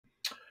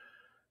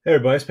Hey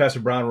everybody, it's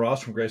Pastor Bryan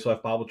Ross from Grace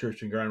Life Bible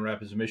Church in Grand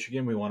Rapids,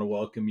 Michigan. We want to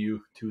welcome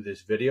you to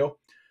this video.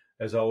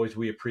 As always,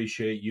 we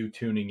appreciate you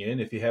tuning in.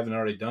 If you haven't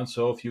already done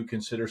so, if you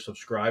consider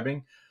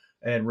subscribing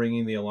and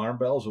ringing the alarm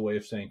bell as a way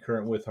of staying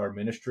current with our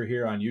ministry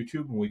here on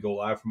YouTube when we go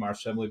live from our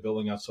assembly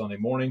building on Sunday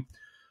morning,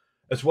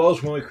 as well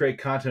as when we create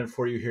content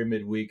for you here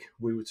midweek,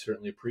 we would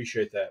certainly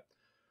appreciate that.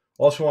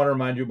 Also want to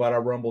remind you about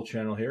our Rumble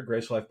channel here,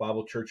 Grace Life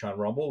Bible Church on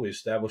Rumble. We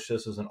established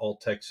this as an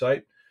alt-text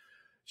site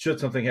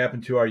should something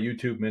happen to our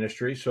YouTube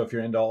ministry. So if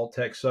you're into alt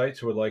text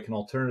sites or would like an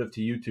alternative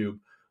to YouTube,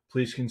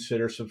 please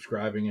consider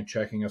subscribing and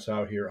checking us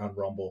out here on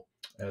Rumble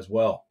as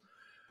well.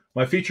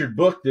 My featured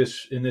book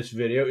in this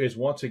video is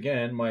once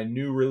again my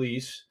new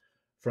release,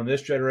 From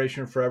This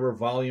Generation Forever,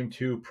 Volume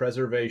 2,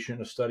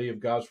 Preservation, a study of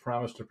God's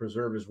promise to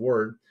preserve His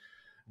Word.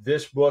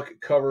 This book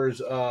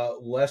covers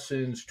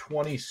lessons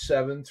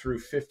 27 through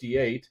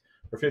 58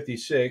 or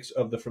 56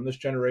 of the From This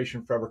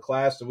Generation Forever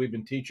class that we've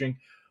been teaching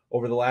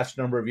over the last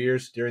number of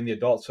years during the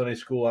Adult Sunday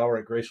School Hour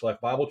at Grace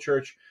Life Bible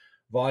Church.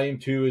 Volume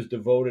 2 is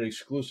devoted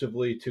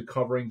exclusively to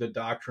covering the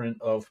doctrine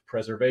of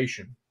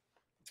preservation.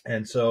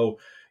 And so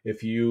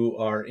if you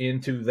are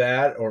into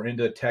that or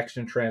into text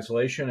and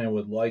translation and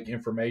would like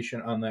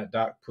information on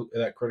that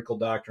critical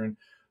doctrine,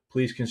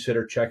 please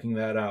consider checking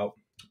that out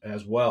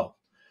as well.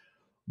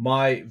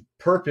 My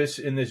purpose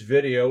in this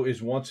video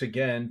is once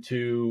again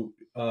to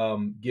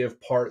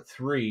give part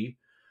 3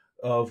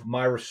 of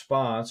my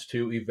response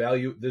to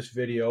evaluate this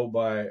video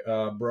by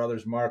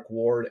brothers Mark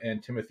Ward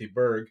and Timothy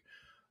Berg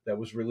that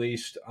was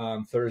released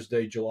on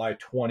Thursday, July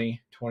 20,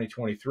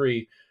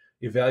 2023,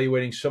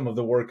 evaluating some of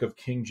the work of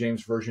King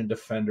James Version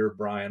defender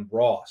Bryan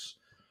Ross.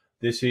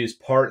 This is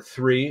part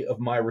 3 of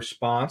my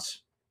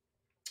response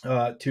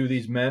to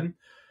these men.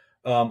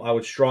 I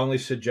would strongly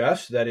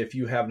suggest that if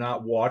you have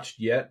not watched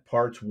yet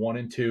parts 1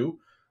 and 2,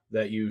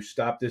 that you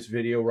stop this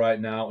video right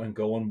now and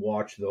go and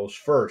watch those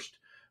first,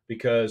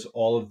 because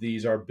all of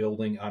these are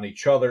building on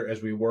each other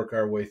as we work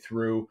our way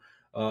through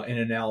an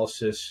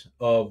analysis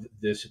of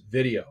this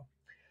video.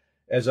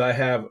 As I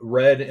have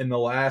read in the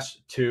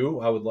last 2,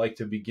 I would like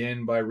to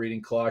begin by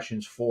reading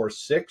Colossians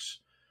 4:6,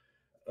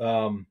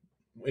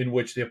 in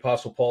which the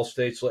Apostle Paul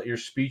states, "Let your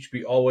speech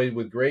be always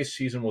with grace,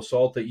 seasoned with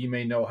salt, that ye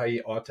may know how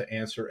ye ought to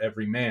answer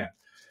every man."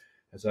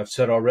 As I've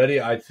said already,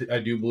 I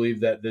do believe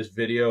that this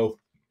video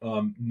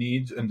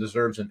needs and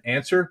deserves an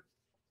answer,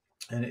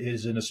 and it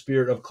is in the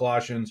spirit of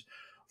Colossians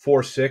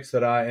 4:6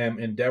 that I am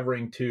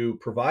endeavoring to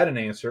provide an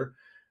answer,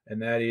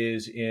 and that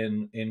is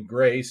in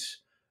grace.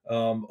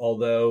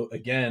 Although,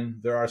 again,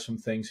 there are some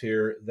things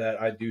here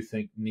that I do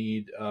think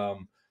need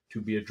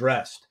to be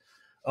addressed.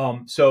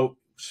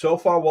 So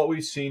far, what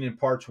we've seen in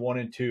parts 1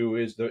 and 2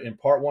 is in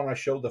part 1, I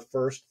showed the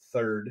first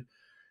third,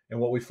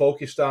 and what we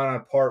focused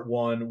on part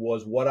 1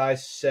 was what I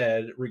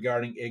said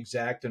regarding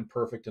exact and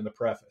perfect in the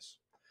preface.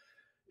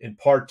 In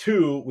part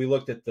 2, we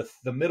looked at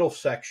the middle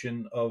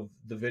section of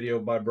the video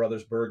by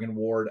brothers Berg and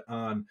Ward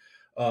on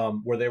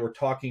where they were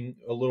talking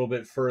a little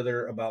bit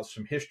further about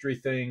some history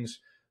things,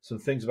 some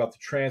things about the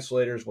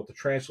translators, what the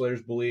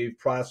translators believe,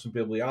 Protestant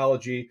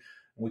bibliology.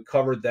 And we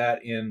covered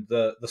that in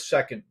the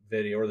second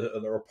video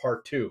or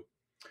part 2.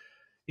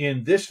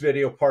 In this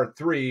video, part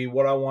 3,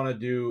 what I want to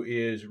do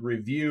is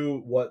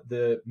review what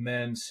the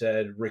men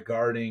said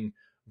regarding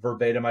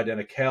verbatim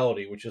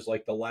identicality, which is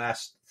like the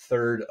last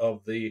third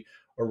of the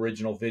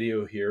original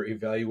video here,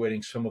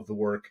 evaluating some of the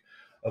work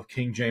of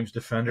King James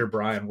defender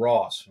Bryan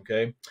Ross.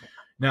 Okay,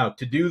 now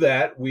to do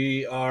that,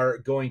 we are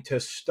going to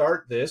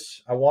start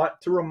this. I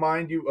want to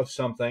remind you of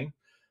something.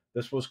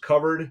 This was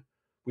covered.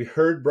 We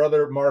heard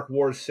Brother Mark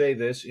Ward say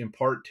this in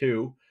part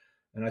 2,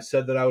 and I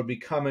said that I would be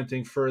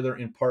commenting further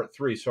in part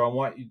 3. So I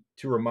want you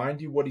to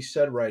remind you what he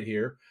said right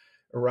here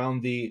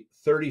around the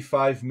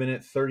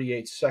 35-minute,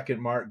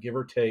 38-second mark, give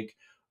or take,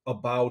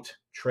 about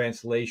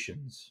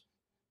translations.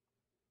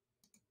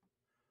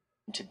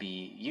 To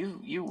be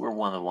you were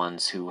one of the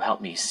ones who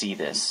helped me see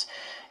this.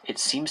 It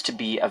seems to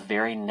be a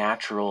very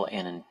natural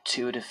and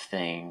intuitive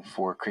thing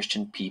for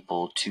Christian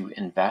people to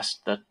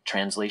invest the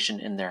translation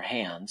in their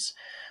hands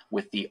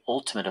with the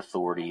ultimate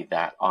authority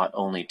that ought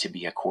only to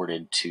be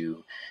accorded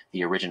to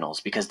the originals,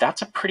 because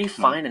that's a pretty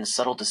fine and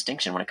subtle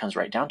distinction when it comes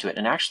right down to it.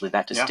 And actually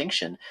that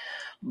distinction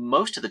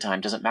most of the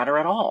time doesn't matter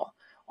at all.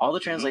 All the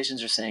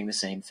translations are saying the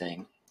same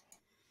thing.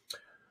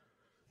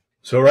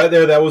 So right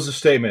there, that was a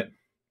statement.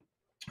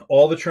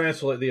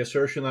 The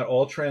assertion that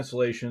all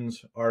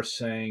translations are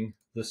saying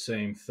the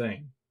same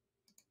thing.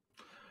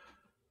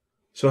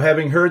 So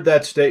having heard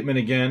that statement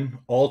again,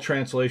 all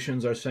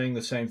translations are saying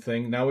the same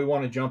thing. Now we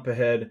want to jump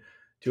ahead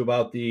to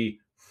about the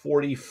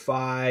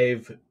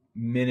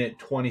 45-minute,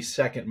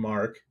 20-second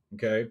mark,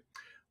 okay,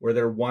 where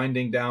they're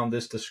winding down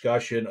this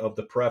discussion of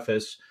the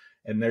preface,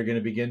 and they're going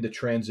to begin to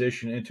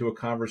transition into a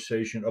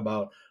conversation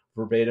about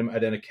verbatim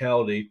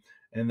identicality.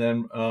 And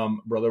then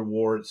Brother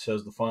Ward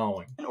says the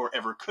following. Or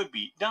ever could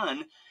be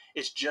done.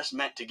 It's just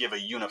meant to give a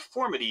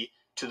uniformity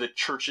to the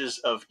churches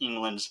of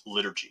England's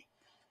liturgy.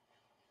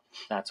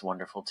 That's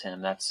wonderful,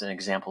 Tim. That's an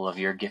example of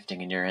your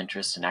gifting and your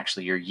interest and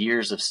actually your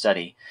years of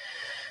study.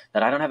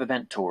 that I don't have a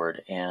bent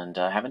toward and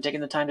haven't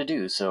taken the time to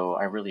do. So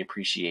I really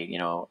appreciate,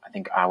 I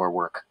think our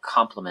work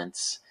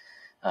complements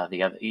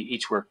the other.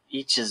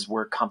 Each's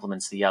work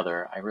complements the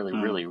other. I really,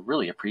 really,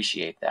 really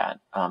appreciate that.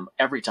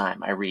 Every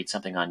time I read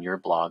something on your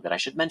blog that I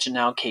should mention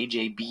now,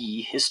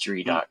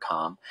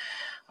 kjbhistory.com,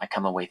 I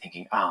come away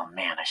thinking, oh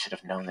man, I should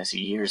have known this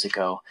years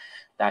ago.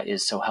 That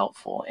is so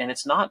helpful. And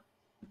it's not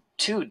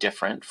too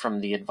different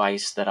from the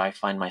advice that I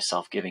find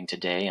myself giving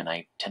today, and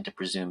I tend to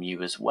presume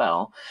you as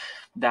well,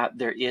 that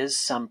there is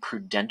some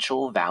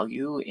prudential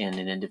value in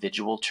an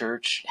individual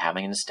church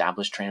having an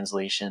established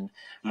translation.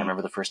 I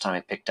remember the first time I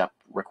picked up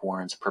Rick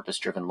Warren's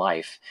Purpose-Driven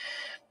Life.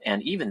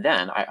 And even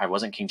then, I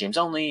wasn't King James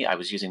only. I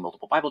was using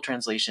multiple Bible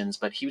translations,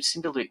 but he would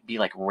seem to be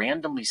like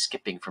randomly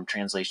skipping from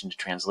translation to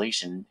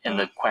translation. And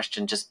the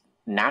question just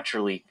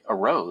naturally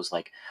arose,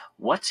 like,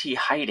 what's he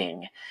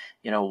hiding?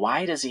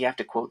 Why does he have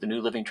to quote the New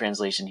Living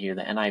Translation here,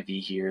 the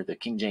NIV here, the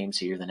King James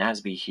here, the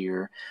NASB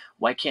here?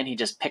 Why can't he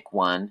just pick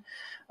one?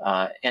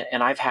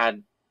 And I've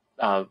had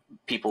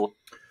people.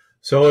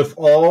 So if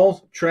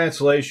all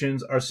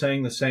translations are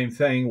saying the same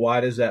thing,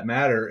 why does that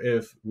matter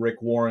if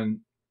Rick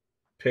Warren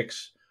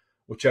picks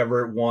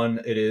whichever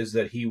one it is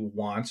that he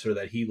wants or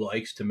that he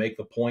likes to make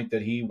the point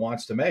that he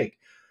wants to make?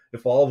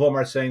 If all of them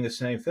are saying the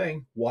same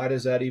thing, why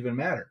does that even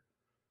matter?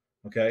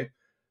 Okay.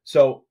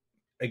 So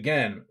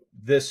again,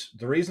 the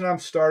reason I'm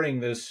starting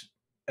this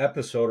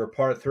episode or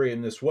part 3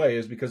 in this way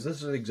is because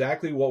this is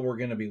exactly what we're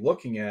going to be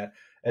looking at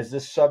as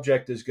this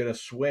subject is going to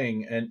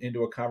swing and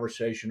into a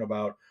conversation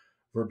about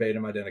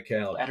verbatim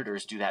identicality.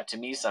 Editors do that to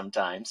me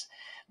sometimes.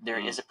 There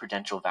is a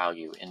prudential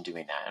value in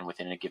doing that, and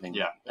within a given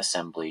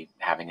assembly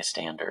having a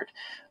standard.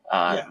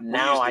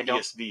 Now I don't.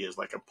 ESV is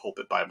like a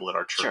pulpit Bible at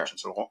our church, and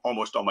so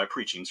almost all my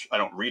preachings, I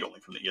don't read only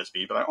from the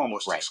ESV, but I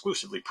almost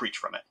exclusively preach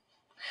from it.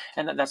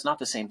 And that's not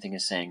the same thing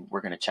as saying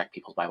we're going to check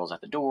people's Bibles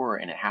at the door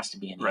and it has to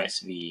be in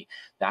ESV.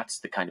 That's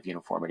the kind of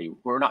uniformity.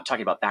 We're not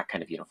talking about that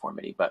kind of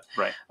uniformity, but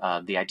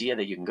the idea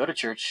that you can go to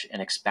church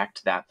and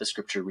expect that the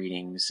scripture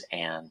readings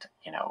and,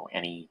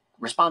 any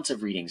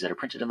responsive readings that are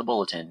printed in the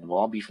bulletin will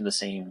all be from the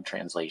same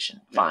translation.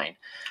 Fine.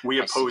 We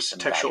oppose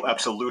textual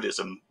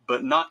absolutism,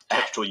 but not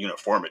textual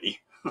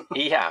uniformity.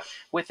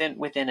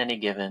 Within any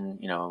given,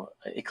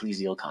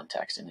 ecclesial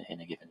context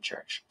in a given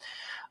church.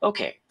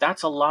 Okay,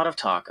 that's a lot of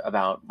talk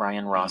about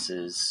Bryan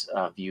Ross's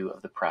view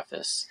of the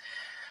preface.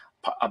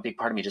 A big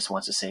part of me just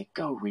wants to say,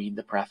 go read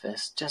the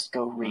preface. Just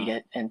go read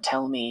it and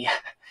tell me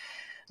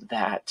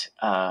that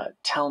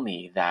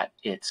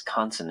it's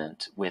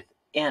consonant with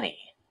any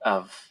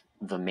of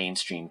the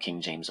mainstream King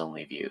James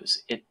only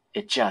views. It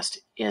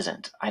just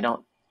isn't.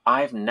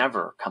 I've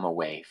never come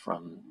away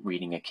from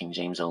reading a King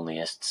James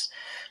onlyist's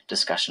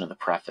discussion of the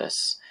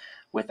preface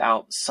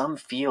without some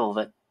feel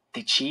that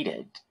they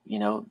cheated.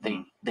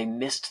 They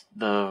missed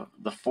the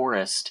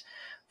forest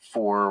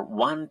for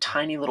one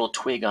tiny little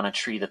twig on a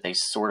tree that they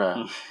sort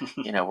of,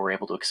 were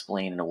able to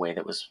explain in a way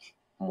that was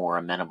more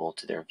amenable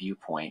to their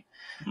viewpoint.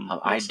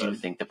 I do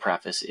think the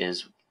preface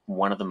is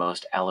one of the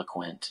most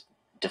eloquent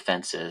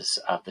defenses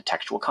of the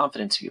textual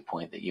confidence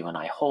viewpoint that you and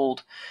I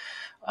hold.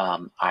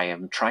 I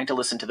am trying to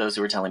listen to those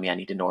who are telling me I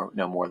need to know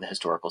more of the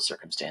historical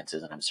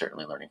circumstances, and I'm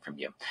certainly learning from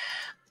you.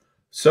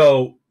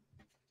 So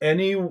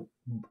any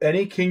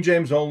King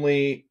James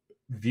only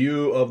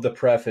view of the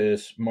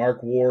preface,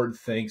 Mark Ward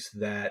thinks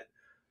that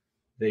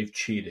they've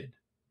cheated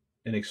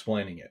in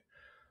explaining it.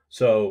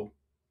 So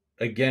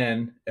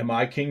again, am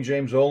I King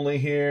James only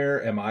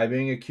here? Am I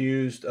being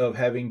accused of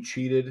having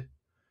cheated?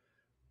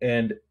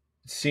 And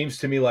it seems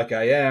to me like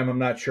I am. I'm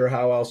not sure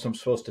how else I'm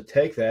supposed to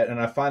take that.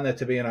 And I find that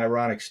to be an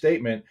ironic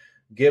statement,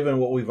 given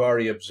what we've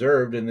already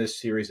observed in this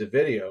series of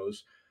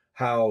videos,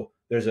 how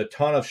there's a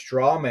ton of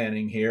straw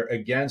manning here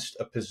against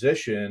a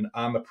position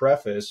on the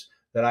preface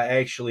that I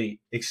actually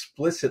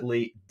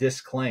explicitly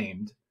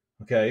disclaimed.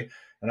 Okay.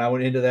 And I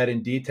went into that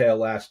in detail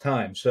last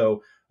time.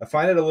 So I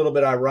find it a little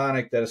bit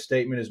ironic that a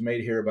statement is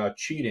made here about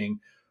cheating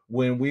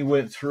when we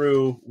went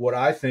through what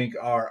I think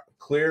are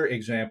clear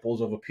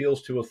examples of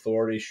appeals to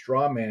authority,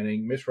 straw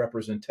manning,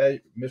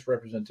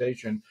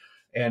 misrepresentation,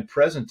 and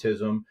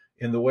presentism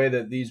in the way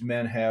that these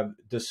men have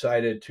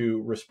decided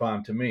to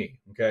respond to me.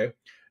 Okay.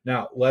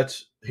 Now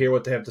let's hear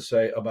what they have to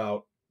say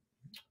about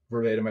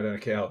verbatim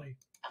identicality.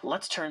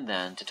 Let's turn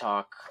then to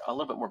talk a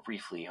little bit more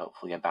briefly,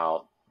 hopefully,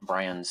 about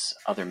Bryan's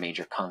other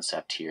major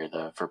concept here,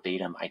 the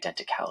verbatim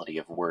identicality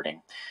of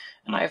wording.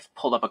 And I've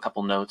pulled up a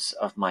couple notes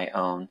of my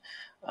own.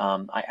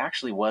 I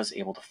actually was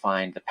able to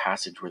find the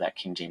passage where that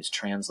King James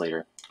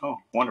translator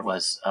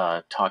was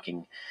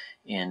talking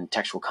in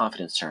textual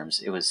confidence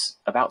terms. It was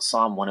about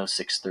Psalm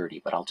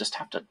 106:30, but I'll just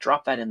have to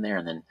drop that in there,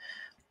 and then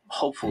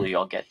hopefully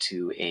I'll get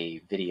to a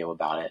video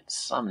about it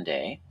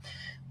someday.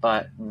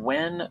 But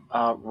when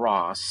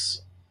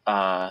Ross,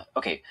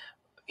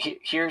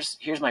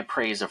 here's my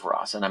praise of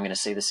Ross, and I'm going to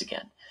say this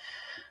again.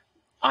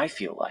 I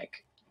feel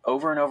like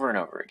over and over and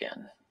over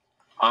again,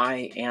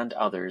 I and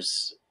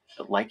others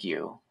like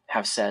you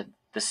have said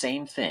the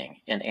same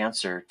thing in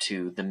answer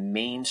to the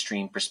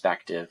mainstream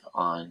perspective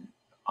on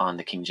on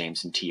the King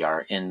James and TR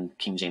in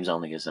King James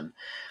onlyism.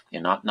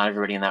 Not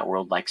everybody in that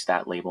world likes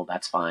that label.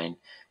 That's fine.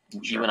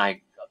 Sure. You and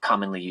I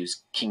commonly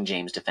use King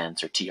James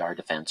defense or TR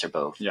defense or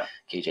both. Yeah.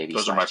 KJV.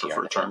 Those are my TR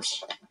preferred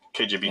defense. terms.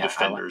 KJV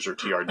defenders or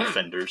TR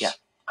defenders. Yeah,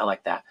 I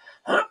like that.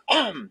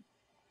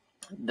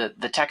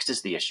 The text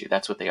is the issue.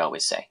 That's what they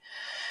always say.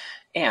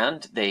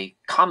 And they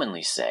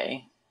commonly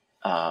say,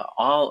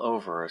 all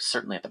over,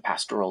 certainly at the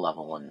pastoral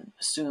level and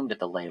assumed at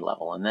the lay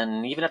level, and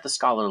then even at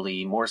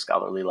the more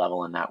scholarly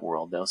level in that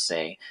world, they'll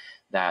say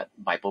that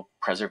Bible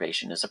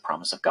preservation is a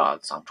promise of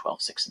God. Psalm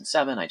 12, 6 and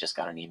 7. I just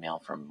got an email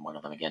from one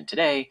of them again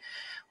today,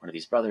 one of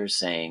these brothers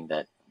saying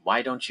that,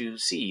 why don't you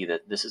see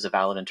that this is a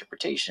valid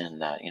interpretation,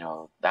 that,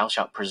 thou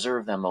shalt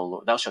preserve them, O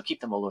Lord, thou shalt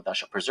keep them, O Lord, thou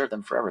shalt preserve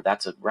them forever.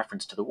 That's a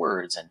reference to the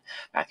words. And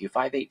Matthew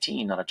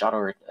 5:18, not a jot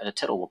or a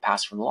tittle will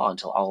pass from the law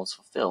until all is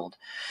fulfilled.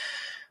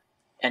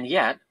 And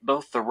yet,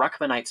 both the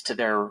Ruckmanites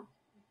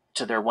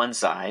to their one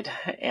side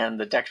and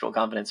the textual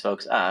confidence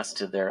folks, us,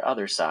 to their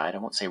other side, I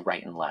won't say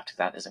right and left,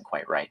 that isn't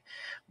quite right,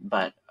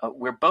 but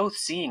we're both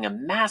seeing a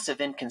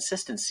massive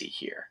inconsistency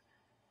here.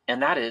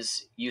 And that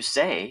is, you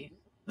say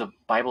the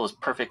Bible is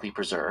perfectly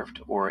preserved,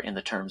 or in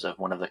the terms of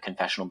one of the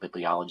confessional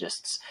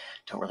bibliologists,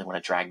 don't really want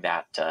to drag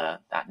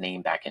that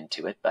name back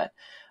into it, but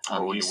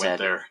he said, went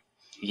there.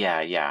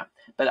 Yeah.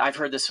 But I've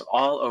heard this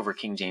all over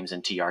King James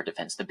and TR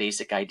defense, the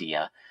basic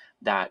idea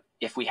that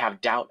if we have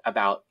doubt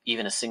about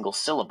even a single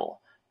syllable,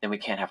 then we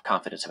can't have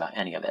confidence about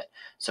any of it.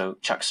 So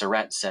Chuck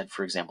Surratt said,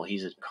 for example,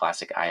 he's a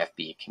classic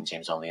IFB, King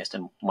James onlyist,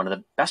 and one of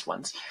the best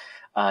ones.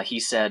 He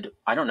said,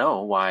 I don't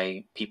know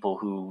why people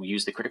who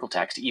use the critical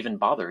text even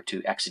bother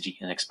to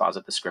exegete and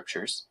exposit the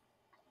scriptures.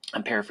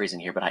 I'm paraphrasing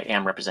here, but I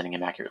am representing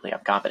him accurately.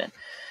 I'm confident.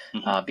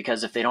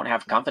 Because if they don't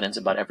have confidence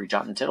about every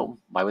jot and tittle,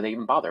 why would they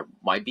even bother?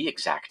 Why be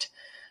exact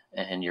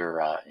in your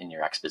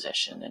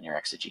exposition and your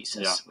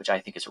exegesis, which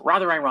I think is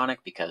rather ironic,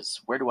 because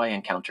where do I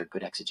encounter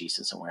good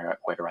exegesis and where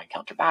do I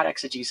encounter bad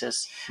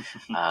exegesis?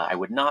 I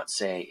would not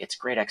say it's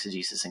great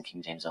exegesis in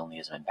King James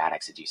onlyism and bad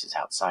exegesis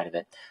outside of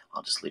it.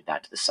 I'll just leave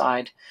that to the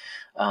side.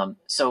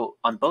 So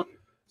on both.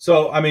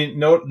 So, I mean,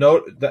 note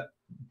that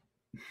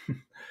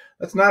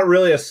that's not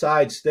really a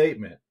side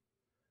statement.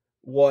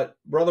 What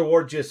Brother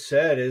Ward just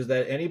said is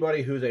that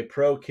anybody who's a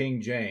pro King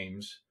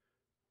James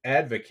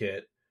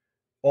advocate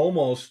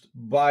almost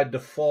by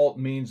default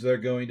means they're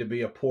going to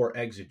be a poor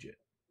exegete.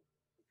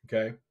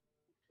 Okay?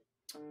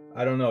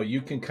 I don't know.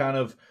 You can kind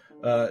of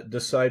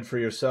decide for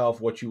yourself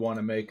what you want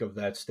to make of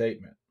that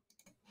statement.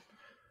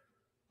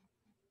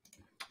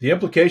 The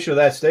implication of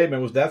that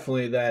statement was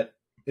definitely that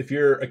if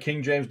you're a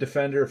King James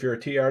defender, if you're a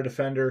TR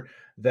defender,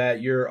 that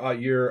you're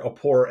a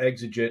poor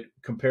exegete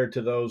compared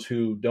to those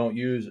who don't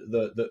use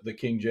the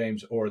King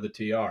James or the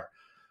TR.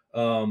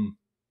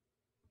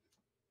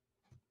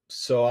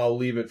 So I'll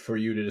leave it for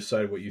you to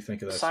decide what you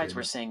think of that. Besides,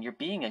 we're saying you're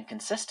being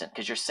inconsistent,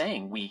 because you're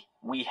saying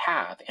we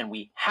have and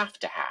we have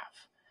to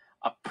have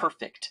a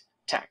perfect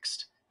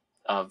text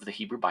of the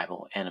Hebrew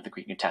Bible and of the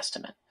Greek New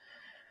Testament.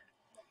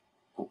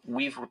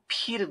 We've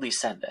repeatedly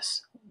said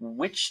this.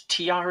 Which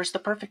TR is the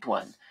perfect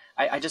one?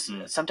 I just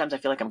sometimes I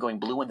feel like I'm going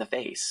blue in the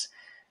face,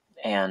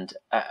 and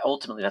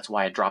ultimately that's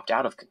why I dropped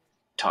out of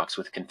talks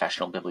with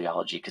confessional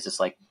bibliology, because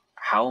it's like,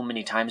 how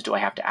many times do I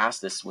have to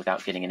ask this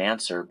without getting an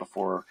answer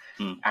before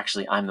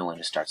actually I'm the one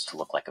who starts to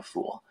look like a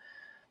fool?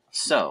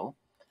 So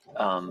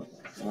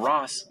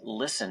Ross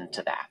listened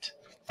to that,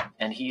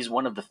 and he's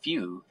one of the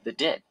few that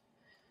did,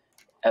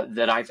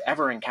 that I've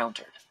ever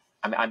encountered.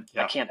 I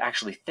can't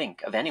actually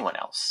think of anyone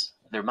else.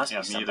 There must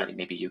be somebody,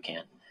 maybe you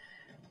can.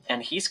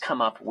 And he's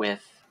come up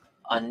with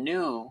a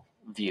new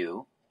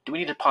view. Do we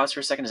need to pause for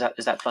a second?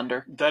 Is that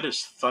thunder? That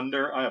is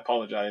thunder. I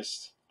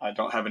apologize. I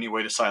don't have any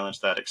way to silence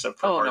that except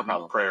for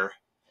no prayer.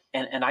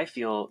 And I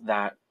feel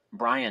that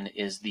Bryan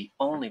is the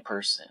only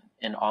person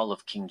in all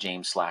of King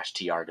James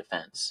 /TR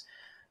defense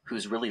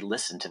who's really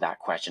listened to that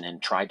question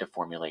and tried to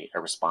formulate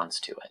a response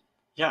to it.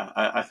 Yeah,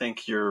 I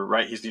think you're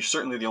right. He's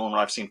certainly the only one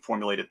I've seen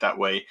formulate it that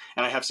way.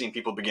 And I have seen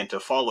people begin to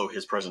follow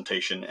his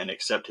presentation and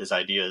accept his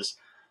ideas.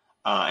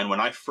 And when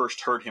I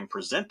first heard him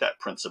present that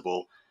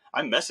principle,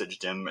 I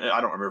messaged him.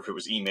 I don't remember if it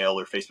was email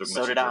or Facebook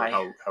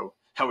Messenger, or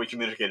how we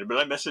communicated, but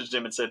I messaged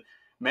him and said,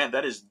 man,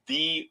 that is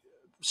the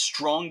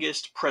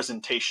strongest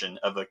presentation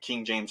of a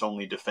King James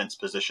only defense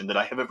position that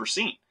I have ever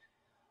seen.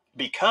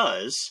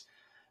 Because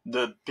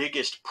the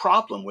biggest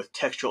problem with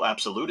textual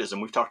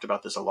absolutism, we've talked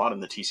about this a lot in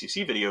the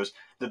TCC videos,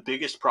 the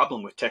biggest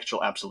problem with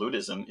textual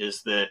absolutism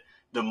is that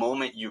the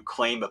moment you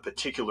claim a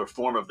particular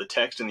form of the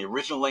text in the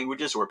original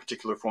languages or a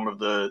particular form of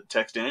the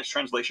text in its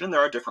translation, and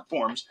there are different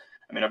forms.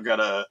 I mean, I've got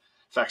a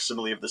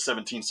facsimile of the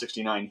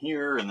 1769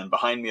 here, and then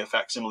behind me a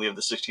facsimile of the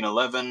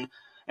 1611,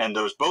 and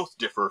those both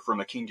differ from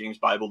a King James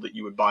Bible that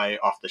you would buy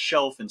off the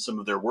shelf in some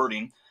of their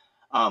wording.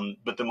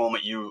 But the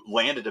moment you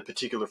land at a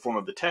particular form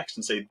of the text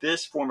and say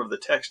this form of the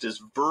text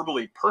is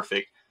verbally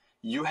perfect,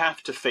 you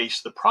have to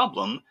face the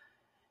problem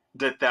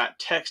that that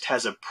text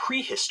has a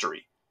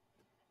prehistory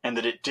and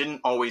that it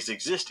didn't always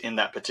exist in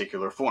that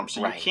particular form.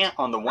 So you can't,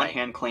 on the one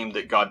hand, claim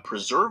that God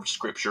preserved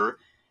Scripture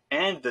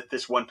and that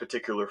this one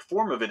particular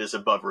form of it is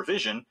above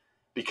revision,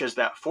 because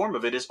that form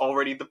of it is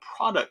already the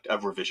product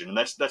of revision. And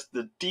that's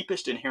the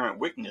deepest inherent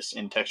weakness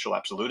in textual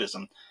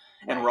absolutism.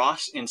 Right. And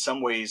Ross, in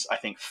some ways, I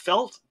think,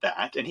 felt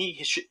that, and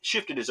he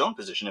shifted his own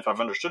position, if I've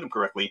understood him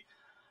correctly,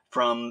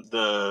 from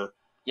the,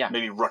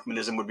 maybe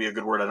Ruckmanism would be a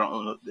good word, I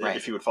don't know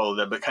if he would follow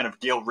that, but kind of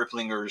Gail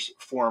Riplinger's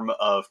form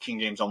of King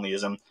James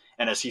onlyism.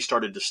 And as he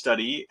started to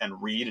study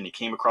and read, and he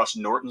came across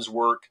Norton's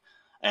work,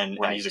 and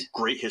he's a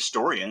great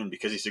historian, and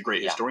because he's a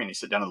great historian, he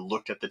sat down and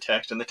looked at the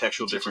text and the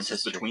textual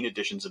differences between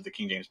editions of the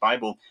King James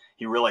Bible.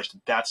 He realized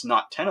that's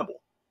not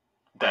tenable.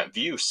 That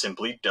view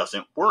simply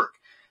doesn't work.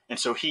 And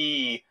so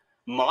he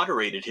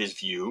moderated his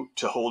view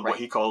to hold what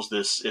he calls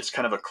this, it's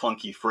kind of a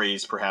clunky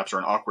phrase perhaps, or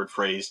an awkward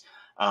phrase,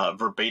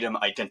 verbatim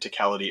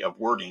identicality of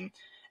wording.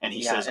 And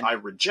he says, I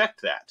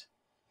reject that.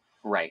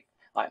 Right.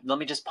 Let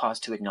me just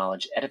pause to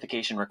acknowledge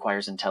edification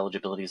requires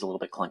intelligibility is a little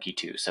bit clunky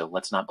too, so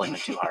let's not blame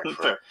it too hard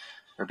for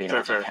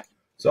verbatim. Fair.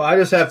 So I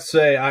just have to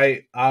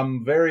say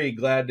I'm very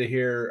glad to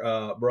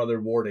hear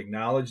Brother Ward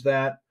acknowledge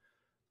that.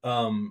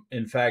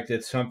 In fact,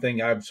 it's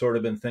something I've sort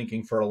of been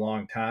thinking for a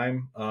long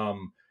time.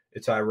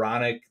 It's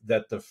ironic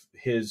that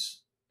his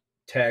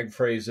tag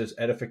phrase is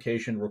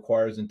edification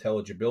requires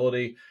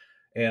intelligibility.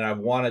 And I've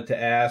wanted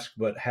to ask,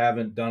 but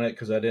haven't done it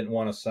because I didn't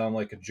want to sound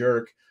like a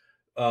jerk,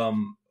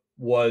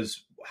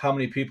 was how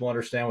many people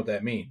understand what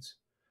that means?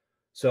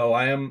 So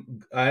I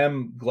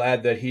am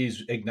glad that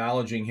he's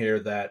acknowledging here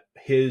that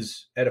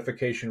his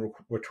edification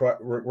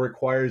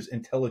requires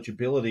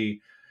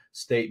intelligibility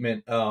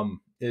statement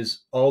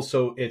is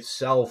also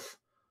itself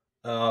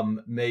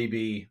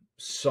maybe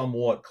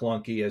somewhat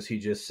clunky, as he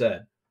just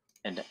said.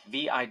 And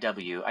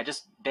VIW, I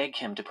just beg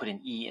him to put an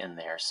E in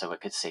there so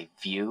it could say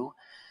view.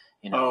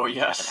 Have an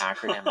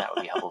acronym that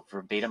would be helpful.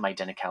 Verbatim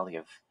identicality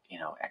of,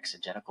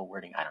 exegetical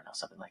wording. I don't know,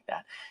 something like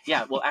that.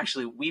 Yeah, well,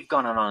 actually, we've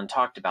gone on and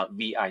talked about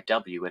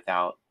VIW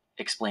without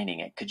explaining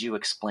it. Could you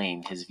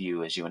explain his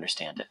view as you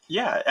understand it?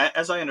 Yeah,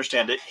 as I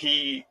understand it,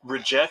 he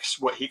rejects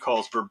what he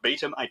calls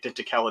verbatim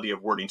identicality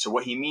of wording. So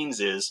what he means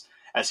is,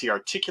 as he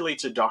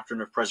articulates a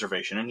doctrine of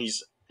preservation, and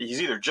he's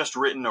either just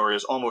written or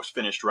is almost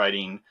finished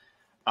writing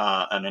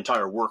an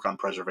entire work on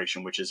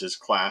preservation, which is his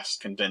class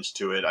condensed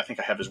to it. I think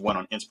I have his one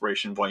on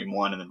inspiration, volume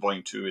 1, and then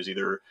volume 2 is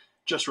either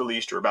just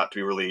released or about to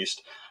be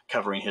released,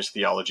 covering his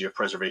theology of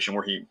preservation,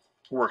 where he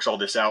works all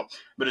this out.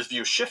 But his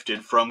view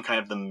shifted from kind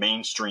of the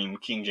mainstream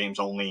King James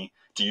only,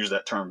 to use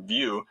that term,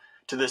 view,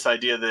 to this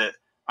idea that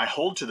I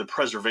hold to the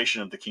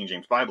preservation of the King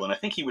James Bible. And I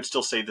think he would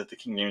still say that the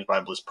King James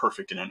Bible is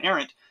perfect and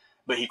inerrant,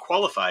 but he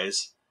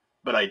qualifies,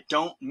 but I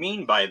don't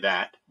mean by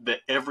that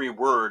every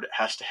word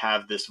has to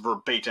have this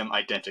verbatim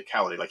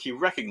identicality. Like, he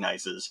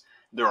recognizes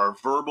there are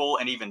verbal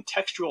and even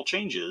textual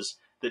changes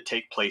that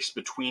take place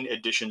between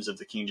editions of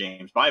the King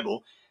James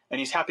Bible, and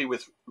he's happy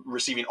with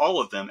receiving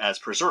all of them as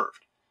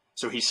preserved.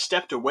 So he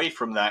stepped away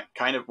from that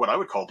kind of what I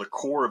would call the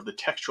core of the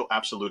textual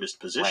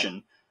absolutist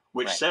position,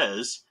 which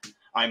says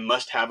I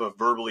must have a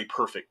verbally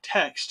perfect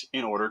text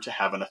in order to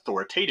have an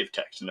authoritative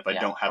text. And if I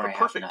don't have a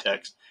perfect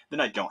text,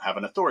 then I don't have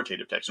an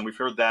authoritative text. And we've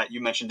heard that.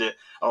 You mentioned it,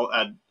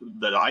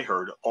 that I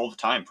heard all the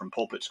time from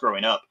pulpits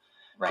growing up.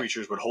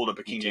 Preachers would hold up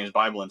a King James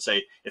Bible and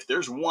say, if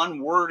there's one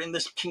word in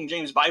this King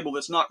James Bible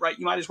that's not right,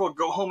 you might as well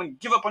go home and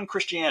give up on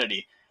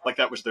Christianity. Like,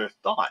 that was their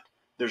thought.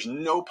 There's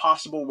no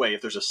possible way,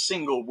 if there's a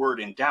single word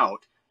in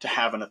doubt, to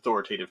have an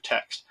authoritative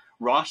text.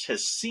 Ross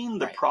has seen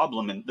the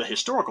problem, and the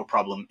historical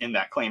problem in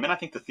that claim, and I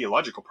think the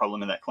theological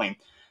problem in that claim.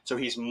 So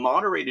he's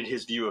moderated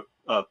his view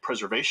of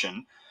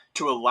preservation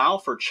to allow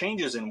for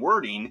changes in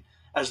wording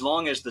as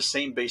long as the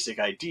same basic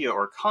idea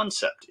or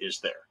concept is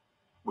there,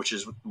 which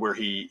is where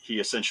he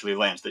essentially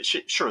lands. That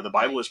sure, the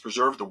Bible is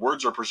preserved, the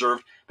words are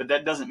preserved, but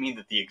that doesn't mean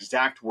that the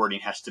exact wording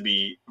has to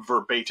be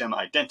verbatim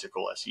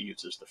identical, as he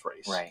uses the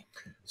phrase. Right.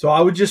 So I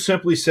would just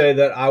simply say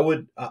that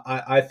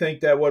I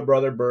think that what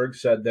Brother Berg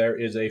said there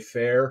is a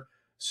fair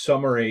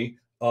summary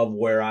of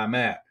where I'm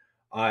at.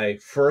 I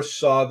first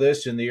saw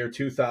this in the year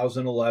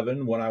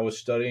 2011 when I was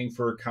studying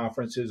for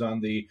conferences on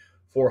the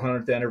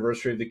 400th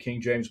anniversary of the King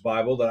James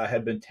Bible that I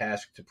had been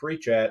tasked to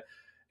preach at.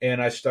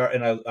 And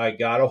I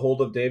got a hold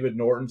of David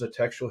Norton's A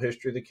Textual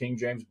History of the King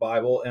James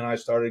Bible, and I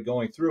started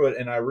going through it,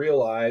 and I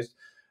realized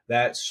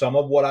that some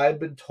of what I had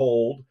been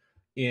told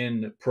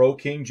in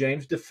pro-King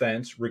James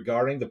defense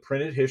regarding the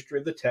printed history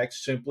of the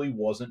text simply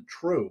wasn't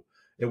true.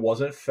 It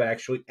wasn't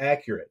factually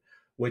accurate,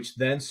 which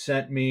then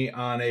sent me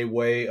on a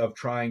way of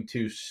trying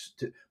to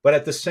but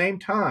at the same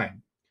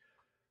time,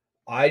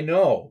 I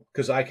know,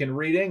 because I can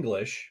read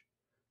English,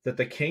 that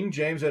the King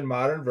James and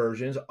modern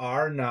versions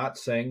are not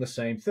saying the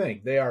same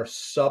thing. They are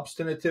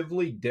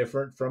substantively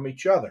different from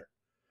each other.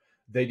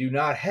 They do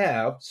not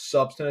have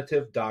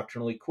substantive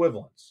doctrinal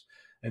equivalence.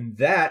 And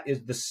that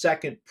is the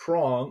second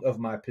prong of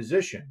my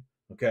position.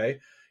 Okay?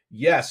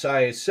 Yes,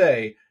 I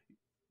say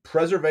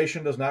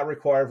preservation does not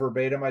require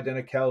verbatim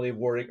identicality of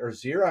wording or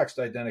Xeroxed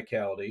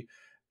identicality.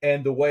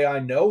 And the way I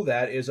know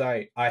that is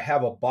I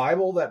have a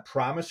Bible that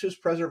promises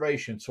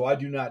preservation, so I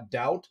do not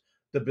doubt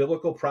the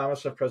biblical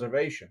promise of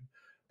preservation.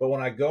 But when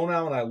I go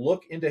now and I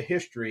look into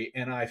history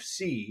and I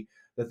see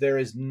that there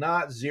is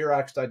not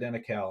Xeroxed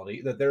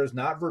identicality, that there is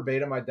not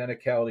verbatim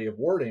identicality of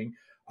wording,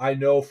 I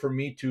know for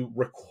me to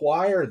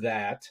require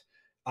that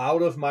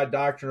out of my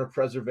doctrine of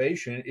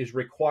preservation is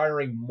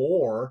requiring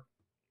more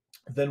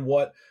than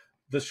what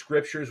the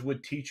scriptures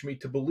would teach me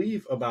to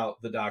believe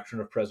about the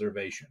doctrine of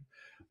preservation.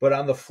 But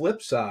on the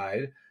flip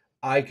side,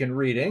 I can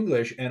read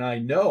English and I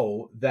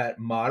know that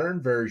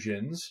modern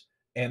versions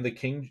and the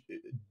King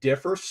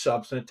differ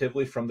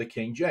substantively from the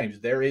King James.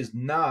 There is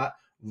not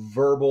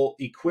verbal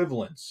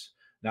equivalence.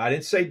 Now, I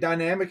didn't say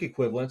dynamic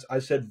equivalence. I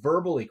said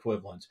verbal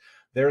equivalence.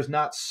 There is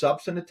not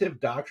substantive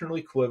doctrinal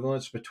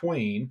equivalence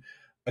between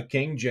a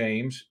King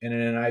James and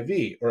an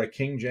NIV or a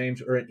King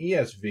James or an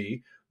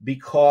ESV,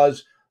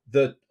 because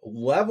the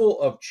level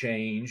of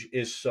change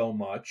is so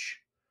much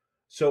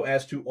so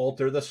as to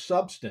alter the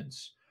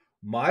substance.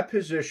 My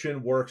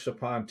position works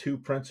upon two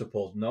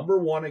principles. Number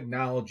one,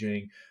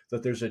 acknowledging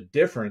that there's a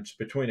difference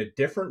between a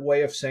different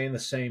way of saying the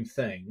same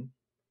thing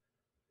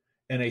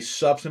and a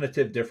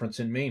substantive difference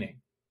in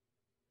meaning.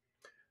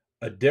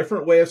 A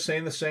different way of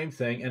saying the same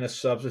thing and a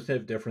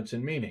substantive difference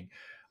in meaning.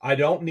 I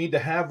don't need to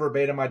have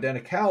verbatim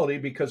identicality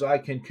because I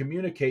can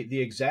communicate the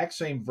exact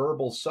same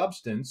verbal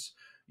substance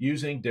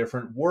using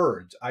different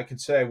words. I can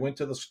say I went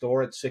to the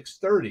store at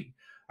 6:30.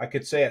 I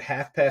could say at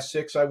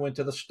 6:30 I went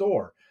to the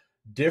store.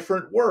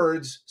 Different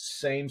words,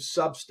 same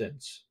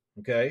substance.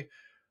 Okay.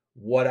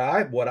 What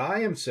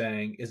I am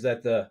saying is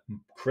that the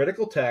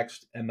critical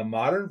text and the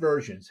modern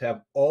versions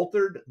have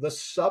altered the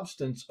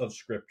substance of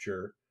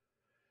Scripture,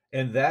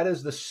 and that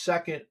is the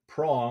second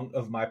prong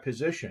of my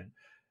position.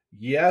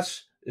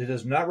 Yes, it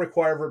does not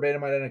require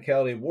verbatim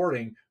identicality of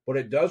wording, but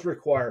it does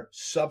require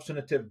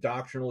substantive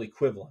doctrinal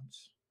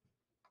equivalence.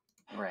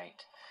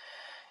 Right.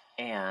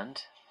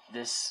 And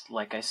this,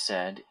 like I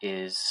said,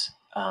 is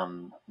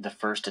the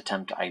first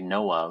attempt I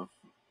know of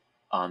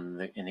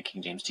in the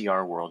King James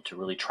TR world to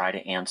really try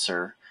to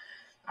answer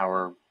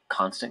our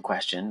constant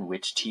question,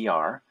 which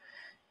TR?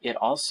 It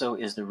also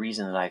is the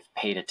reason that I've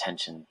paid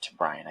attention to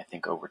Bryan, I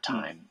think, over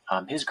time.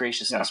 His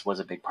graciousness was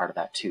a big part of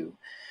that, too.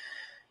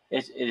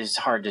 It is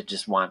hard to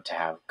just want to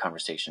have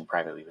conversation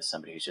privately with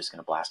somebody who's just going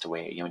to blast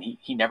away at you, and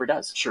he never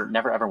does. Sure.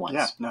 Never, ever once.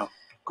 Yeah, no.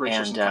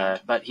 Gracious and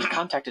kind. But he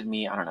contacted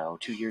me, I don't know,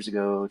 2 years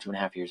ago,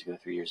 2.5 years ago,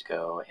 3 years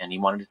ago, and he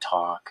wanted to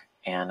talk.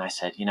 And I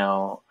said,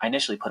 I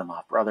initially put him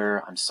off.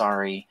 Brother, I'm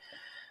sorry.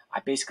 I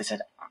basically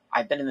said,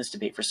 I've been in this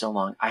debate for so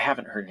long. I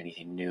haven't heard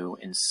anything new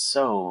in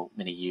so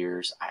many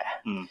years.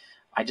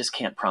 I just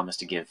can't promise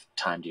to give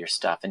time to your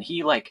stuff. And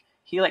he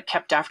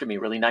kept after me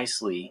really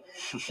nicely,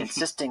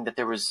 insisting that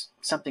there was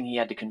something he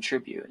had to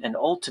contribute. And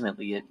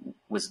ultimately it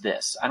was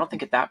this. I don't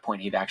think at that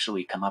point he'd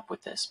actually come up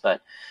with this,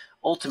 but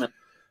ultimately.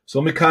 So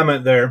let me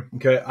comment there.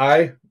 Okay.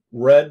 I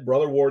read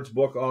Brother Ward's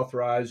book,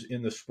 Authorized,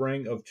 in the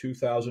spring of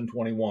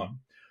 2021.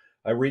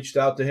 I reached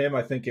out to him,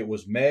 I think it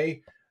was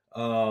May,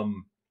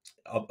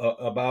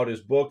 about his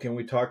book. And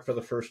we talked for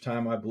the first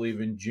time, I believe,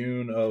 in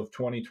June of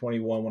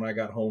 2021 when I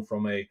got home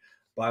from a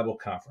Bible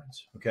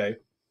conference. Okay.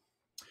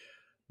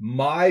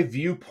 My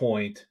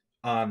viewpoint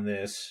on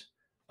this,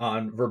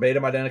 on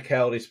verbatim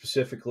identicality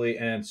specifically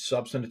and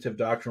substantive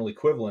doctrinal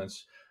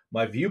equivalence,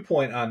 my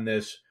viewpoint on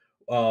this,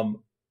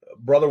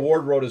 Brother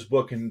Ward wrote his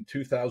book in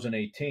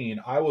 2018.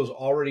 I was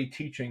already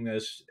teaching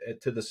this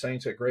to the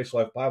saints at Grace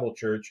Life Bible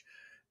Church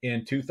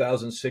in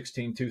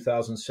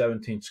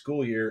 2016-2017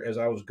 school year as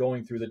I was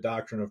going through the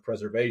doctrine of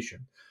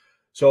preservation.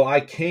 So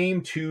I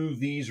came to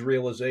these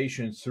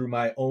realizations through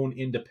my own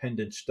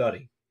independent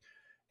study.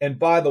 And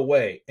by the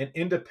way, an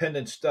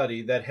independent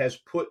study that has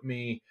put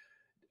me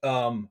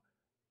at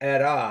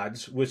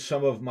odds with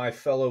some of my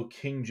fellow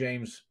King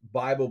James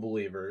Bible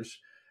believers,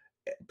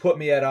 put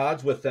me at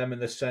odds with them in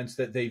the sense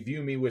that they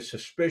view me with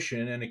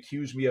suspicion and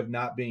accuse me of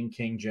not being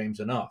King James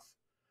enough.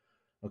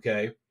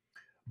 Okay.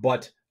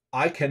 But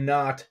I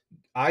cannot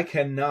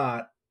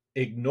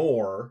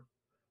ignore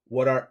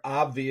what are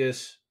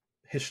obvious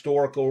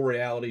historical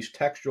realities,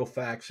 textual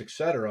facts,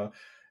 etc.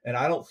 And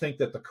I don't think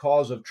that the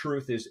cause of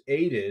truth is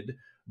aided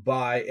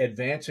by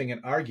advancing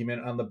an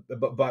argument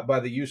by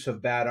the use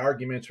of bad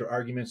arguments or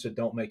arguments that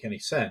don't make any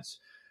sense.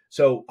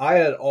 So I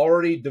had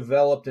already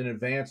developed and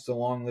advanced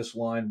along this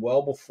line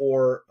well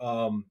before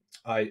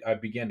I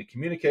began to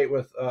communicate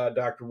with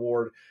Dr.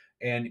 Ward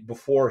and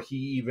before he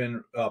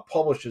even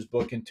published his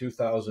book in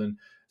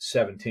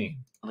 2017.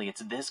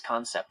 It's this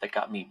concept that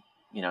got me,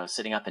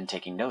 sitting up and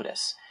taking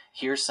notice.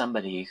 Here's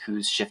somebody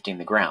who's shifting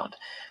the ground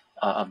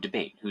of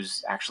debate,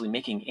 who's actually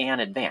making an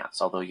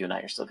advance, although you and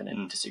I are still going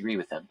to disagree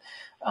with him.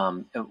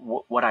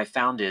 What I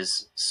found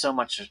is so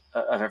much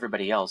of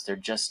everybody else,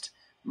 there's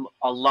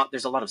a lot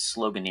of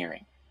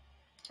sloganeering.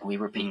 We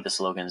repeat the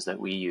slogans that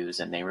we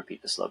use, and they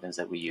repeat the slogans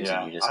that we use.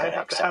 Yeah, and you just I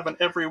have to have an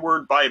every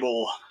word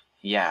Bible.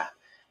 Yeah,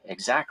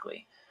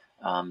 exactly.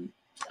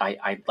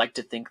 I'd like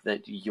to think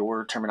that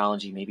your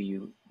terminology,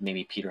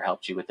 maybe Peter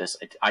helped you with this.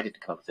 I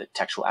didn't come up with it.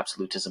 Textual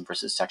absolutism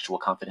versus textual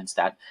confidence.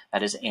 That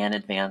is an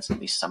advance, at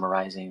least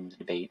summarizing the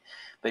debate.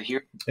 But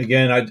here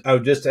again, I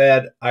would just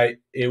add,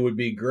 it would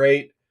be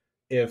great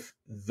if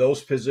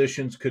those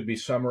positions could be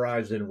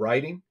summarized in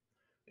writing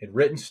in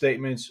written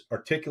statements,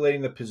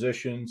 articulating the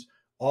positions,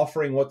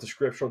 offering what the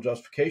scriptural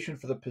justification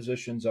for the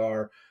positions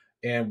are,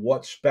 and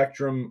what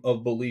spectrum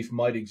of belief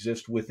might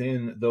exist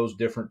within those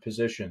different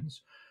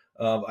positions.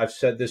 I've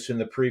said this in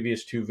the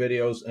previous 2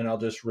 videos, and I'll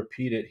just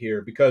repeat it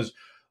here, because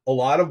a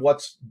lot of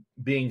what's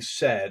being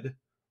said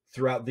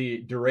throughout the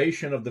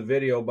duration of the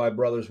video by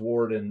Brothers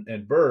Ward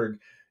and Berg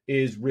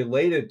is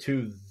related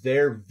to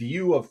their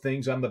view of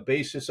things on the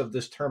basis of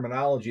this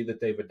terminology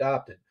that they've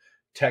adopted: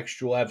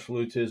 textual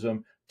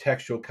absolutism,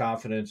 textual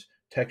confidence,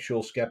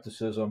 textual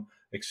skepticism,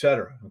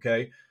 etc.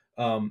 Okay,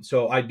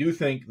 so I do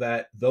think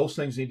that those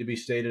things need to be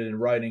stated in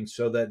writing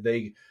so that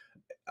they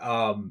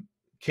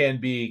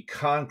can be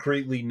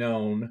concretely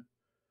known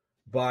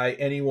by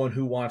anyone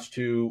who wants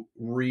to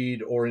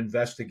read or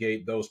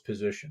investigate those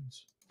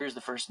positions. Here's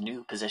the first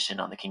new position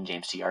on the King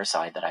James TR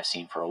side that I've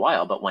seen for a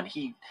while. But when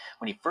he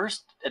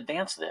first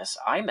advanced this,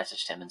 I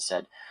messaged him and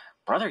said,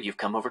 "Brother, you've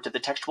come over to the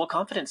textual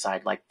confidence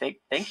side. Like,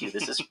 thank you.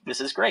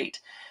 This is great."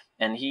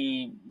 And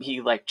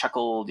he like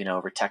chuckled,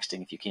 over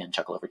texting, if you can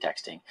chuckle over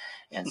texting,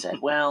 and said,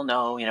 "Well,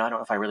 no, I don't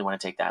know if I really want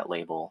to take that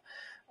label."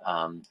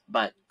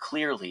 But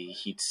clearly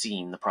he'd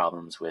seen the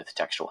problems with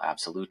textual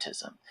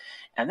absolutism.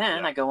 And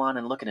then I go on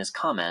and look at his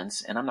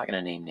comments, and I'm not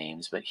going to name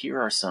names, but here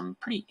are some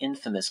pretty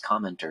infamous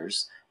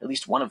commenters, at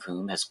least one of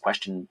whom has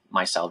questioned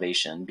my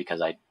salvation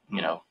because I,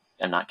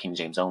 am not King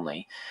James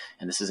only.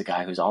 And this is a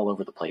guy who's all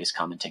over the place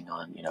commenting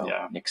on,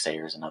 Nick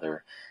Sayers and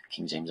other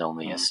King James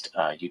onlyist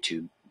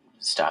YouTube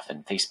stuff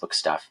and Facebook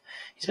stuff.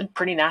 He's been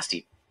pretty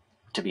nasty,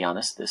 to be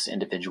honest, this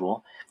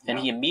individual. And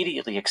he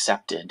immediately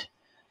accepted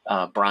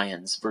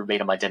Bryan's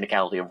verbatim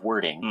identicality of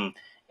wording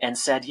and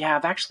said, "Yeah,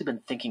 I've actually been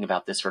thinking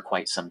about this for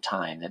quite some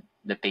time,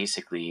 that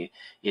basically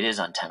it is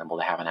untenable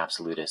to have an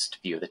absolutist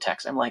view of the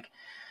text." I'm like,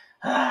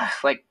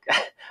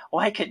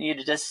 why couldn't you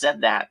just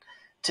said that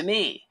to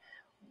me?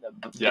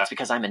 It's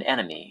because I'm an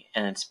enemy,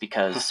 and it's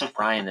because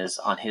Bryan is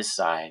on his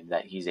side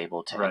that he's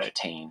able to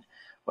entertain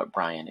what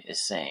Bryan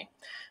is saying.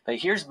 But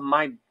here's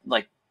my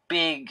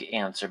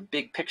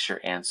big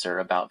picture answer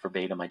about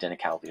verbatim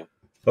identicality.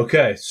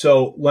 Okay,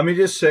 so let me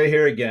just say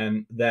here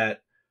again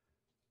that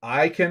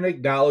I can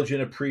acknowledge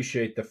and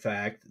appreciate the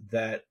fact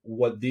that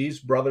what these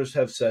brothers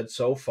have said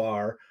so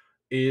far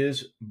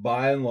is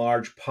by and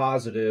large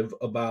positive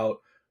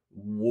about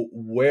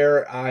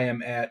where I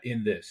am at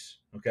in this.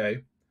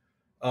 Okay.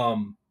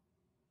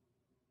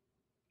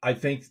 I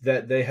think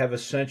that they have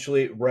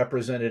essentially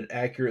represented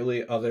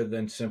accurately, other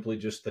than simply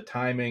just the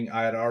timing.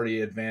 I had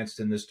already advanced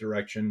in this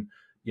direction,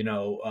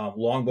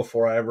 long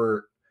before I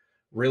ever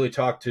really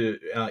talked to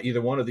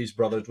either one of these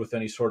brothers with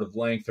any sort of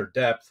length or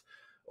depth,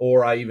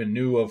 or I even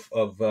knew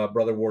of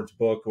Brother Ward's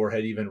book or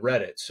had even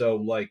read it.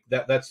 So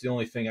that's the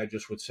only thing I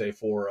just would say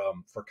for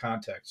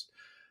context.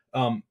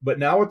 But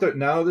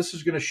now this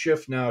is going to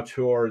shift now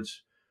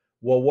towards,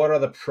 well, what are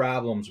the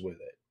problems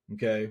with it?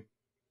 Okay.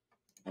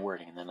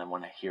 Wording, and then I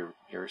want to hear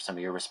some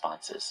of your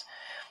responses.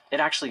 It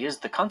actually is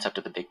the concept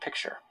of the big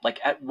picture. Like,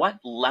 at what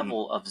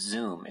level of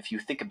zoom, if you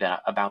think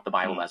about the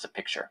Bible as a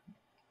picture,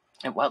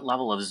 at what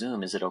level of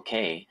zoom is it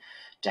okay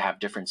to have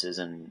differences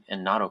and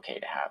not okay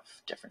to have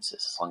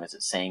differences, as long as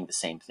it's saying the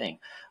same thing?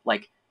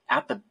 Like,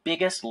 at the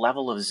biggest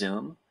level of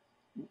zoom,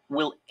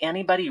 will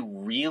anybody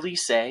really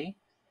say,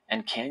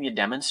 and can you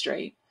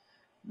demonstrate,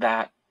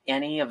 that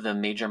any of the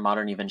major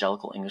modern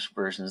evangelical English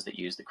versions that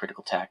use the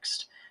critical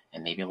text,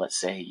 and maybe, let's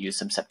say, use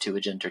some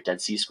Septuagint or Dead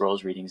Sea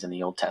Scrolls readings in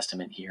the Old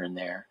Testament here and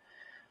there,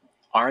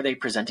 are they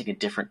presenting a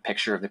different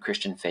picture of the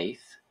Christian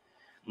faith?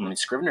 I mean,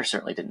 Scrivener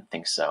certainly didn't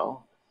think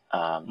so.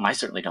 I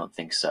certainly don't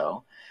think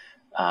so.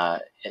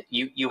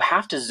 You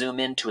have to zoom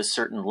in to a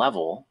certain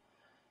level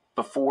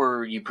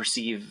before you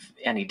perceive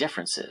any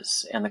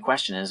differences. And the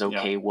question is,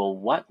 okay, well,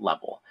 what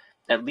level?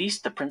 At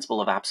least the principle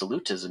of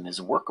absolutism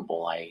is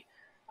workable.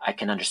 I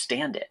can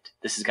understand it.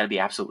 This has got to be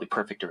absolutely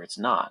perfect or it's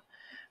not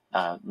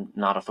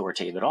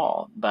authoritative at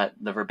all. But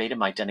the verbatim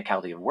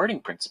identicality of wording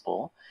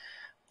principle,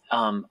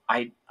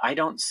 I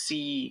don't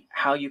see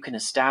how you can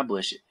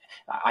establish.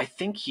 I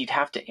think you'd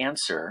have to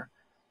answer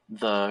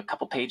the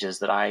couple pages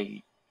that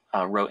I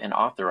wrote and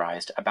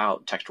authorized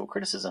about textual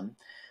criticism,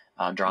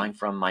 drawing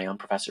from my own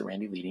Professor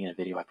Randy Leedy in a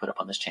video I put up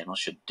on this channel.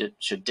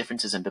 Should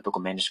differences in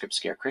biblical manuscripts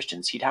scare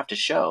Christians? He'd have to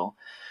show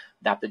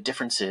that the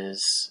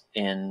differences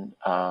in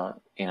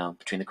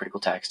between the critical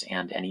text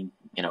and any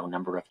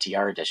number of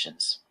TR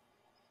editions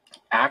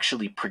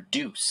actually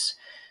produce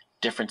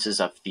differences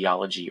of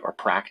theology or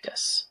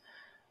practice.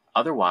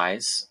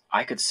 Otherwise,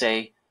 I could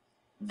say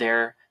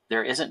there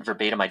isn't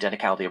verbatim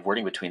identicality of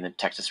wording between any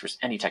Textus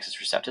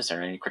Receptus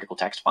or any critical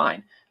text,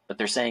 fine, but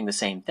they're saying the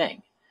same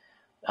thing.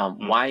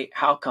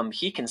 How come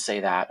he can say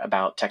that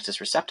about Textus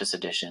Receptus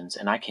editions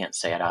and I can't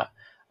say it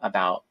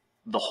about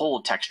the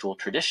whole textual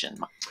tradition?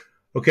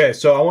 Okay,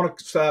 so I want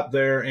to stop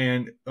there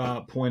and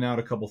point out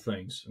a couple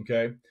things,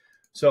 okay?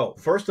 So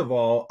first of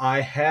all,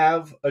 I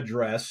have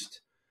addressed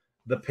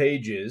the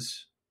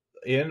pages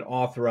in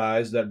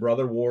Authorized that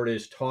Brother Ward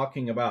is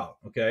talking about,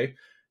 okay?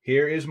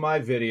 Here is my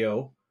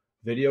video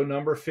video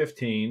number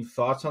 15,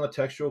 Thoughts on the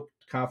Textual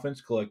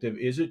Confidence Collective.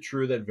 Is it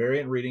true that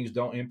variant readings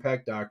don't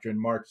impact doctrine?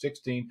 Mark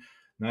 16,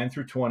 9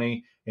 through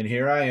 20. And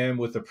here I am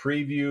with a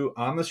preview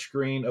on the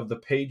screen of the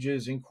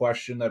pages in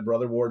question that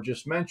Brother Ward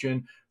just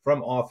mentioned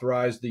from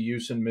Authorized the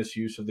Use and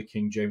Misuse of the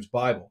King James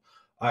Bible.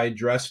 I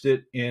addressed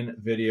it in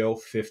video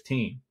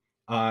 15,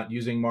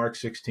 using Mark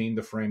 16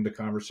 to frame the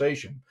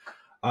conversation.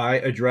 I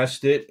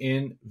addressed it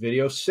in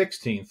video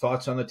 16,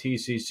 Thoughts on the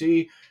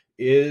TCC.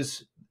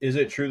 Is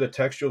it true that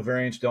textual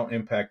variants don't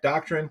impact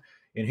doctrine?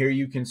 And here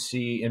you can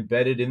see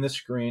embedded in the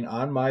screen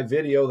on my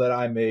video that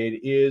I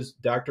made is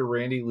Dr.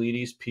 Randy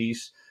Leedy's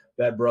piece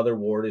that Brother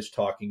Ward is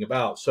talking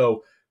about.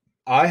 So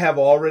I have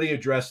already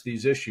addressed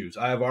these issues.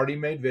 I have already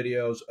made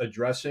videos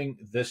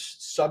addressing this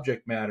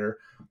subject matter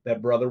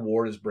that Brother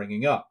Ward is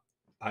bringing up.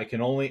 I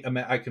can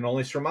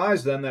only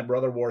surmise then that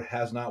Brother Ward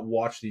has not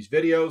watched these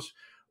videos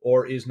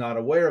or is not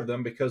aware of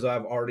them, because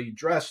I've already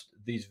addressed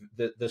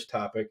this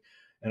topic,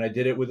 and I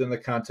did it within the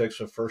context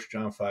of 1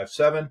 John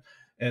 5:7.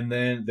 And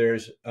then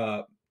there's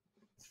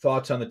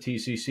Thoughts on the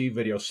TCC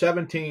video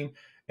 17.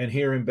 And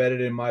here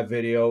embedded in my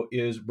video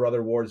is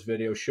Brother Ward's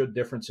video, Should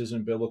Differences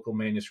in Biblical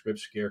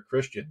Manuscripts Scare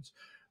Christians?,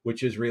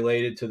 which is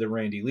related to the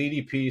Randy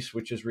Leedy piece,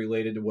 which is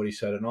related to what he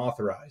said in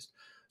Authorized.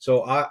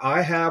 So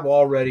I have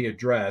already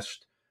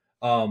addressed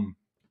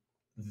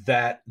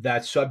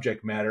that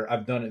subject matter.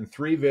 I've done it in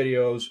 3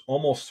 videos,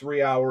 almost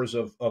 3 hours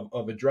of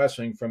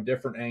addressing from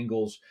different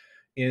angles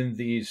in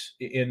the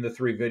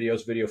 3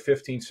 videos, video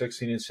 15,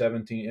 16, and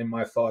 17, in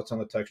my thoughts on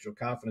the Textual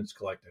Confidence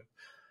Collective.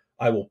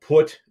 I will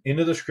put in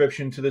the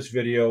description to this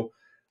video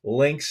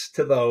links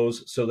to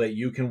those so that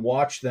you can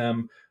watch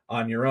them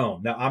on your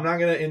own. Now, I'm not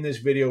going to, in this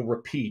video,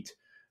 repeat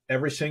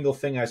every single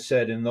thing I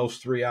said in those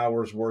 3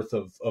 hours worth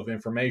of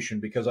information,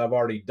 because I've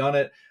already done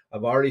it.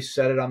 I've already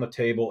set it on the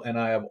table, and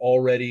I have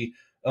already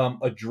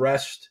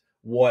addressed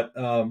what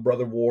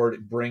Brother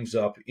Ward brings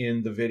up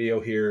in the video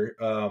here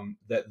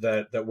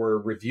that we're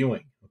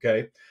reviewing.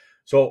 Okay,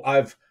 so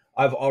I've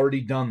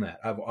already done that.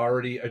 I've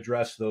already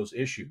addressed those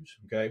issues.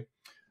 Okay,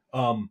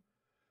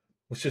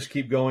 let's just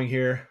keep going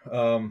here.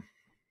 I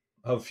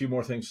have a few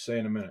more things to say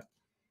in a minute.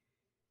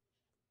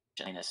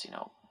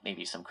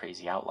 Maybe some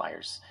crazy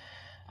outliers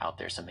out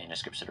there, some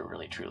manuscripts that are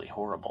really truly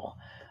horrible.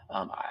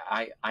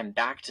 I'm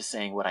back to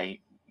saying what I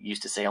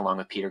used to say along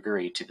with Peter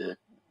Gurry to the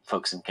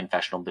folks in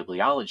confessional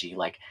bibliology,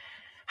 like,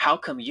 how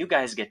come you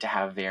guys get to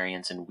have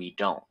variants and we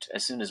don't?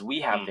 As soon as we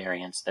have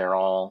variants, they're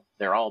all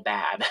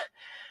bad.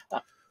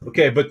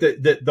 Okay, but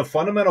the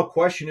fundamental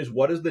question is,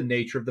 what is the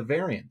nature of the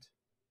variant?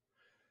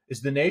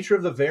 Is the nature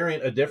of the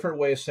variant a different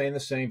way of saying the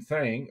same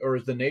thing, or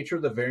is the nature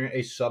of the variant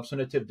a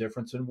substantive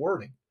difference in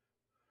wording?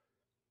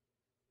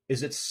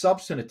 Is it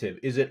substantive?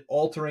 Is it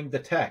altering the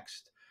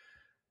text?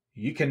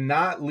 You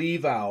cannot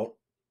leave out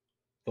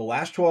the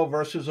last 12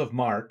 verses of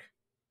Mark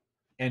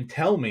and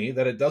tell me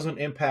that it doesn't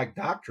impact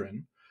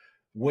doctrine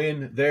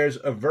when there's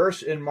a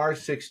verse in Mark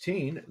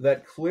 16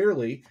 that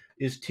clearly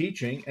is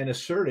teaching and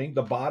asserting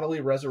the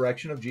bodily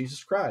resurrection of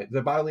Jesus Christ,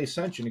 the bodily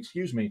ascension,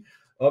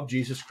 of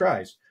Jesus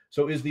Christ.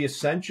 So is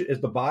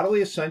the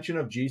bodily ascension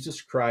of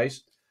Jesus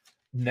Christ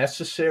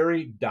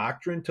necessary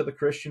doctrine to the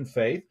Christian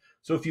faith?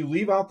 So if you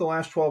leave out the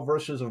last 12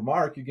 verses of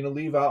Mark, you're going to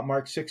leave out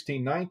Mark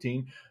 16,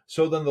 19.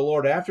 So then the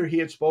Lord, after he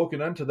had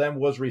spoken unto them,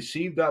 was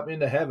received up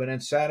into heaven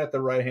and sat at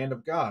the right hand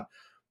of God.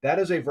 That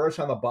is a verse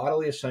on the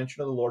bodily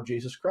ascension of the Lord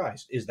Jesus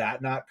Christ. Is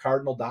that not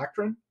cardinal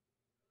doctrine?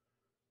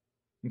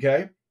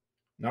 Okay.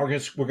 Now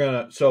we're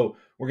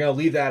gonna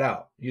leave that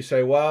out. You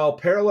say, well,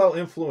 parallel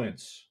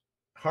influence,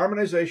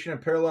 harmonization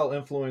and parallel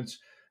influence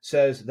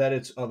says that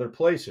it's other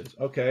places.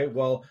 Okay.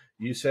 Well,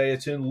 you say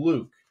it's in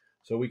Luke.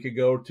 So we could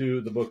go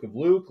to the book of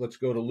Luke. Let's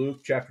go to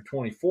Luke chapter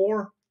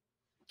 24.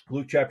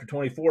 Luke chapter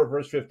 24,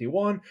 verse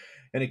 51.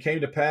 And it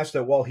came to pass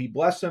that while he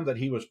blessed them, that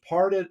he was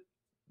parted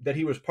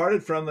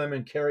from them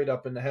and carried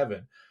up into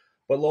heaven.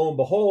 But lo and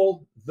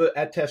behold, the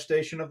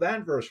attestation of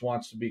that verse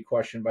wants to be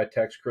questioned by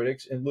text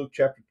critics in Luke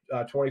chapter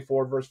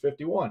 24, verse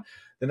 51.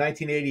 The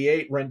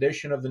 1988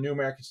 rendition of the New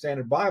American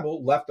Standard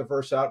Bible left the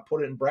verse out,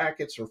 put it in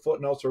brackets or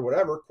footnotes or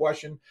whatever,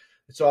 questioned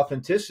its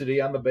authenticity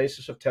on the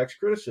basis of text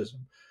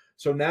criticism.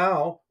 So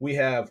now we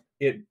have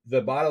it.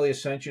 The bodily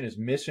ascension is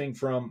missing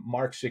from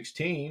Mark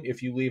 16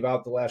 if you leave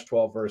out the last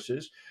 12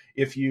 verses.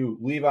 If you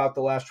leave out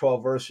the last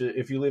 12 verses,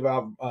 if you leave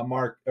out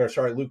Luke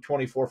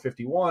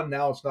 24:51,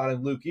 now it's not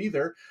in Luke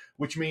either,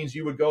 which means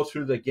you would go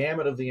through the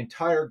gamut of the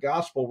entire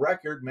gospel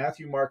record,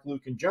 Matthew, Mark,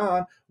 Luke, and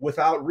John,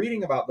 without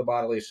reading about the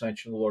bodily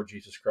ascension of the Lord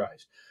Jesus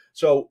Christ.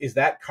 So is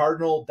that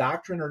cardinal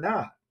doctrine or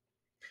not?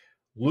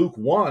 Luke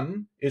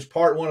 1 is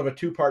part 1 of a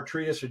 2-part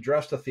treatise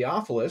addressed to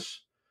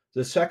Theophilus,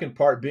 the second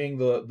part being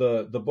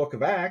the book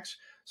of Acts.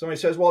 Somebody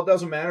says, well, it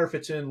doesn't matter if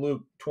it's in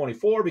Luke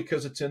 24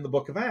 because it's in the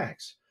book of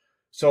Acts.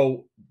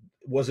 So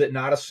was it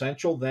not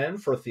essential then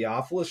for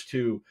Theophilus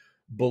to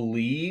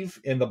believe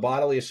in the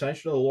bodily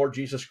ascension of the Lord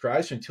Jesus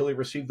Christ until he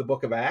received the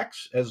book of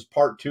Acts as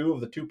part 2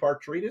 of the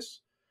 2-part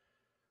treatise?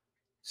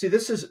 See,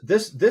 this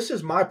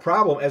is my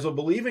problem as a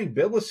believing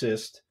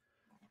biblicist.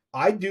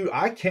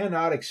 I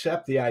cannot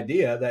accept the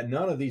idea that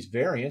none of these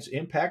variants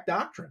impact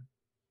doctrine.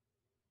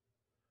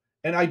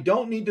 And I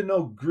don't need to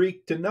know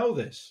Greek to know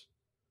this,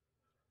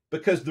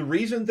 because the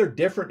reason they're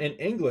different in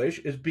English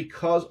is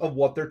because of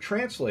what they're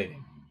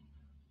translating.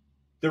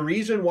 The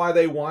reason why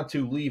they want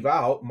to leave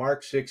out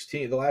Mark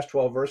 16, the last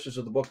 12 verses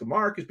of the book of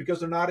Mark, is because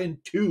they're not in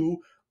two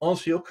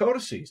uncial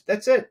codices.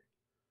 That's it.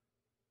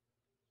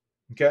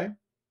 Okay?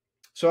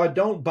 So I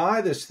don't buy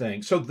this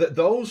thing. So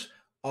those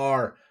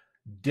are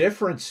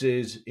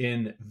differences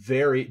in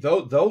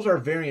those are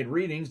variant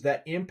readings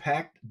that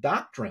impact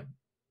doctrine.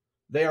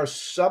 They are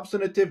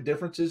substantive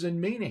differences in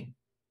meaning.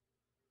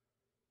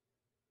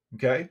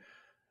 Okay?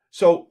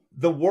 So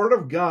the Word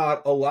of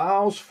God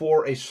allows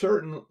for a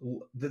certain,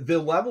 the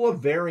level of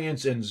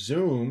variance and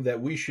zoom that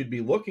we should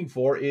be looking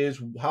for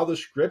is how the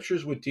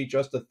Scriptures would teach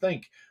us to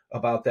think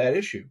about that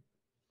issue.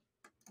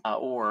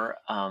 Or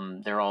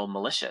they're all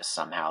malicious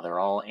somehow. They're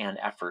all an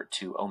effort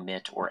to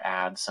omit or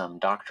add some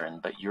doctrine,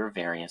 but your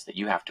variants that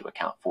you have to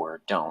account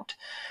for don't.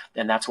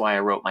 And that's why I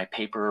wrote my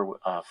paper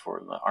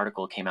for the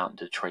article came out in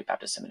Detroit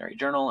Baptist Seminary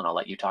Journal, and I'll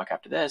let you talk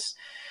after this,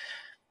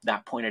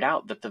 that pointed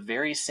out that the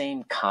very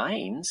same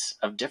kinds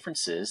of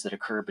differences that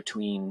occur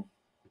between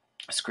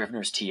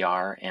Scrivener's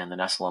TR and the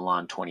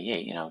Nestle-Aland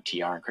 28,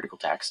 TR and critical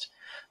text,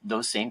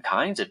 those same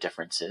kinds of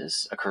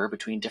differences occur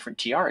between different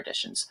TR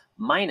editions,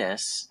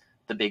 minus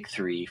the big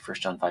three: 1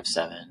 John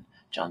 5:7,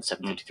 John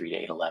 7:53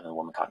 to 8:11,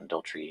 woman caught in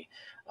adultery,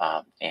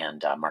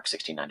 and Mark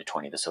 16:9 to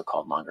 20, the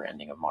so-called longer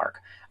ending of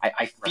Mark.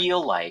 I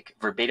feel like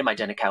verbatim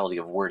identicality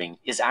of wording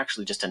is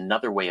actually just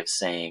another way of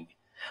saying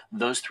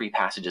those three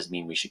passages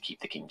mean we should keep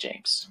the King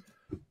James.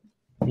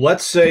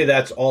 Let's say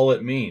that's all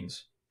it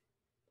means.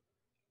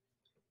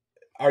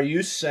 Are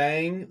you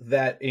saying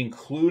that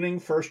including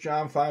 1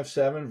 John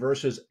 5:7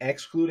 versus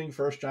excluding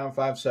 1 John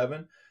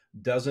 5:7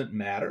 doesn't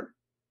matter?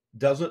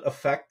 Doesn't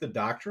affect the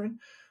doctrine?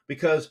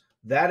 Because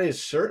that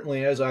is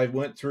certainly, as I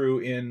went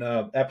through in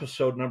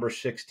episode number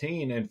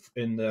 16 and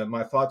in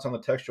my thoughts on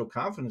the Textual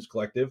Confidence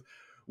Collective,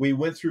 we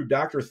went through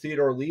Dr.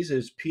 Theodore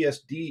Lee's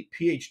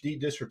PhD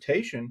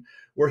dissertation,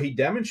 where he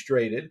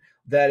demonstrated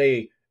that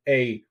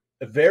a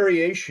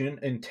variation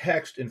in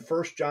text in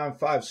 1 John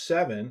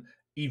 5:7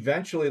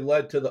 eventually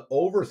led to the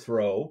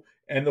overthrow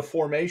and the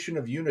formation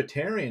of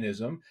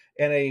Unitarianism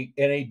and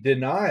a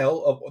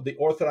denial of the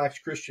Orthodox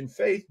Christian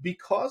faith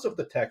because of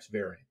the text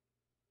variant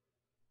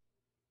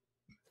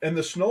and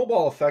the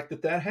snowball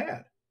effect that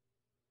had.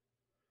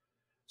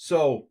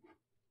 So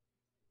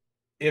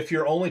if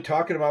you're only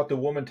talking about the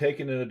woman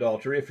taken in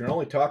adultery, if you're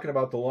only talking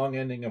about the long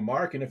ending of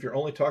Mark, and if you're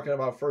only talking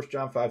about 1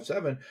 John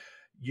 5:7,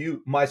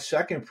 my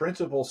second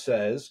principle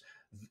says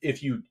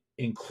if you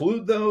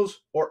include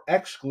those or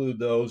exclude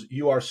those,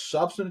 you are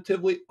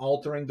substantively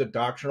altering the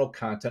doctrinal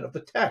content of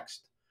the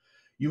text.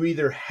 You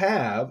either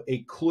have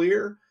a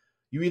clear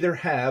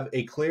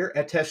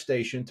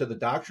attestation to the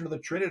doctrine of the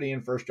Trinity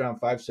in 1 John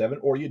 5:7,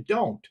 or you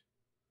don't.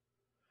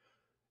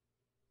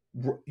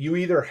 You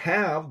either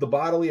have the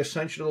bodily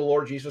ascension of the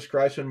Lord Jesus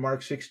Christ in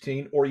Mark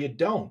 16, or you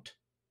don't.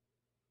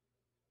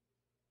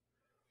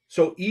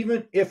 So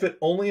even if it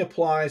only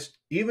applies,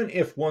 even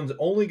if one's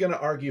only going to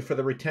argue for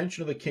the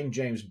retention of the King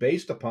James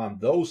based upon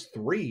those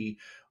three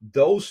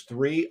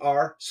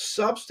are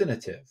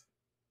substantive.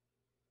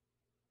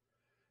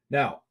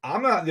 Now,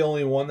 I'm not the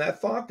only one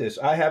that thought this.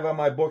 I have on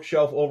my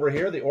bookshelf over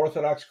here, The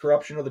Orthodox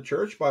Corruption of the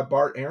Church by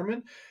Bart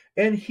Ehrman,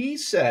 and he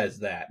says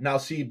that. Now,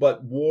 see,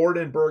 but Ward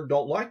and Berg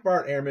don't like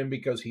Bart Ehrman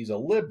because he's a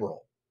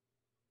liberal.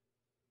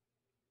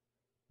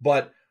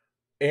 But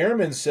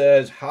Ehrman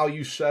says how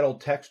you settle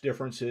text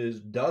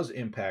differences does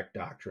impact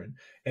doctrine,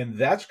 and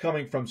that's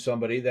coming from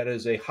somebody that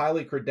is a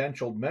highly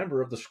credentialed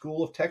member of the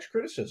School of Text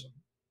Criticism.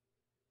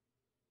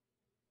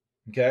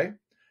 Okay?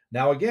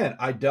 Now, again,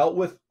 I dealt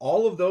with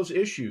all of those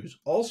issues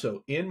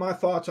also in my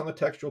thoughts on the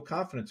Textual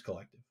Confidence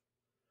Collective,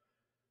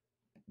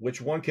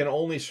 which one can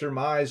only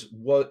surmise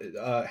what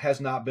has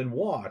not been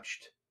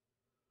watched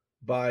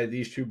by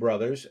these two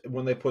brothers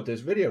when they put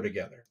this video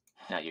together.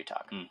 Now you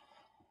talk.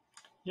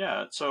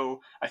 Yeah,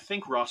 so I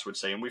think Ross would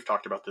say, and we've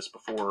talked about this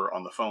before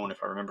on the phone,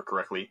 if I remember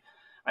correctly,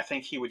 I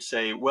think he would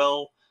say,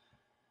 well,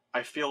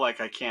 I feel like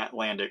I can't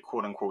land at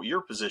quote-unquote your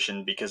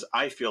position because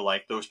I feel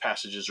like those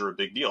passages are a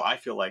big deal. I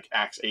feel like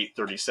Acts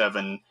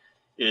 8:37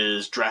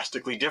 is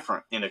drastically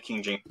different in a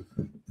King James.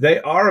 They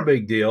are a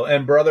big deal,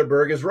 and Brother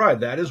Berg is right.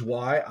 That is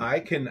why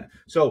I can...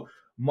 So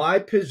my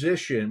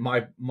position,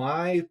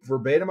 my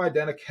verbatim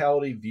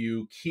identicality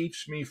view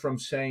keeps me from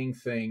saying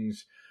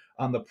things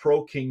on the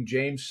pro-King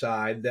James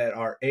side that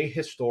are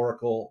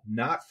ahistorical,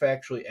 not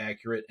factually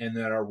accurate, and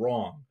that are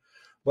wrong.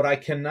 But I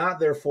cannot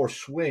therefore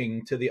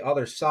swing to the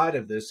other side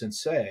of this and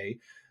say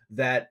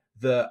that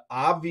the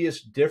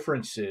obvious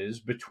differences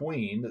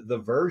between the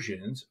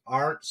versions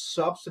aren't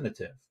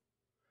substantive,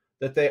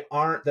 that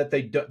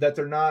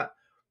they're not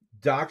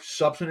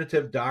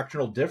substantive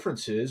doctrinal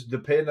differences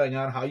depending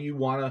on how you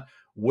want to,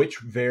 which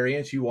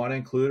variants you want to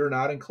include or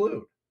not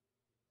include.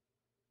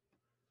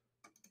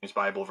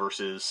 Bible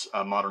versus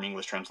modern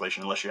English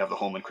translation, unless you have the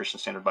Holman Christian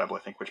Standard Bible, I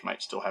think, which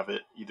might still have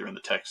it either in the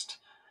text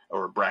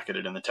or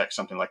bracketed in the text,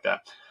 something like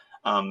that.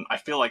 I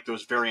feel like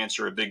those variants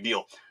are a big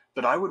deal.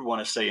 But I would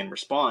want to say in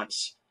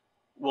response,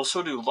 well,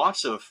 so do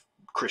lots of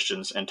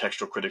Christians and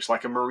textual critics,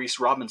 like a Maurice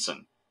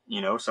Robinson,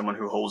 someone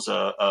who holds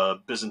a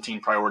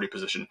Byzantine priority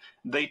position.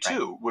 They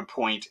too would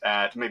point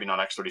at, maybe not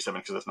Acts 37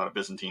 because that's not a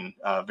Byzantine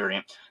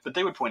variant, but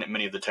they would point at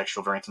many of the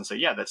textual variants and say,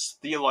 yeah, that's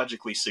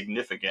theologically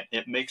significant.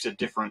 It makes a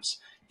difference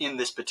in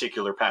this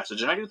particular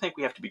passage. And I do think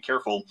we have to be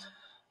careful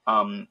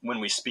when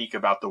we speak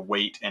about the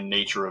weight and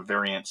nature of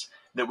variants,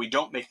 that we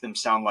don't make them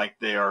sound like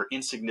they are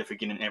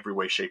insignificant in every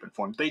way, shape, and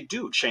form. They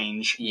do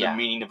change the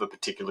meaning of a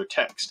particular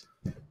text.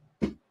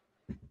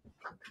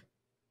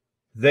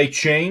 They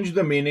change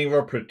the meaning of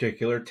a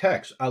particular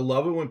text. I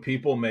love it when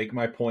people make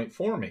my point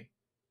for me.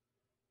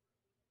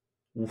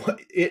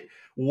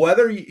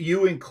 Whether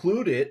you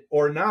include it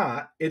or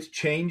not, it's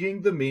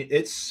changing the meaning.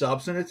 It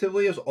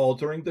substantively is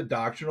altering the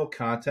doctrinal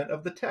content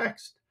of the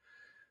text.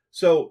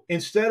 So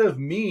instead of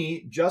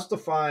me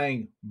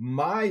justifying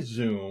my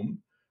Zoom,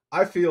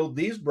 I feel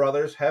these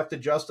brothers have to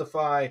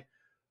justify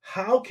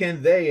how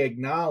can they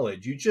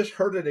acknowledge, you just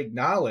heard it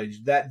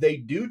acknowledged, that they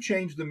do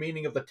change the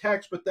meaning of the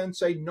text, but then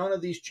say none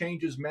of these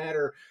changes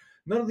matter.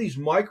 None of these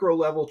micro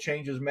level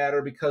changes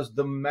matter because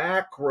the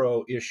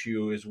macro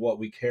issue is what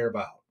we care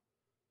about.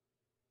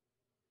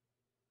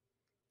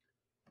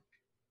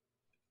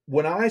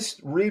 When I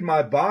read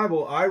my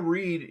Bible, I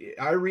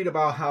read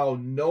about how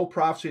no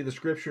prophecy of the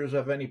scriptures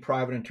have any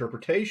private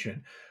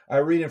interpretation. I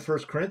read in 1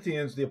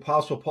 Corinthians, the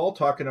Apostle Paul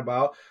talking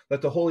about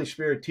that the Holy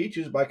Spirit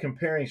teaches by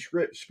comparing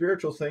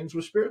spiritual things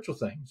with spiritual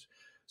things.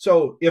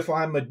 So if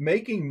I'm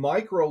making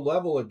micro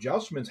level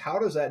adjustments, how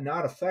does that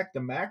not affect the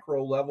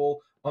macro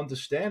level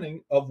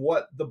understanding of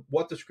what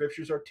the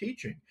scriptures are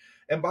teaching?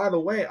 And by the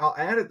way, I'll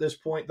add at this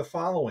point the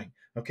following,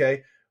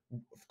 okay?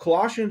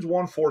 Colossians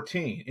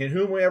 1:14, in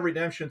whom we have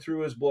redemption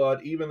through his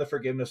blood, even the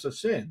forgiveness of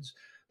sins.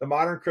 The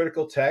modern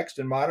critical text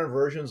and modern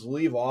versions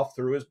leave off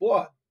through his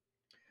blood.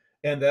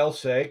 And they'll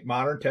say,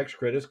 modern text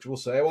critics will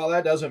say, well,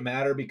 that doesn't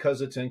matter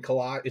because it's in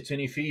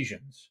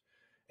Ephesians.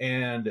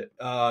 And,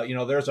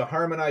 there's a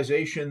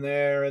harmonization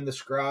there, and the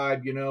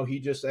scribe, he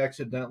just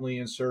accidentally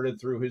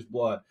inserted through his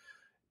blood.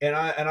 And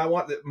I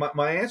want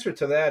my answer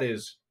to that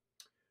is,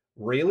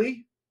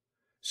 really?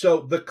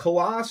 So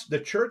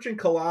the church in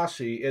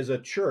Colossae is a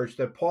church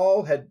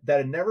that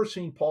had never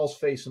seen Paul's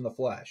face in the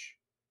flesh.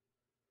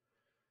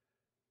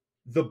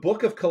 The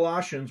book of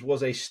Colossians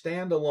was a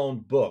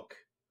standalone book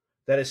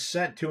that is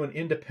sent to an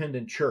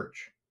independent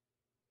church.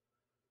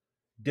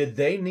 Did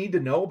they need to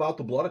know about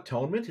the blood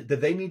atonement?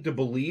 Did they need to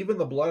believe in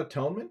the blood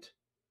atonement?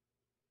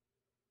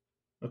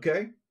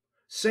 Okay.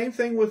 Same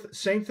thing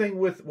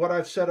with what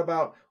I've said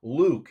about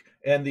Luke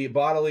and the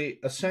bodily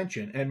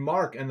ascension, and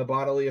Mark and the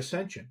bodily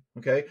ascension.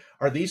 Okay.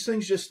 Are these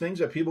things just things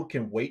that people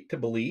can wait to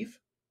believe?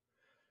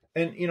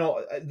 And,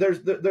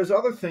 there's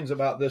other things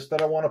about this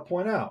that I want to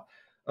point out.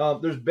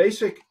 There's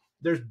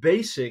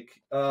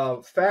basic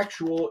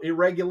factual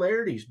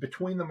irregularities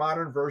between the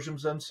modern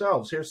versions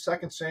themselves. Here's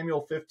 2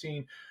 Samuel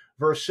 15,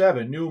 verse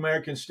 7, New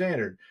American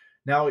Standard.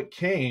 Now it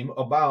came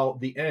about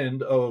the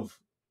end of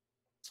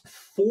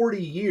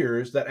 40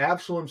 years that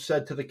Absalom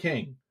said to the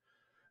king.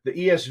 The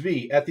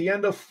ESV, at the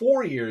end of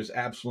 4 years,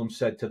 Absalom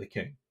said to the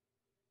king.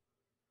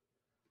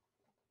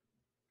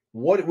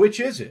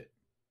 Which is it?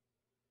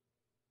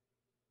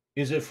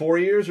 Is it 4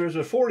 years or is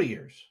it 40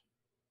 years?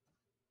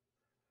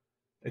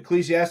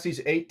 Ecclesiastes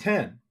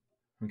 8:10.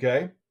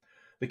 Okay.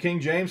 The King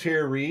James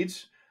here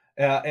reads,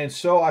 and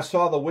so I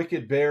saw the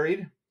wicked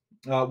buried,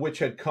 which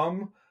had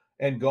come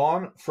and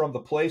gone from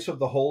the place of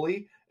the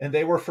holy, and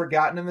they were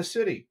forgotten in the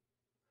city.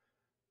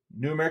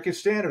 New American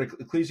Standard,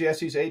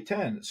 Ecclesiastes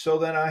 8:10. So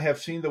then I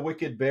have seen the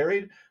wicked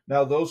buried,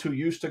 now those who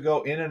used to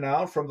go in and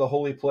out from the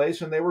holy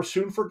place, and they were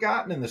soon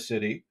forgotten in the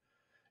city.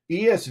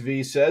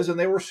 ESV says, and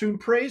they were soon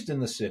praised in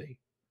the city.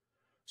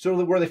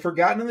 So were they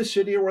forgotten in the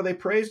city or were they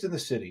praised in the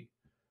city?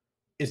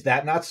 Is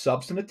that not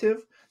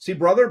substantive? See,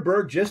 Brother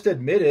Berg just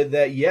admitted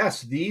that,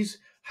 yes,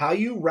 how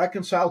you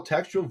reconcile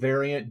textual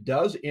variant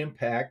does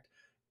impact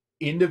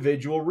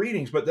individual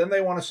readings, but then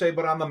they want to say,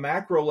 but on the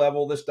macro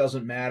level, this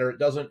doesn't matter. It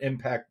doesn't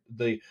impact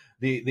the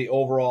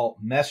overall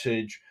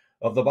message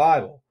of the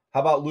Bible. How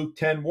about Luke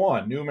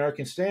 10:1, New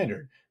American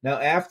Standard? Now,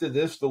 after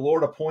this, the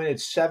Lord appointed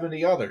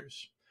 70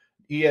 others.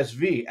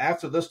 ESV,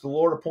 after this, the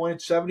Lord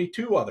appointed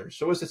 72 others.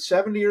 So is it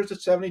 70 or is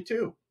it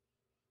 72?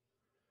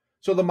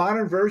 So the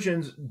modern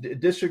versions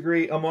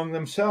disagree among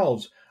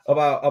themselves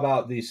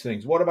about these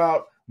things. What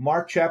about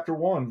Mark chapter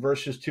 1,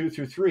 verses 2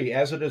 through 3,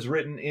 as it is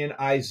written in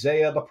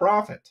Isaiah the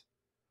prophet?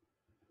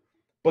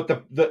 But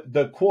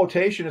the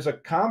quotation is a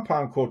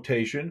compound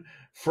quotation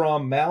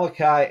from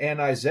Malachi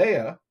and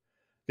Isaiah.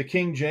 The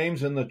King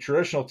James in the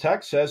traditional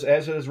text says,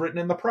 as it is written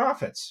in the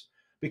prophets,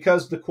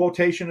 because the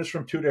quotation is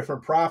from two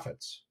different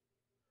prophets.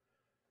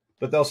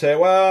 But they'll say,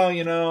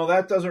 well,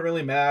 that doesn't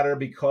really matter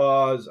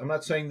because I'm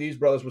not saying these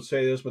brothers would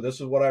say this, but this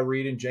is what I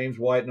read in James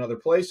White and other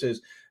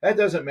places. That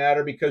doesn't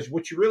matter because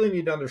what you really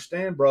need to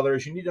understand, brother,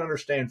 is you need to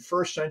understand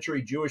first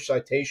century Jewish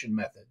citation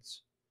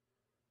methods.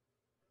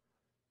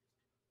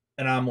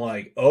 And I'm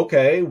like,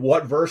 okay,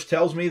 what verse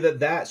tells me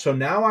that? So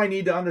now I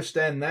need to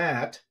understand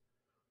that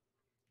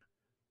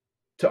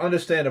to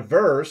understand a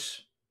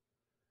verse,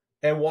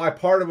 and why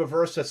part of a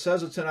verse that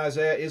says it's in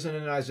Isaiah isn't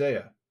in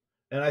Isaiah.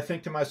 And I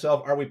think to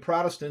myself, are we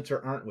Protestants or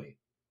aren't we?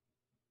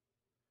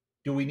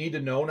 Do we need to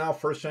know now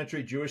first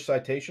century Jewish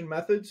citation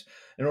methods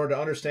in order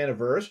to understand a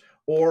verse?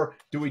 Or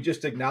do we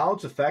just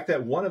acknowledge the fact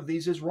that one of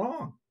these is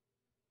wrong?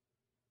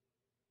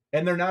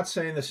 And they're not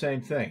saying the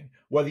same thing.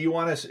 Whether you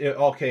want to,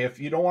 okay, if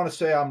you don't want to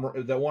say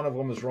that one of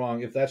them is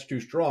wrong, if that's too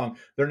strong,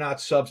 they're not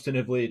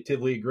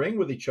substantively agreeing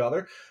with each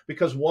other,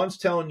 because one's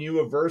telling you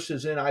a verse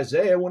is in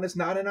Isaiah when it's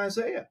not in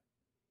Isaiah.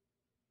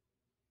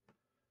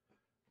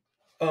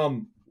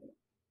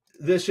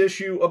 This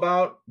issue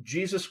about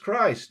Jesus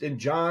Christ in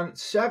John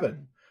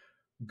 7.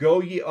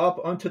 Go ye up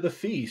unto the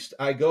feast.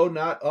 I go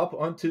not up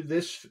unto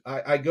this.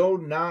 I go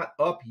not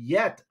up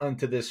yet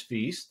unto this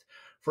feast,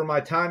 for my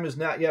time is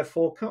not yet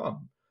full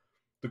come.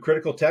 The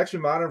critical text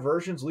in modern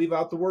versions leave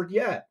out the word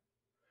yet.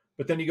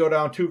 But then you go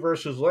down 2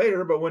 verses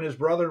later, but when his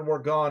brethren were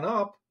gone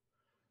up,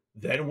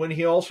 then went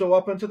he also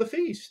up unto the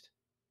feast.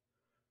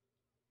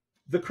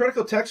 The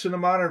critical texts in the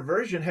modern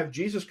version have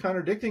Jesus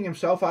contradicting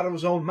himself out of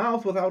his own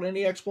mouth without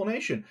any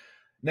explanation.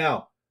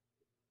 Now,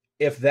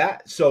 is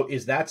that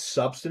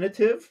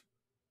substantive?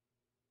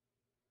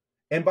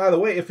 And by the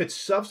way, if it's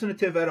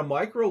substantive at a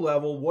micro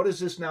level, what is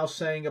this now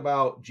saying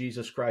about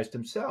Jesus Christ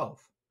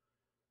himself?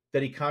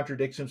 That he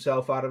contradicts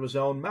himself out of his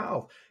own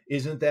mouth.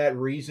 Isn't that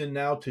reason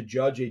now to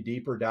judge a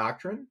deeper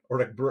doctrine,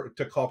 or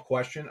to call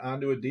question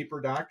onto a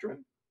deeper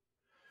doctrine?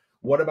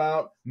 What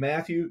about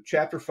Matthew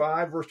chapter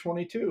 5, verse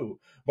 22?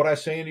 But I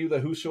say unto you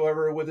that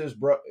whosoever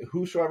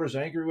is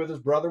angry with his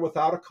brother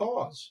without a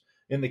cause,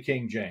 in the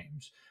King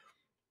James.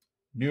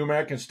 New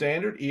American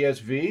Standard,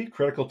 ESV,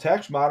 critical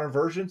text, modern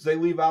versions, they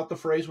leave out the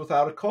phrase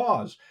without a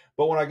cause.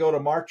 But when I go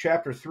to Mark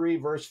chapter 3,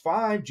 verse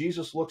 5,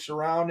 Jesus looks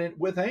around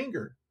with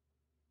anger.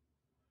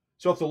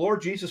 So if the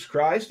Lord Jesus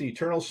Christ, the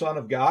eternal Son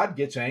of God,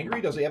 gets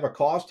angry, does he have a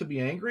cause to be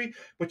angry?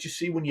 But you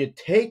see, when you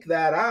take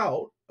that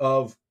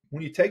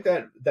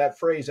that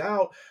phrase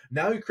out,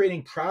 now you're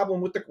creating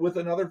problem with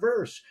another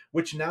verse,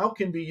 which now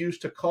can be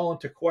used to call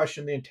into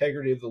question the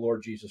integrity of the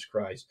Lord Jesus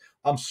Christ.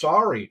 I'm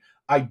sorry,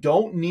 I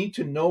don't need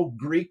to know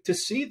Greek to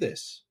see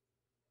this.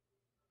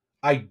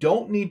 I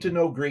don't need to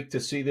know Greek to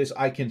see this.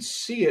 I can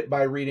see it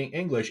by reading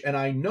English. And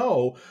I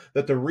know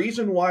that the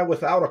reason why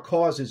without a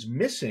cause is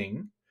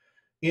missing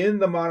in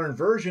the modern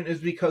version is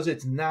because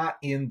it's not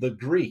in the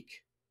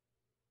Greek.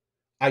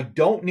 I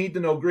don't need to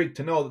know Greek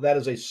to know that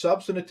is a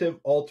substantive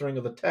altering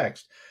of the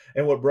text.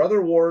 And what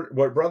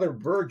Brother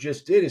Berg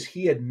just did is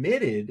he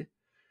admitted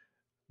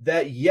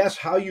that, yes,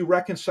 how you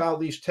reconcile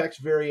these text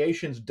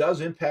variations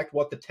does impact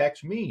what the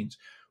text means.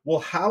 Well,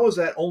 how is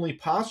that only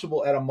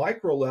possible at a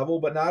micro level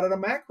but not at a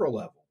macro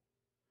level?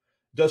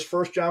 Does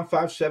 1 John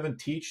 5:7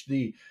 teach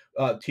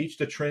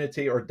the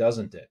Trinity, or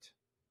doesn't it?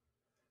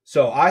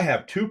 So I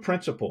have 2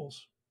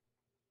 principles.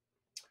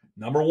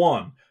 Number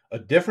 1, a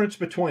difference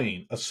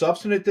between a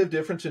substantive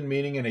difference in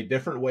meaning and a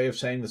different way of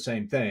saying the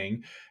same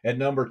thing. And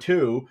number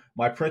 2,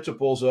 my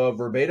principles of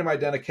verbatim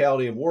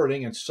identicality of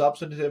wording and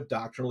substantive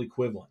doctrinal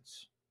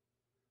equivalence.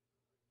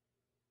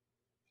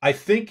 I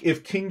think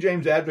if King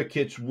James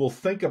advocates will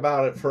think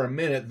about it for a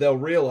minute, they'll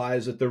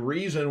realize that the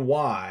reason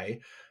why,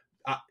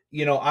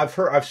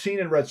 I've seen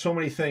and read so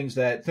many things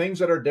that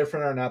are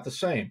different are not the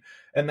same.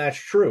 And that's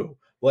true.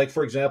 Like,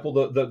 for example,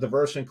 the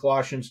verse in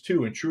Colossians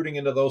 2, intruding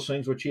into those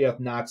things which ye hath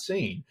not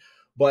seen.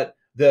 But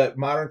the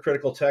modern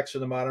critical texts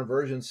in the modern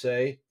version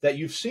say that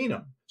you've seen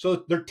them.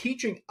 So they're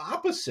teaching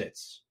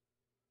opposites.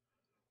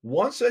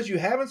 One says you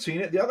haven't seen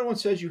it. The other one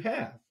says you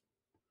have.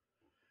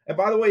 And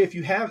by the way, if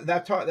you have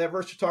that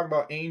verse is talking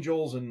about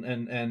angels, and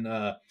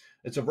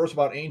it's a verse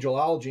about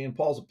angelology in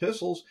Paul's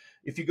epistles.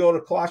 If you go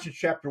to Colossians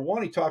chapter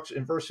 1, he talks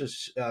in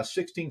verses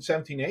 16,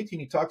 17, 18,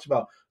 he talks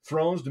about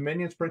thrones,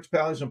 dominions,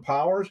 principalities, and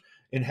powers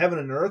in heaven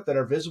and earth that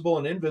are visible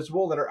and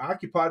invisible, that are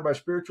occupied by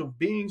spiritual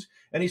beings.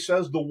 And he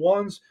says the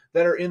ones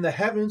that are in the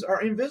heavens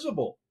are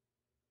invisible.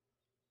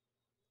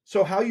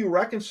 So how you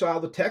reconcile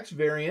the text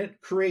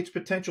variant creates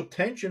potential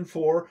tension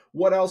for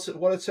what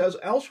it says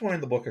elsewhere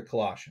in the book of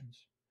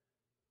Colossians.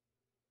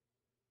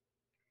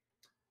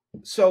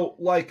 So,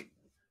 like,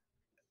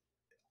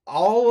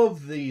 all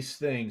of these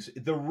things,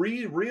 the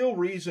real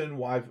reason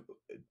why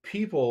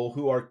people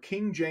who are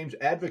King James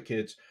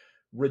advocates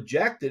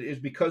reject it is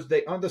because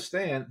they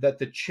understand that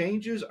the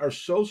changes are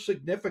so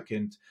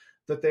significant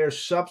that they are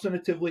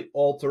substantively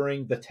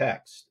altering the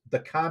text, the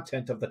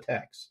content of the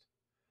text.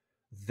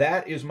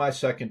 That is my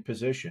second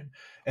position.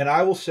 And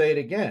I will say it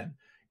again.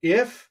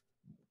 If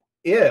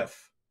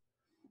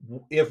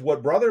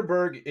what Brother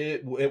Berg,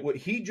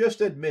 he just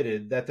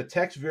admitted that the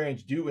text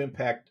variants do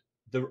impact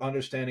the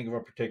understanding of a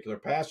particular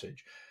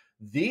passage,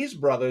 these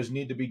brothers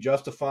need to be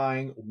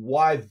justifying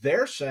why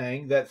they're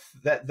saying that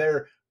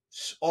they're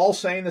all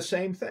saying the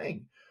same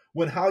thing,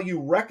 when how you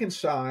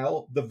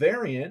reconcile the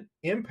variant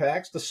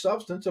impacts the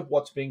substance of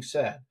what's being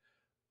said.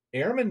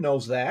 Ehrman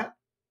knows that.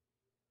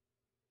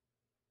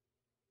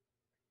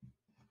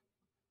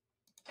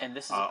 And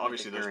this is a point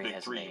obviously, that those Gurry big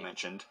has three made. you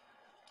mentioned.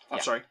 Yeah.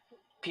 I'm sorry?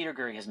 Peter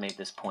Gurry has made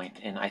this point,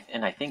 and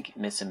I think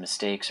made some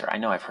mistakes, or I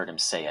know I've heard him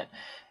say it.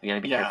 We got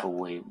to be careful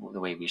the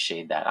way we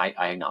shade that.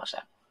 I acknowledge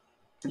that.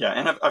 Yeah,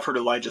 and I've heard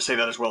Elijah say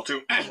that as well,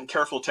 too.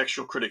 Careful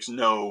textual critics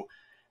know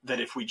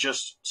that if we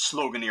just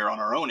sloganeer on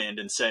our own end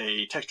and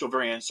say textual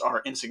variants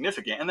are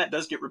insignificant, and that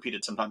does get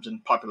repeated sometimes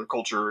in popular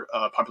culture,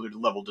 popular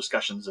level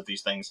discussions of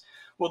these things,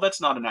 well, that's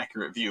not an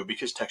accurate view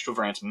because textual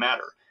variants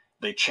matter.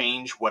 They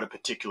change what a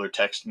particular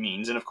text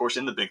means, and of course,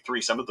 in the big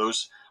three, some of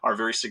those are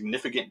very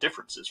significant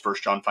differences. 1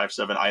 John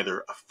 5:7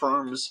 either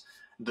affirms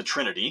the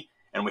Trinity,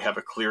 and we have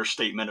a clear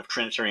statement of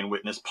Trinitarian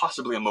witness,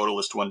 possibly a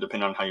modalist one,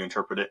 depending on how you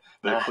interpret it,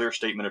 but a clear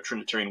statement of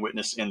Trinitarian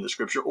witness in the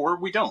Scripture, or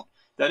we don't.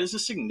 That is a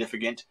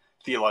significant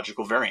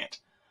theological variant.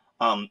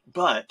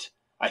 But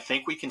I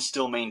think we can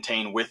still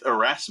maintain with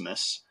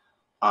Erasmus,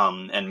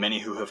 and many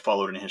who have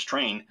followed in his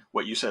train,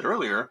 what you said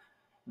earlier.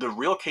 The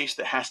real case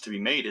that has to be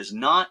made is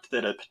not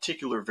that a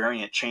particular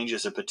variant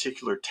changes a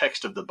particular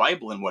text of the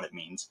Bible and what it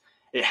means.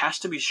 It has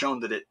to be shown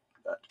that it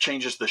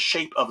changes the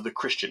shape of the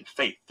Christian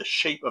faith, the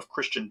shape of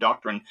Christian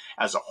doctrine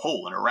as a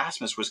whole. And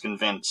Erasmus was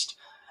convinced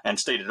and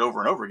stated over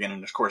and over again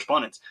in his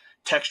correspondence,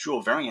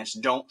 textual variants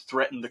don't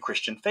threaten the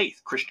Christian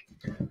faith.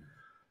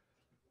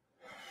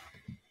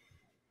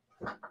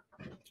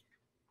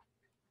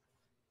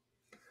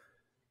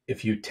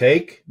 If you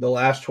take the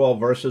last 12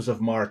 verses of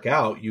Mark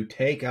out, you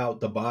take out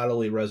the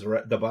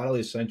bodily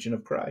ascension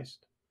of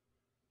Christ.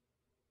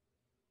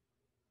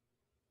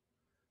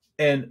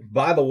 And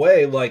by the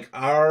way, like,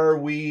 are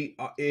we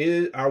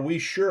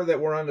sure that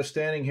we're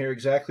understanding here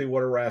exactly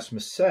what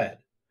Erasmus said?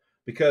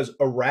 Because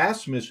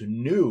Erasmus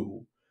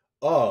knew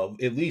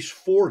of at least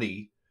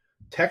 40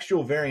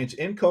 textual variants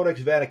in Codex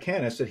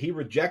Vaticanus that he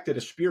rejected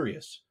as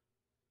spurious.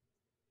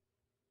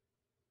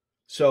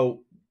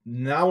 So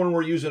now when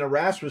we're using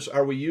Erasmus,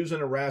 are we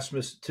using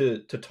Erasmus to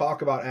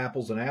talk about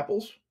apples and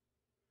apples?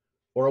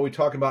 Or are we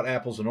talking about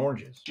apples and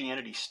oranges?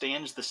 Christianity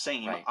stands the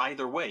same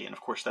either way. And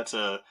of course, that's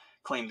a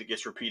claim that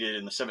gets repeated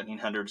in the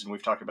 1700s, and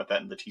we've talked about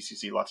that in the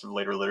TCC, lots of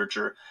later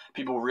literature.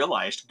 People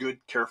realized, good,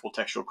 careful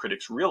textual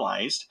critics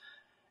realized,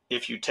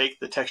 if you take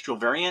the textual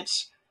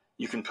variants,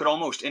 you can put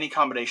almost any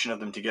combination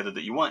of them together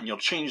that you want, and you'll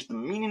change the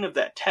meaning of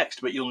that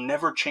text, but you'll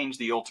never change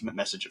the ultimate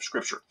message of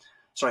Scripture.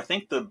 So I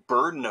think the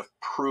burden of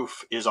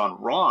proof is on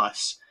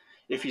Ross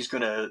if he's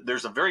going to.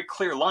 There's a very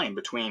clear line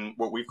between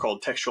what we've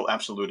called textual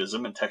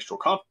absolutism and textual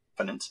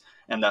confidence,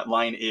 and that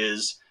line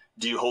is,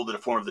 do you hold that a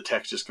form of the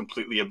text is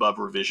completely above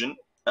revision,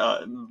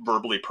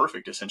 verbally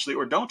perfect, essentially,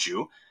 or don't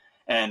you?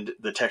 And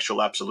the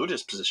textual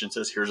absolutist position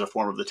says, here's a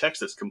form of the text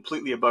that's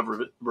completely above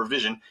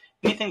revision.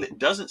 Anything that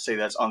doesn't say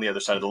that's on the other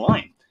side of the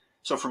line.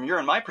 So from your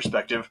and my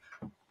perspective,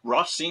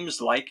 Ross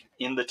seems like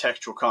in the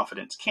textual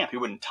confidence camp. He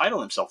wouldn't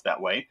title himself that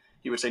way.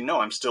 He would say, no,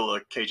 I'm still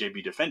a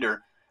KJB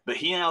defender. But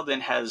he now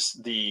then has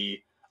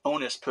the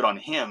onus put on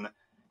him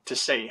to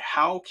say,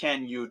 how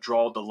can you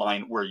draw the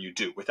line where you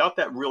do? Without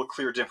that real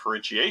clear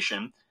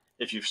differentiation,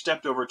 if you've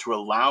stepped over to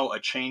allow a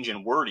change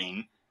in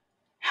wording,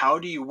 how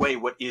do you weigh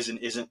what is and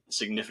isn't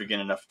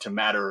significant enough to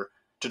matter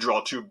to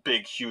draw two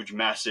big, huge,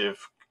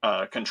 massive,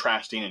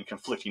 contrasting and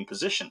conflicting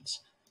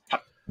positions?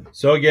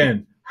 So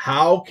again,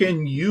 how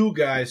can you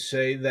guys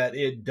say that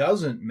it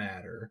doesn't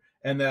matter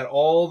and that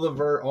all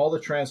the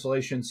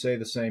translations say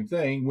the same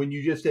thing when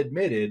you just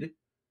admitted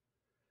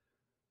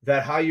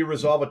that how you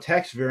resolve a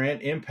text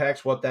variant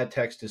impacts what that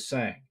text is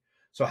saying?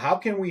 So how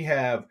can we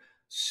have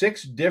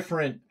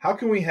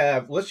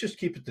let's just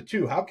keep it to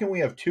two. How can we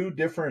have two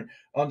different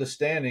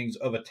understandings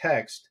of a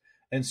text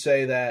and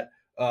say that,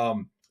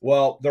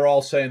 well, they're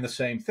all saying the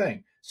same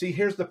thing? See,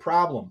 here's the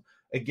problem.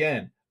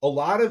 Again, a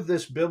lot of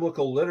this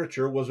biblical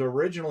literature was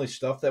originally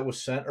stuff that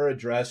was sent or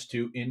addressed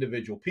to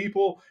individual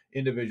people,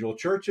 individual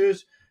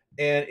churches,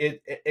 and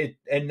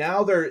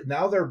now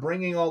they're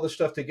bringing all this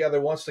stuff together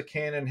once the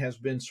canon has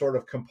been sort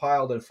of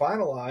compiled and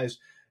finalized.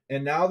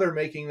 And now they're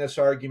making this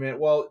argument,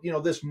 well,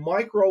 this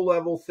micro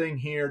level thing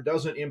here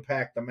doesn't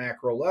impact the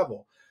macro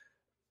level.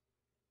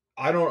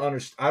 I don't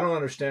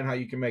understand how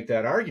you can make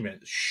that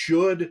argument.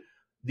 Should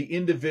the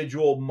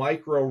individual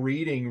micro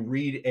reading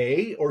read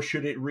A or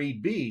should it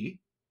read B?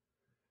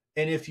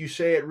 And if you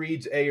say it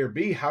reads A or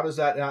B, how does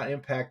that not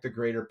impact the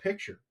greater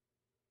picture?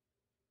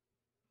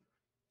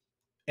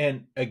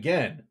 And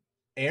again,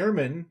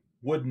 Ehrman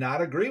would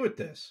not agree with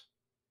this.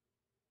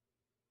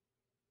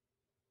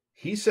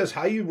 He says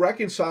how you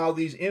reconcile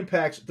these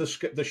impacts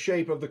the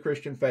shape of the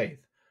Christian faith.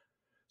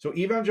 So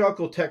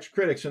evangelical text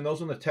critics and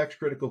those in the text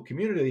critical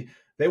community,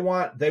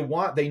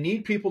 they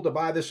need people to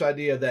buy this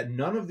idea that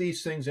none of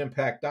these things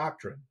impact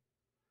doctrine.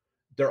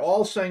 They're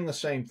all saying the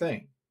same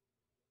thing.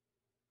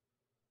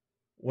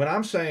 When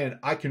I'm saying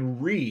I can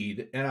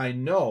read and I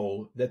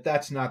know that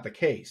that's not the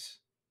case.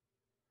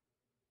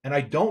 And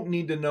I don't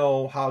need to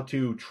know how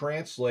to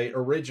translate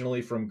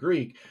originally from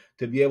Greek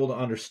to be able to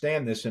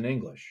understand this in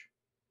English.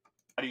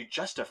 How do you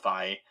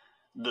justify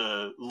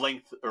the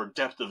length or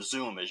depth of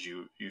zoom as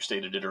you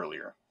stated it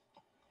earlier?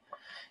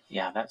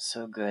 Yeah, that's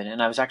so good.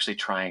 And I was actually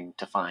trying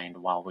to find,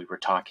 while we were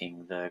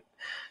talking, the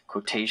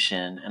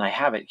quotation, and I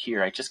have it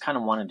here. I just kind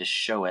of wanted to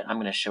show it. I'm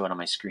going to show it on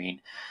my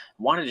screen.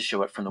 Wanted to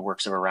show it from the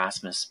works of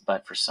Erasmus,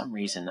 but for some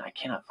reason I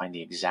cannot find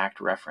the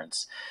exact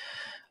reference.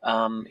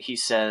 He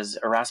says,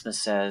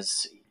 Erasmus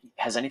says,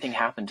 has anything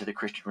happened to the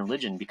Christian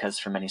religion? Because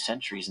for many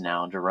centuries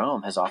now,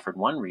 Jerome has offered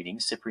one reading,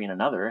 Cyprian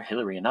another,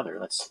 Hilary another,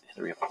 that's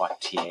Hilary of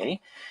Poitiers,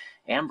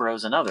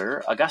 Ambrose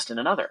another, Augustine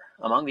another.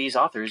 Among these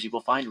authors, you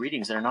will find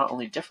readings that are not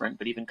only different,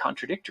 but even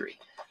contradictory,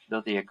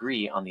 though they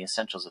agree on the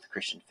essentials of the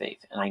Christian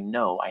faith. And I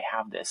know I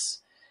have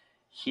this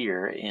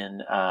here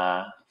in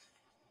my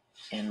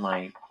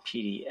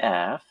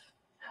PDF.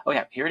 Oh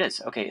yeah, here it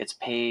is. Okay, it's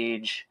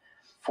page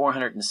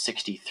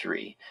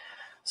 463.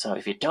 So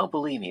if you don't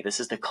believe me, this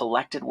is the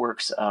collected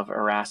works of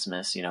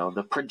Erasmus,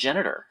 the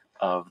progenitor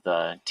of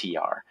the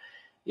TR.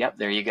 Yep,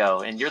 there you go.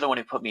 And you're the one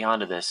who put me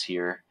onto this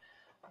here,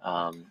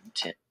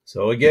 Tim.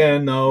 So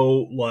again,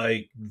 though,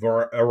 like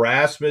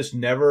Erasmus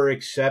never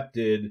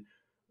accepted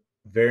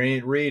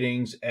variant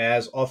readings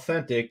as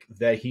authentic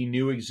that he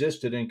knew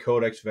existed in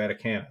Codex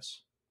Vaticanus.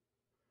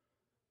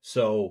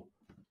 So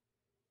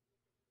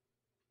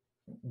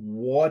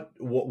what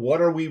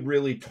are we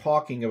really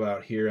talking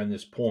about here on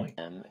this point?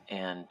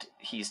 And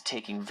he's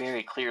taking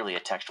very clearly a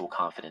textual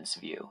confidence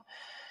view,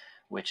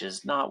 which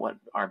is not what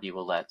R.B.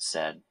 Willett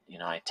said.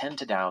 I tend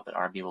to doubt that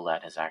R.B.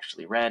 Willett has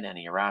actually read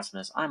any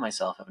Erasmus. I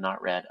myself have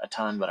not read a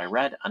ton, but I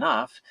read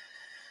enough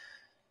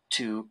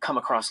to come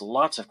across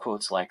lots of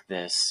quotes like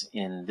this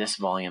in this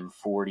volume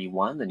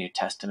 41, The New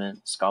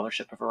Testament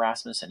Scholarship of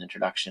Erasmus, an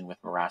introduction with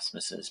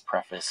Erasmus's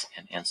preface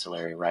and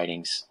ancillary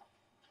writings.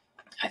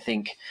 I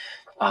think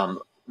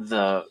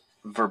the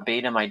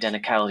verbatim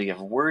identicality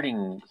of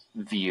wording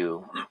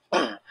view,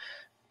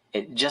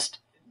 it just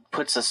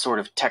puts a sort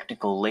of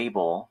technical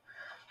label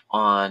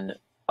on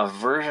a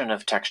version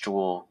of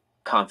textual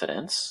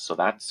confidence, so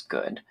that's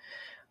good.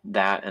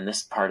 That, and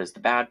this part is the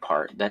bad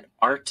part, that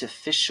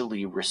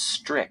artificially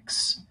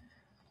restricts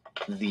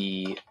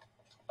the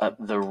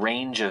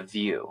range of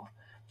view.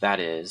 That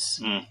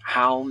is,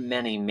 how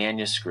many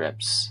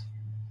manuscripts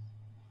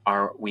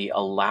are we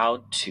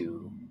allowed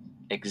to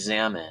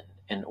examine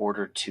in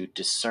order to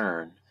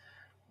discern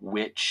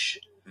which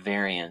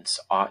variants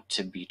ought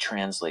to be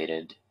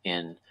translated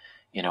in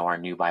our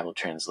new Bible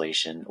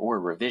translation or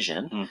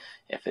revision,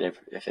 if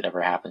it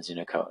ever happens,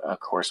 of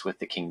course, with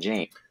the King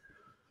James.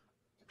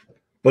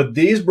 But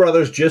these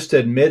brothers just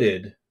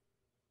admitted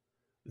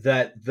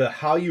that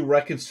how you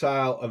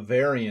reconcile a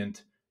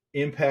variant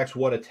impacts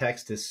what a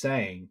text is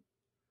saying,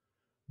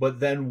 but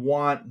then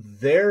want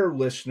their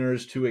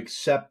listeners to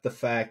accept the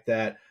fact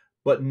that,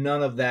 but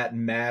none of that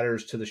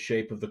matters to the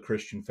shape of the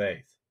Christian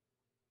faith.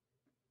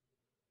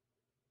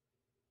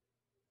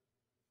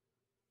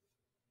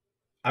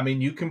 I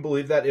mean, you can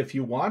believe that if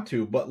you want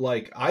to, but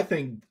I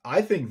think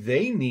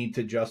they need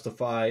to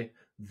justify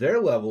their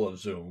level of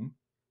zoom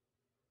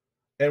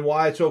and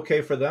why it's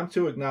okay for them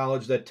to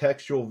acknowledge that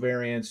textual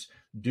variants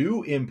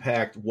do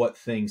impact what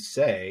things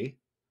say,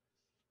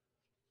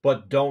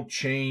 but don't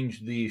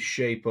change the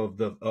shape of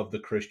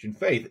the Christian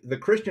faith. The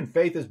Christian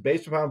faith is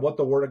based upon what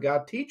the Word of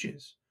God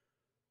teaches.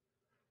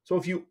 So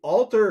if you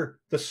alter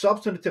the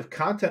substantive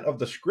content of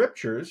the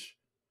Scriptures,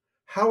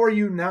 how are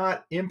you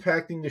not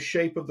impacting the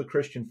shape of the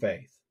Christian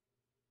faith?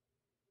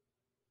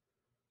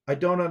 I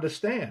don't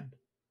understand.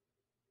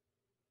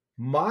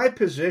 My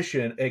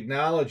position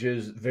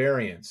acknowledges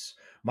variance.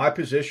 My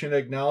position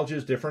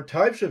acknowledges different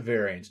types of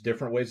variants,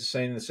 different ways of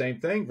saying the same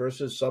thing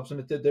versus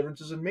substantive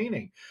differences in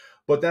meaning.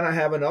 But then I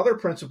have another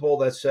principle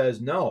that says,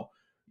 no,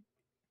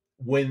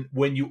 when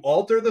you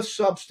alter the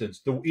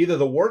substance, either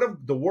the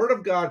word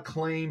of God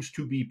claims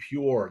to be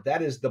pure,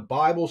 that is the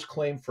Bible's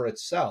claim for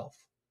itself.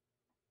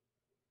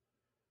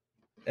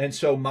 And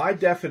so my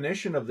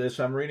definition of this,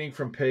 I'm reading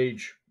from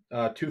page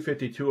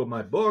 252 of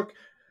my book.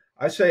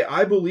 I say,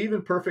 I believe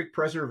in perfect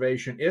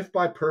preservation if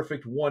by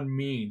perfect one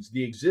means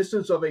the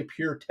existence of a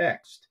pure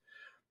text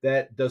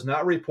that does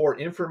not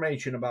report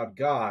information about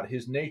God,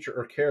 his nature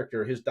or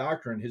character, his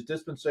doctrine, his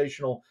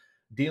dispensational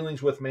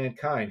dealings with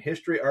mankind,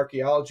 history,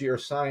 archaeology, or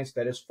science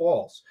that is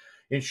false.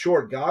 In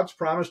short, God's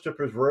promise to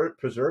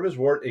preserve his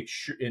word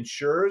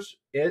assures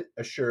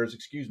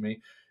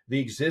the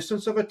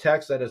existence of a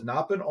text that has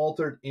not been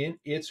altered in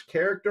its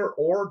character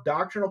or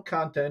doctrinal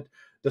content,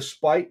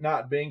 despite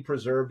not being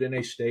preserved in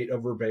a state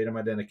of verbatim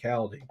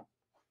identicality.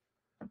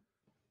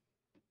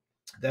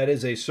 That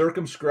is a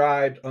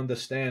circumscribed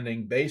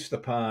understanding based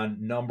upon,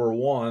 number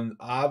one,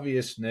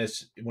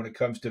 obviousness when it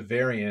comes to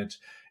variants,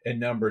 and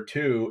number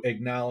two,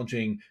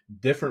 acknowledging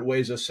different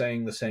ways of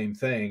saying the same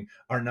thing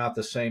are not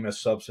the same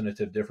as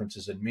substantive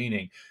differences in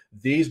meaning.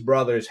 These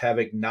brothers have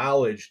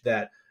acknowledged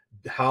that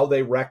how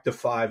they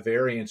rectify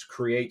variants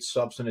creates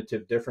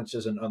substantive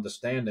differences in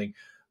understanding,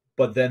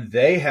 but then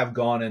they have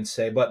gone and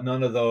say, but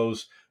none of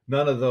those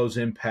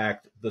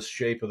impact the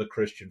shape of the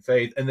Christian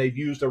faith. And they've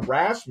used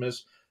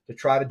Erasmus to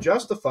try to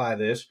justify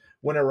this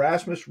when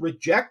Erasmus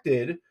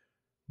rejected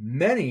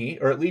many,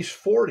 or at least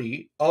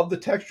 40, of the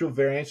textual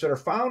variants that are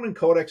found in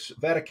Codex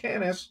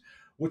Vaticanus,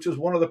 which is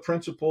one of the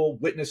principal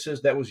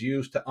witnesses that was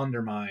used to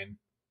undermine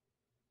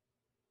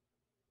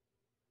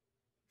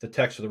the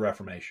text of the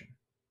Reformation.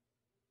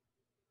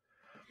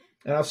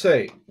 And I'll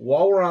say,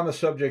 while we're on the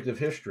subject of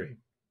history,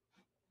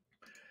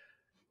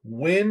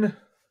 when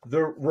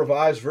the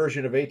Revised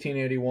Version of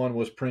 1881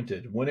 was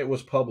printed, when it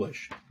was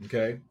published,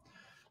 okay,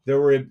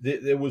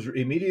 it was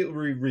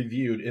immediately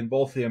reviewed in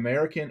both the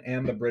American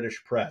and the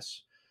British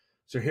press.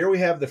 So here we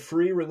have the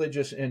Free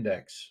Religious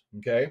Index,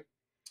 okay?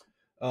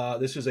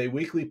 This is a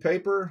weekly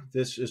paper.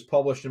 This is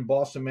published in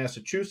Boston,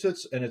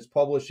 Massachusetts, and it's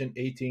published in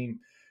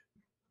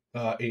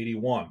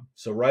 1881.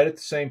 So right at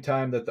the same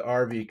time that the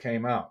RV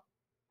came out.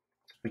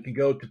 We can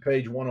go to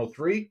page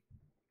 103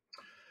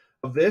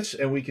 of this,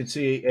 and we can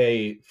see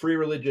a Free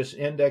Religious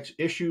Index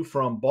issue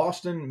from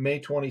Boston, May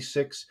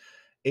 26,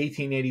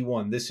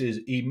 1881. This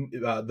is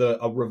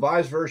a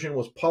revised version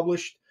was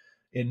published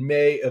in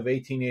May of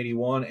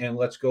 1881, and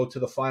let's go to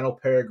the final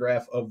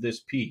paragraph of this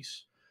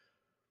piece.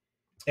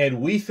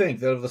 And we think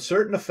that of the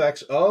certain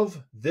effects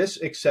of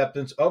this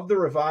acceptance of the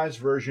revised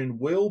version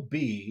will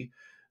be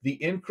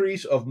the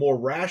increase of more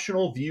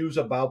rational views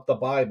about the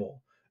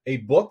Bible. A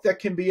book that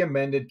can be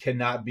amended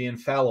cannot be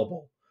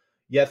infallible.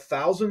 Yet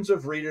thousands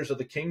of readers of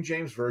the King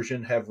James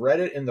Version have read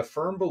it in the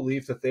firm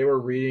belief that they were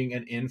reading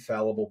an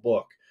infallible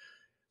book.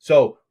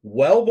 So,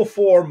 well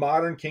before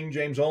modern King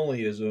James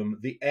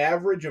onlyism, the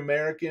average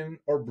American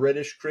or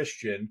British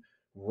Christian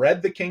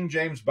read the King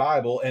James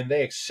Bible and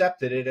they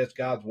accepted it as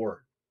God's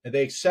Word. And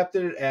they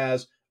accepted it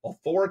as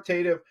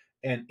authoritative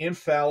and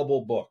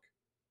infallible book.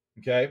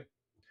 Okay?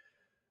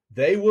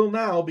 They will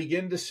now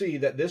begin to see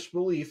that this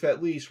belief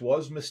at least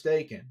was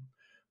mistaken.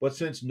 But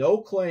since no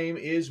claim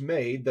is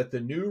made that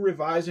the new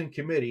revising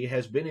committee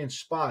has been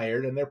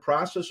inspired and their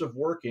process of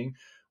working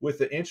with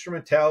the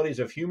instrumentalities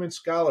of human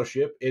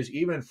scholarship is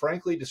even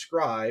frankly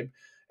described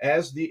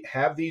as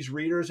have these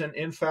readers an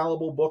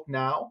infallible book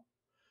now?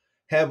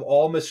 Have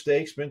all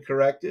mistakes been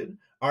corrected?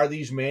 Are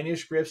these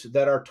manuscripts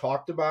that are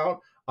talked about,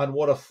 on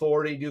what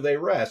authority do they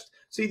rest?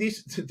 See,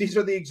 these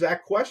are the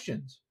exact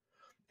questions.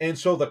 And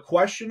so the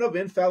question of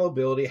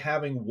infallibility,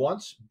 having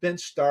once been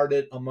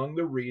started among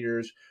the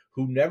readers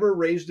who never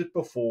raised it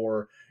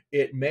before,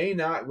 it may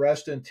not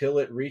rest until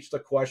it reached the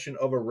question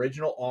of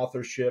original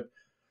authorship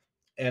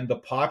and the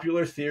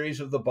popular theories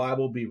of the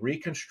Bible be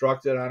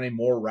reconstructed on a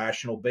more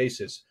rational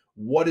basis.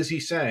 What is he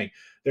saying?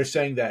 They're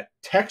saying that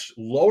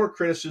lower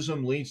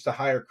criticism leads to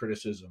higher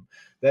criticism.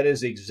 That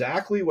is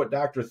exactly what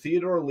Dr.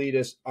 Theodore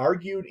Letus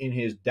argued in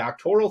his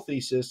doctoral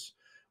thesis,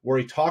 where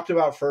he talked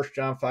about 1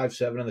 John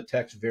 5:7 and the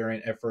text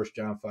variant at 1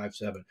 John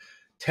 5:7.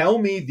 Tell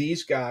me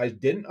these guys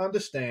didn't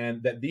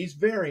understand that these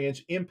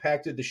variants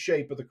impacted the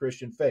shape of the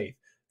Christian faith.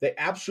 They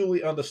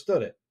absolutely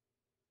understood it.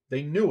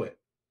 They knew it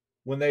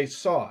when they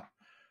saw it.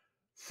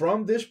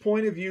 From this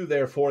point of view,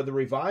 therefore, the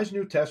Revised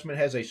New Testament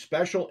has a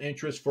special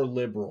interest for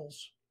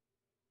liberals.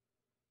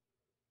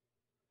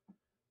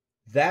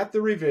 That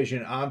the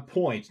revision on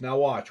points, now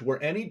watch,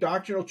 where any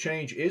doctrinal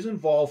change is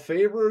involved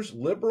favors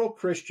liberal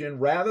Christian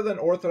rather than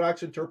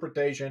Orthodox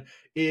interpretation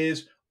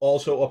is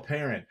also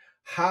apparent.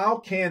 How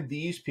can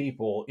these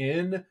people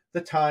in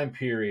the time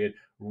period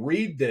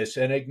read this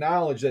and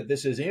acknowledge that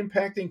this is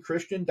impacting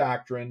Christian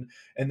doctrine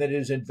and that it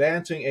is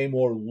advancing a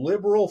more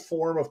liberal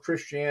form of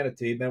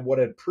Christianity than what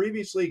had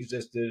previously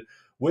existed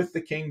with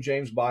the King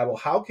James Bible?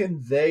 How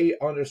can they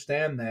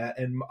understand that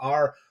and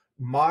our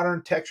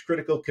modern text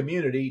critical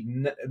community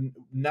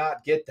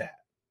not get that?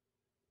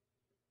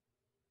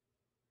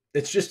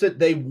 It's just that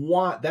they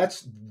want,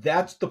 that's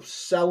the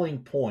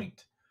selling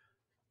point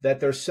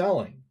that they're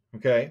selling,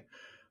 okay?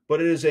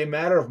 But it is a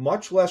matter of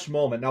much less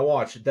moment. Now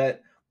watch,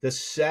 that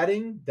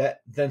setting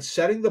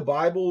the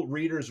Bible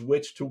reader's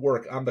wits to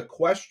work on the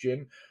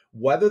question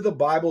whether the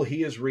Bible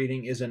he is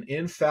reading is an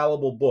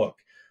infallible book.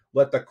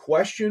 Let the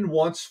question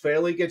once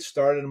fairly get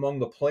started among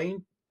the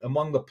plain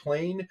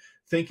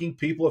thinking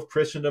people of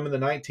Christendom in the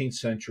 19th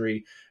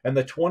century, and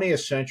the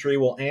 20th century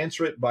will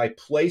answer it by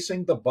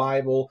placing the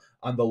Bible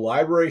on the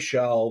library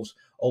shelves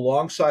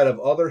alongside of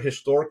other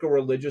historical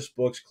religious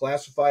books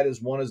classified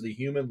as one of the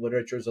human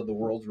literatures of the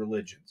world's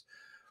religions.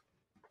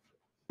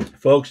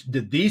 Folks,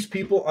 did these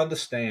people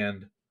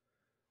understand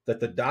that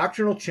the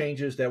doctrinal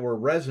changes that were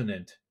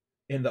resonant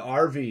in the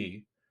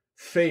RV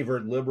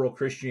favored liberal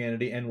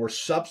Christianity and were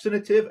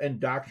substantive and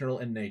doctrinal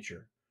in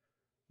nature?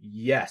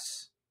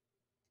 Yes,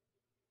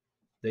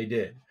 they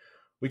did.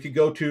 We could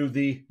go to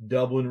the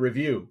Dublin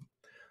Review.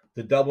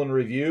 The Dublin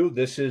Review,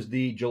 this is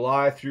the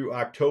July through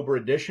October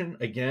edition,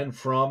 again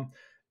from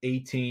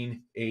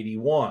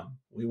 1881.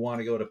 We want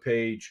to go to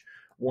page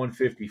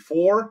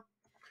 154.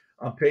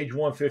 On page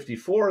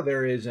 154,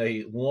 there is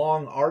a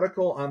long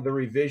article on the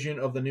revision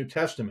of the New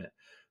Testament.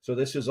 So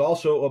this is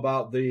also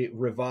about the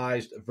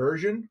revised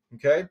version,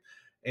 okay?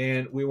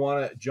 And we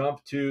want to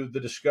jump to the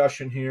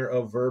discussion here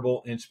of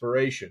verbal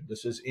inspiration.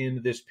 This is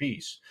in this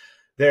piece.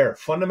 There,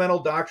 fundamental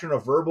doctrine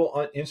of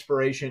verbal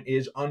inspiration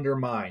is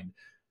undermined.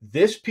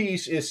 This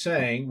piece is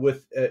saying,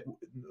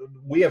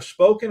 we have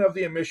spoken of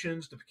the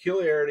omissions, the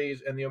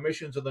peculiarities, and the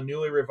omissions of the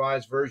newly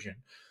revised version.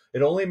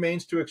 It only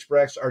means to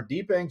express our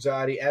deep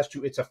anxiety as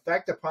to its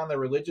effect upon the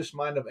religious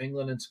mind of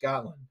England and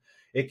Scotland.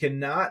 It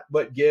cannot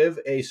but give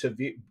a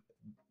severe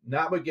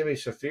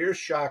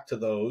shock to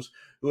those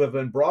who have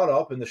been brought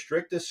up in the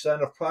strictest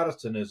sense of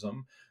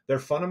Protestantism. Their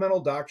fundamental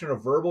doctrine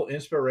of verbal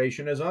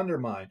inspiration is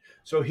undermined.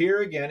 So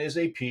here again is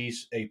a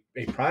piece, a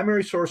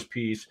primary source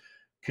piece,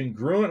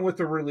 congruent with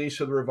the release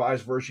of the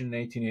Revised Version in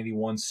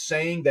 1881,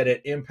 saying that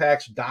it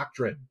impacts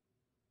doctrine,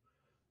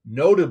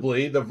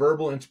 notably the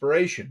verbal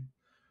inspiration.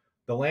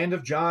 The land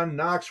of John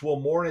Knox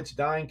will mourn its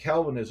dying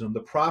Calvinism.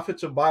 The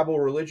prophets of Bible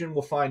religion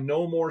will find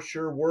no more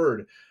sure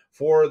word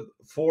for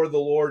the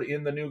Lord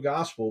in the new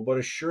gospel, but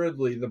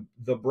assuredly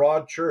the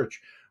broad church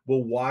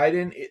will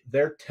widen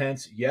their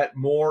tents yet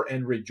more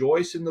and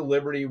rejoice in the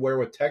liberty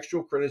wherewith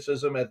textual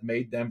criticism hath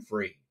made them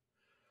free.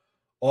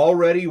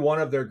 Already one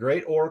of their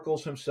great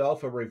oracles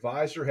himself, a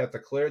reviser, hath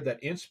declared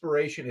that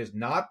inspiration is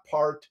not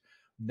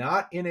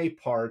in a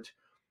part,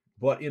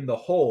 but in the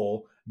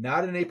whole,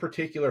 not in a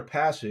particular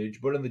passage,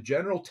 but in the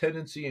general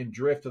tendency and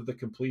drift of the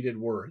completed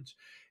words.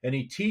 And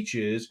he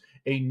teaches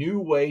a new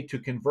way to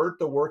convert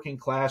the working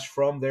class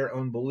from their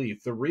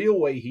unbelief. The real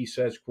way, he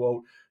says,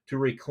 quote, to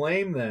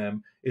reclaim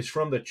them is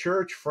from the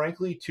church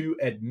frankly to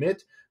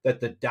admit that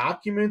the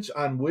documents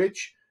on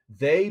which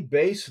they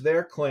base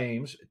their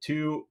claims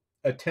to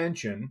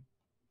attention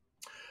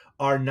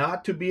are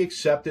not to be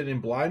accepted in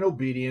blind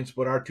obedience,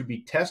 but are to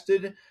be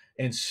tested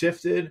and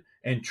sifted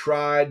and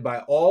tried by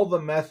all the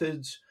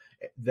methods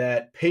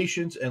that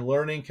patience and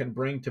learning can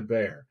bring to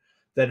bear.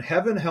 Then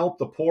heaven help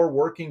the poor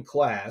working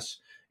class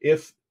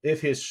if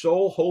his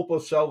sole hope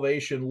of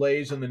salvation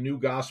lays in the new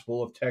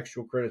gospel of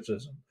textual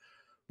criticism.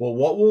 Well,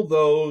 what will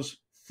those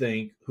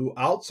think who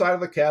outside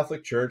of the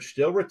Catholic Church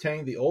still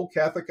retain the old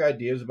Catholic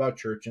ideas about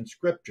church and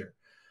scripture?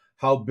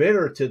 How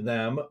bitter to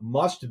them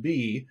must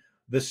be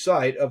the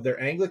sight of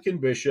their Anglican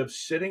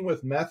bishops sitting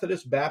with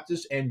Methodists,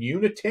 Baptists, and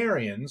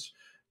Unitarians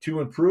to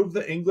improve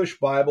the English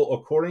Bible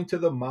according to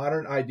the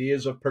modern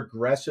ideas of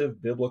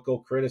progressive biblical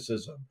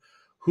criticism.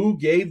 Who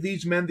gave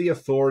these men the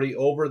authority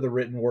over the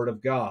written word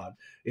of God?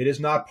 It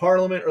is not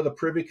Parliament or the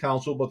Privy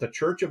Council, but the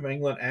Church of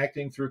England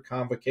acting through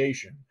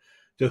convocation.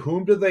 To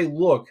whom do they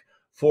look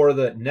for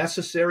the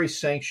necessary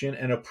sanction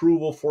and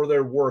approval for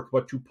their work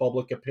but to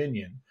public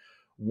opinion?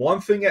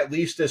 One thing at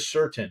least is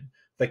certain.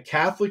 The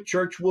Catholic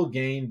Church will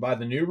gain by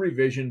the new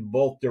revision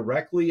both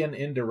directly and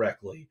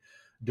indirectly.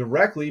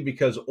 Directly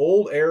because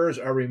old errors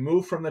are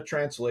removed from the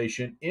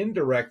translation,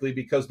 indirectly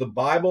because the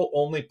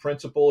Bible-only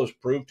principle is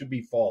proved to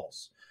be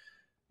false.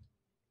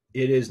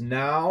 It is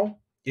now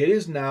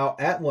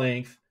at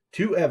length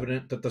too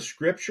evident that the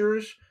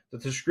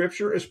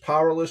Scripture is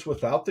powerless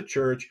without the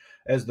Church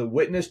as the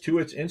witness to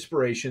its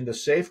inspiration, the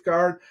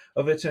safeguard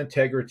of its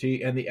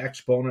integrity, and the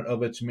exponent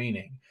of its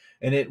meaning.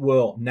 And it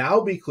will now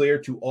be clear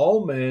to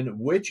all men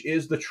which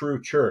is the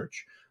true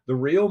Church, the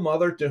real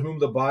mother to whom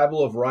the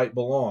Bible of right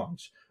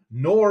belongs.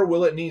 Nor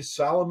will it need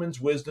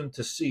Solomon's wisdom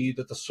to see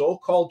that the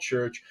so-called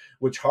church,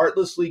 which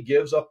heartlessly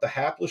gives up the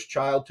hapless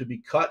child to be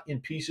cut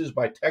in pieces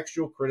by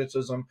textual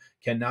criticism,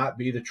 cannot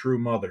be the true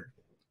mother.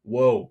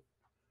 Whoa.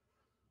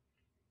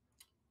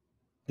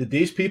 Did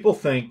these people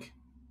think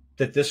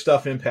that this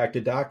stuff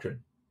impacted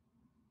doctrine?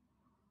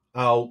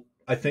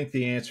 I think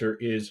the answer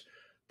is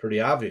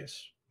pretty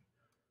obvious.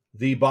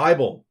 The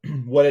Bible,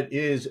 what it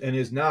is and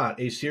is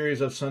not, a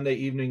series of Sunday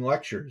evening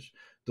lectures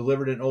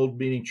delivered in Old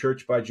Meeting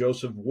Church by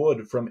Joseph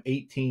Wood from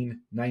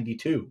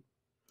 1892.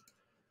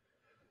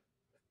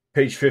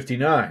 Page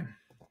 59.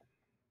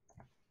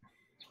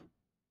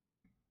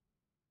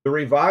 The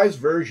Revised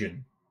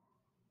Version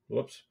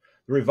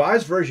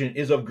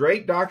is of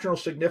great doctrinal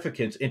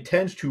significance,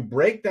 intends to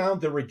break down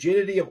the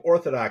rigidity of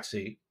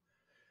orthodoxy,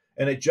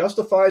 and it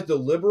justifies the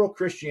liberal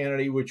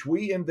Christianity which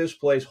we in this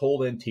place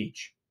hold and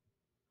teach.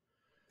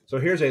 So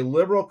here's a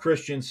liberal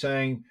Christian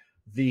saying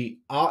the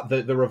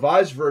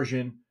Revised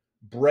Version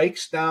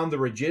breaks down the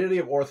rigidity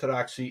of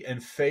orthodoxy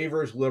and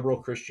favors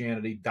liberal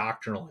Christianity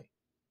doctrinally.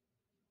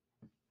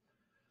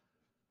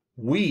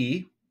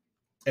 We,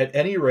 at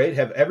any rate,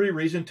 have every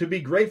reason to be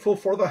grateful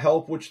for the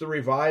help which the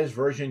Revised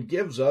Version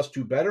gives us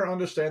to better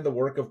understand the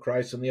work of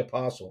Christ and the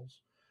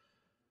apostles.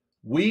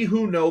 We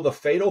who know the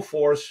fatal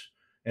force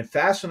and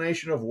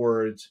fascination of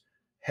words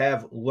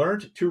have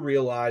learnt to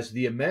realize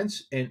the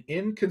immense and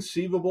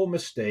inconceivable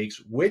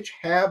mistakes which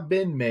have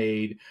been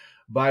made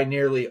by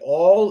nearly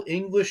all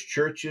English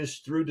churches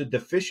through the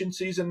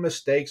deficiencies and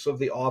mistakes of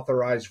the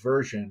Authorized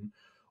Version,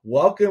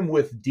 welcome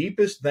with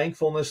deepest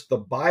thankfulness the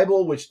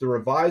Bible which the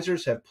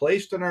revisers have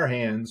placed in our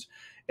hands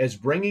as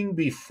bringing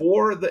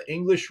before the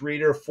English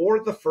reader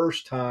for the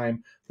first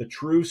time the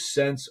true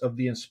sense of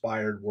the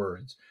inspired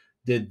words.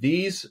 Did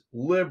these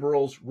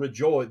liberals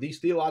rejoice, these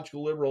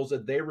theological liberals,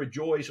 that they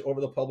rejoice over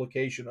the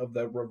publication of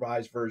the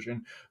Revised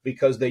Version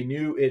because they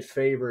knew it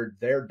favored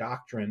their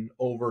doctrine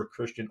over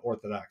Christian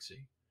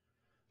orthodoxy?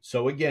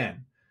 So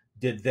again,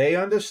 did they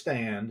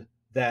understand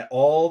that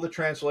all the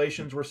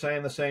translations were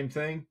saying the same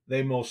thing?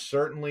 They most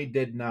certainly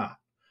did not.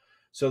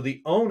 So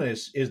the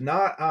onus is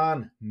not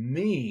on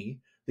me.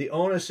 The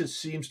onus, it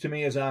seems to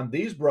me, is on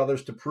these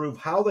brothers to prove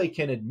how they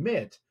can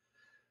admit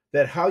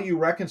that how you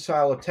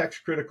reconcile a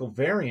text-critical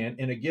variant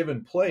in a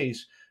given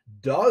place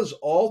does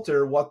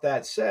alter what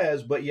that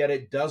says, but yet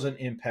it doesn't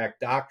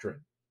impact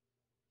doctrine.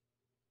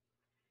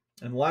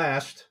 And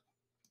last,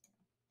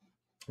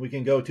 we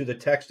can go to the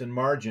text and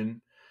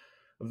margin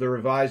of the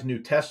Revised New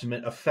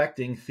Testament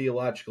Affecting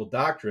Theological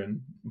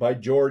Doctrine by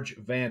George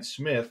Vance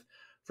Smith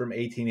from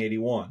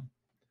 1881.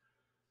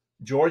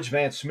 George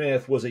Vance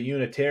Smith was a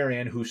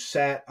Unitarian who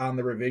sat on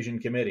the revision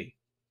committee.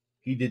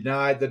 He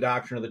denied the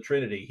doctrine of the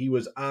Trinity. He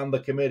was on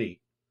the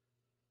committee.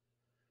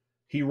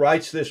 He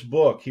writes this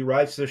book. He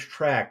writes this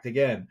tract.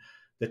 Again,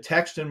 the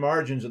text and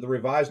margins of the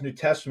Revised New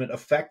Testament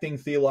Affecting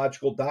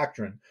Theological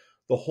Doctrine.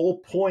 The whole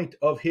point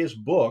of his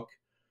book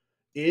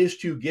is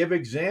to give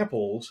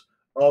examples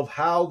of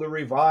how the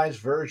Revised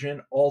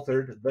Version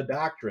altered the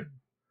doctrine.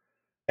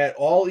 At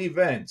all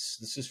events,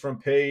 this is from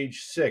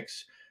page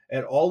 6,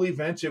 at all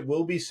events it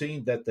will be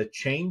seen that the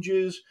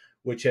changes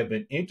which have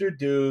been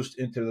introduced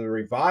into the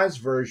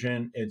Revised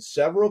Version in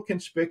several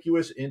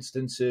conspicuous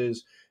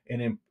instances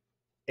and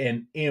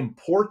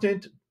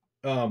important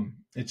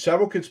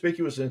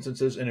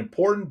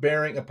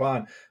bearing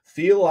upon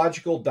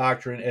theological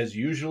doctrine as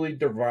usually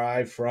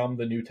derived from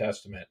the New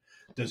Testament.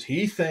 Does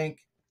he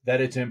think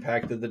that it's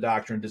impacted the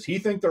doctrine? Does he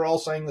think they're all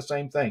saying the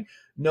same thing?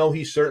 No,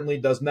 he certainly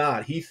does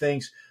not. He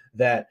thinks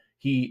that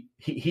he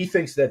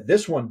thinks that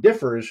this one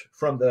differs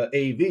from the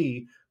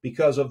AV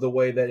because of the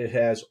way that it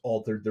has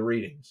altered the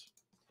readings.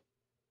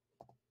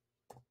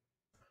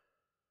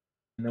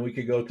 And then we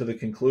could go to the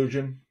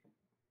conclusion.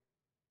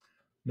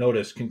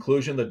 Notice,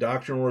 conclusion, the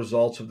doctrinal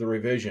results of the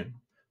revision.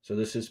 So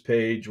this is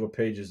what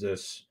page is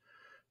this?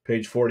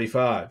 Page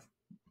 45.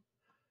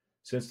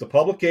 Since the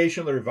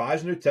publication of the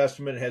Revised New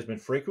Testament, it has been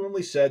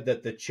frequently said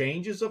that the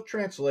changes of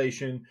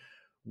translation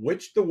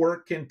which the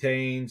work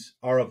contains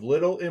are of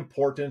little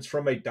importance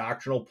from a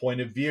doctrinal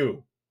point of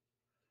view.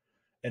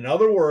 In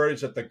other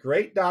words, that the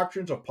great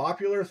doctrines of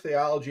popular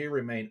theology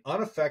remain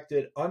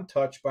unaffected,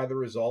 untouched by the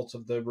results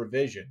of the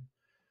revision.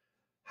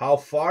 How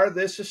far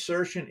this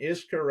assertion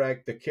is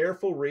correct, the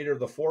careful reader of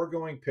the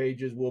foregoing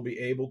pages will be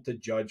able to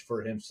judge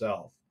for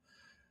himself.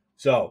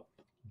 So,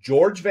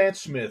 George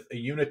Vance Smith, a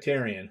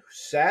Unitarian, who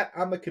sat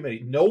on the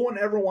committee. No one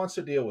ever wants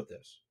to deal with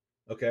this,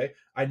 okay?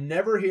 I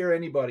never hear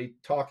anybody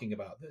talking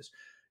about this.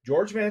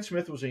 George Vance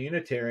Smith was a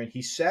Unitarian.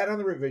 He sat on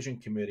the revision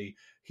committee.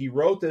 He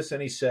wrote this and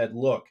he said,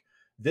 look,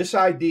 this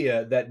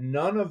idea that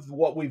none of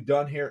what we've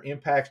done here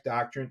impacts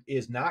doctrine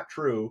is not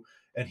true.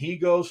 And he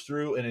goes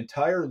through an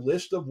entire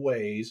list of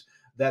ways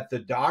that the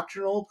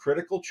doctrinal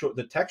critical,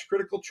 the text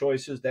critical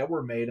choices that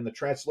were made and the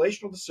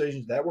translational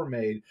decisions that were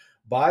made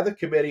by the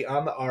committee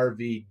on the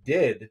RV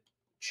did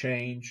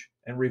change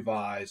and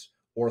revise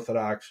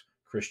Orthodox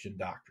Christian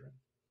doctrine.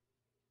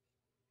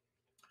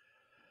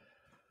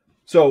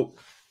 So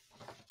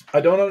I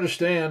don't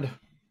understand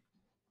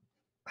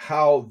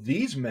how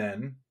these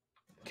men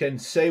can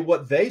say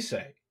what they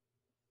say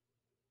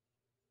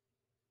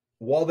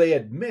while they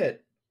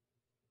admit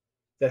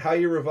that how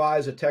you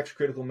revise a text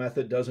critical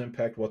method does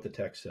impact what the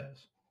text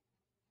says.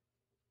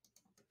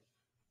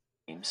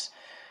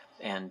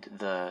 And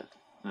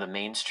the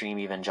mainstream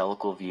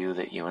evangelical view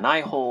that you and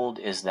I hold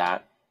is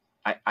that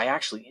I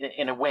actually,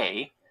 in a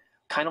way,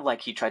 kind of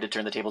like he tried to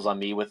turn the tables on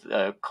me with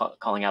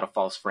calling out a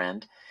false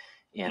friend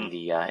in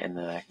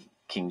the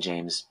King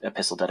James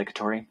Epistle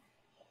Dedicatory.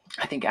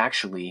 I think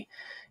actually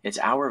it's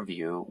our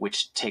view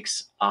which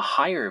takes a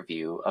higher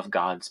view of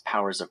God's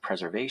powers of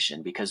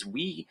preservation, because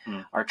we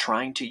are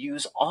trying to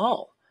use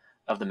all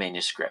of the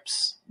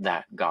manuscripts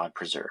that God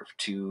preserved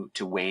to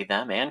weigh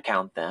them and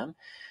count them,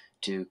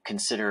 to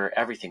consider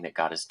everything that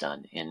God has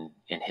done in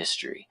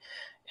history.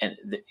 And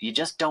you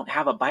just don't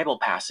have a Bible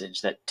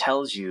passage that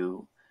tells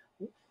you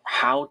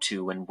how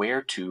to and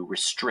where to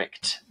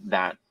restrict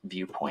that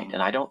viewpoint.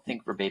 And I don't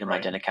think verbatim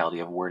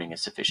identicality of wording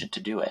is sufficient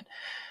to do it.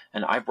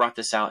 And I brought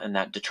this out in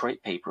that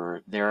Detroit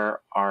paper.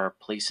 There are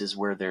places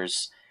where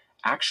there's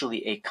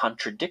actually a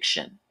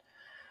contradiction,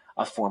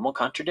 a formal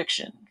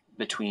contradiction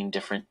between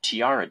different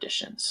TR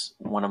editions.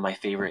 One of my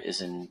favorite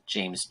is in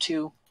James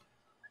 2,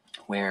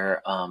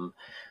 where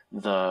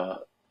the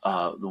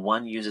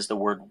one uses the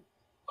word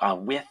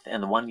with,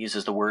 and the one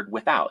uses the word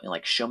without, and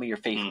like, show me your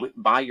faith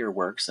by your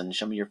works and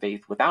show me your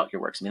faith without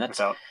your works. I mean,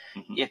 that's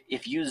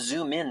if you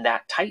zoom in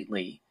that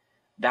tightly,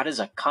 that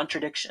is a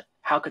contradiction.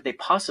 How could they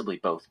possibly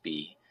both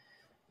be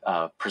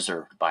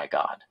preserved by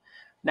God?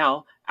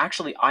 Now,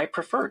 actually, I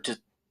prefer to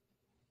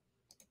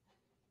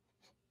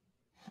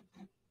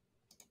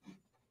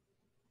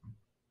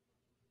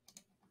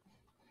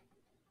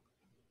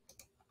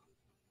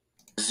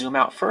zoom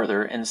out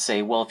further and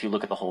say, well, if you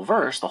look at the whole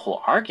verse, the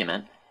whole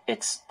argument,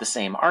 it's the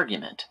same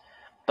argument.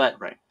 But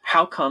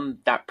how come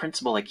that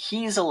principle, like,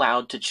 he's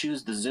allowed to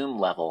choose the zoom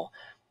level,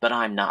 but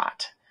I'm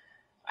not?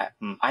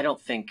 I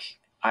don't think,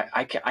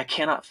 I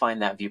cannot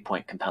find that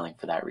viewpoint compelling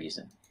for that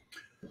reason.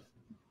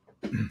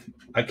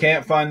 I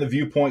can't find the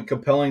viewpoint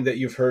compelling that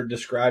you've heard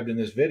described in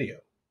this video.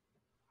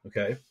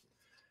 Okay.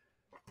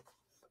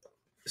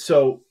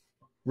 So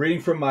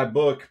Reading from my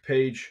book,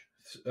 page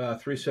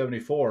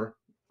 374,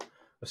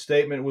 a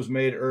statement was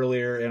made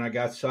earlier and I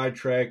got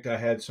sidetracked. I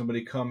had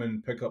somebody come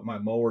and pick up my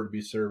mower to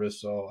be serviced,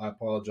 so I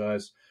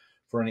apologize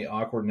for any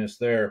awkwardness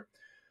there.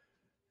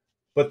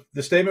 But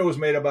the statement was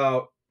made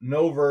about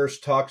no verse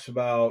talks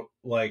about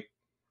like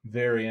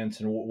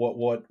variance and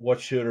what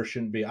should or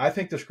shouldn't be. I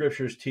think the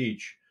scriptures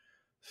teach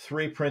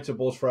three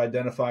principles for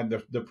identifying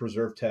the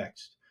preserved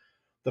text.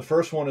 The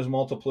first one is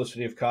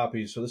multiplicity of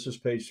copies. So this is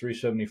page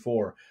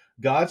 374.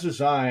 God's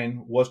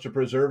design was to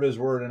preserve his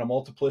word in a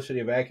multiplicity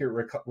of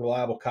accurate,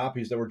 reliable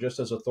copies that were just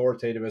as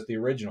authoritative as the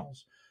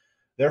originals.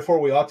 Therefore,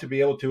 we ought to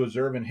be able to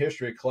observe in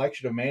history a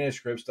collection of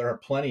manuscripts that are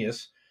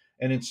plenteous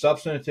and in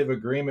substantive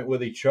agreement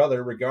with each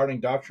other regarding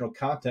doctrinal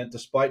content,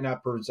 despite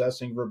not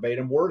possessing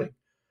verbatim wording.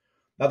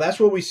 Now, that's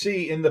what we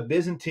see in the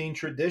Byzantine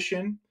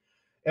tradition.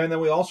 And then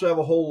we also have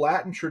a whole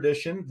Latin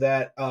tradition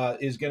that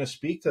is going to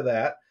speak to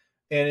that.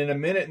 And in a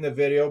minute in the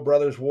video,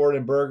 Brothers Ward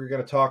and Berg are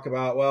going to talk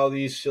about, well,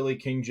 these silly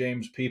King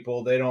James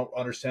people, they don't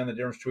understand the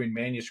difference between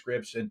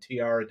manuscripts and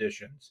TR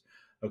editions.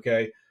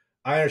 Okay,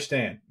 I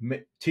understand.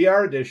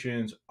 TR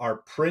editions are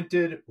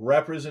printed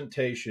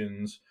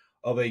representations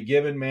of a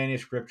given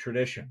manuscript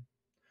tradition.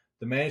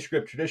 The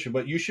manuscript tradition,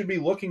 but you should be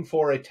looking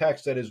for a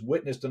text that is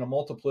witnessed in a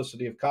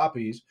multiplicity of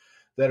copies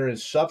that are in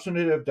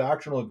substantive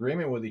doctrinal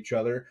agreement with each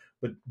other,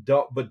 but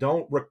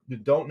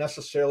don't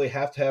necessarily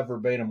have to have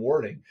verbatim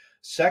wording.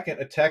 Second,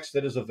 a text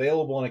that is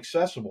available and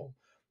accessible.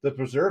 The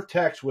preserved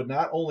text would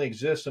not only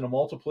exist in a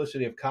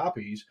multiplicity of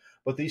copies,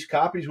 but these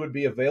copies would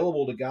be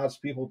available to God's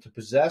people to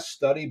possess,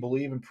 study,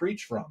 believe, and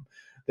preach from.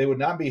 They would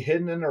not be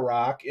hidden in the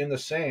rock, in the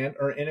sand,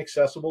 or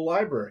inaccessible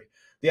library.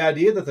 The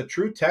idea that the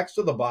true text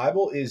of the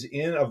Bible is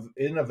in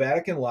a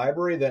Vatican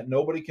library that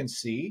nobody can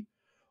see,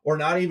 or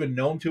not even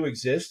known to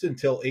exist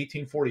until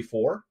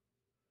 1844,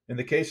 in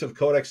the case of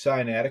Codex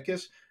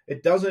Sinaiticus,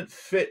 it doesn't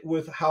fit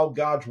with how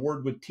God's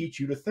word would teach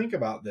you to think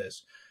about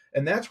this.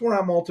 And that's where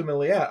I'm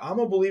ultimately at. I'm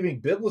a believing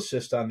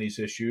biblicist on these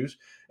issues.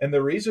 And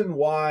the reason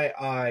why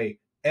I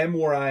am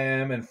where I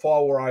am and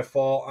fall where I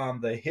fall on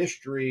the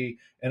history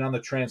and on the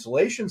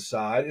translation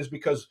side is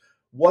because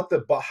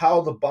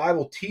how the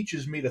Bible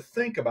teaches me to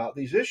think about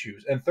these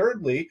issues. And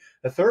thirdly,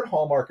 the third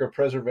hallmark of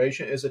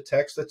preservation is a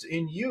text that's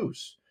in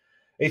use.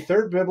 A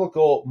third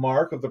biblical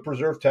mark of the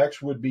preserved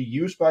text would be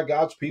used by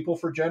God's people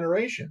for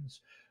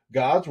generations.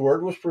 God's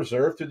word was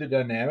preserved through the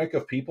dynamic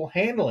of people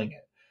handling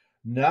it,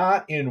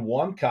 not in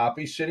one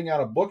copy sitting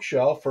on a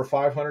bookshelf for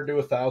 500 to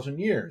 1,000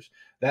 years.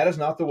 That is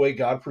not the way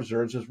God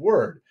preserves his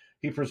word.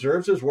 He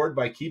preserves his word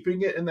by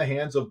keeping it in the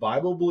hands of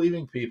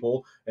Bible-believing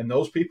people, and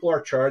those people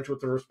are charged with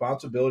the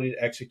responsibility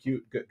to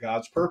execute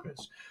God's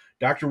purpose.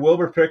 Dr.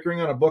 Wilbur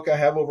Pickering, on a book I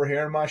have over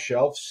here on my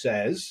shelf,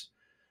 says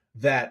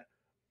that,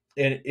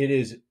 and it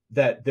is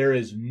that there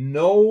is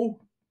no,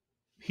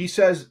 he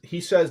says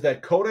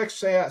that Codex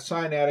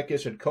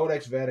Sinaiticus and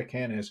Codex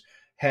Vaticanus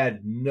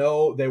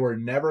they were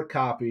never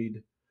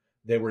copied,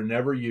 they were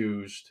never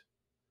used,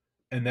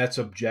 and that's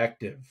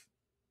objective.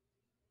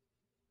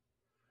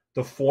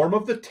 The form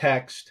of the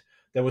text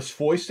that was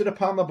foisted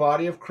upon the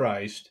body of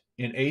Christ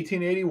in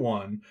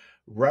 1881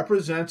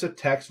 represents a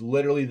text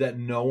literally that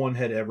no one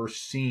had ever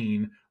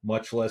seen,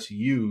 much less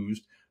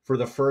used, for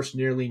the first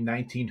nearly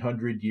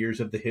 1,900 years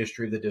of the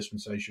history of the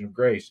dispensation of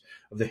grace,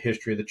 of the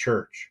history of the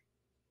church.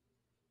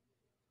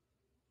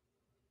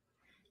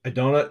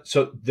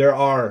 So there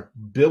are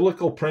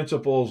biblical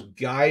principles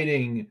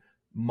guiding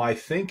my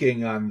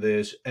thinking on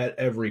this at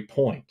every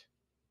point.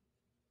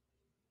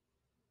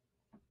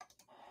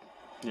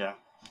 Yeah.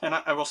 And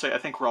I will say, I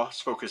think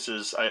Ross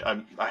focuses,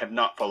 I have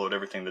not followed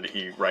everything that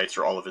he writes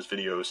or all of his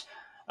videos,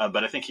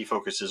 but I think he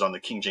focuses on the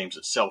King James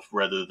itself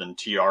rather than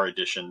TR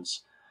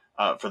editions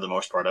for the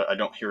most part. I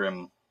don't hear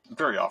him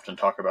very often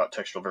talk about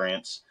textual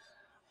variants.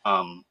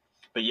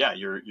 But yeah,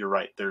 you're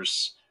right.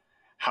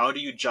 How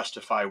do you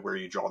justify where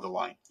you draw the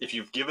line? If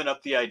you've given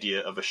up the idea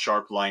of a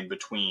sharp line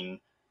between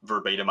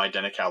verbatim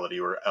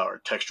identicality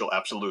or textual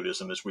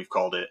absolutism, as we've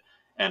called it,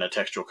 and a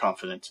textual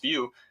confidence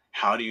view,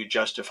 how do you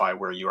justify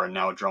where you are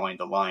now drawing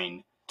the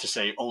line to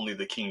say only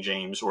the King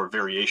James or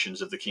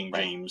variations of the King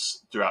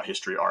James throughout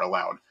history are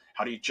allowed?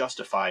 How do you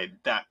justify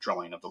that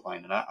drawing of the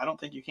line? And I don't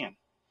think you can.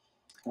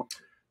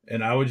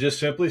 And I would just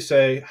simply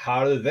say,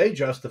 how do they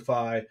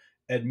justify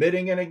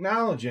admitting and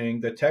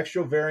acknowledging that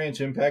textual variants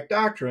impact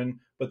doctrine,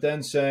 but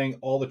then saying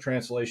all the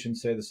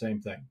translations say the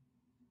same thing?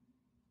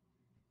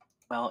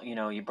 Well,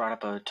 you brought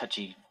up a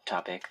touchy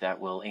topic that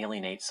will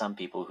alienate some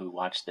people who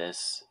watch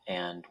this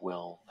and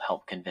will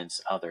help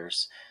convince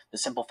others. The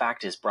simple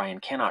fact is Bryan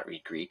cannot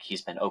read Greek.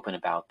 He's been open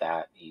about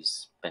that.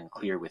 He's been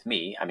clear with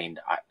me. I mean,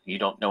 you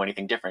don't know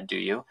anything different, do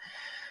you?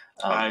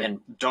 I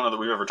don't know that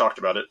we've ever talked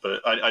about it,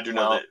 but I do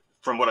know that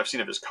from what I've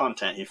seen of his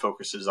content, he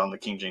focuses on the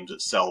King James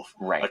itself,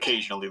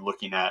 occasionally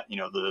looking at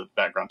the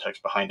background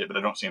text behind it, but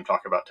I don't see him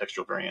talk about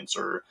textual variants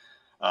or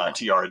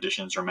TR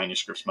editions or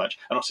manuscripts much.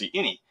 I don't see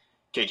any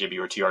KJV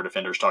or TR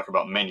defenders talk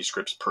about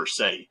manuscripts per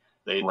se.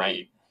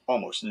 They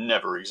almost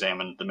never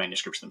examine the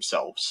manuscripts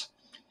themselves.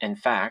 In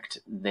fact,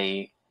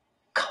 they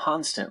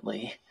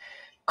constantly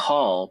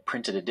call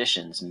printed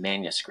editions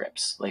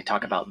manuscripts. They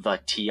talk about the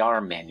TR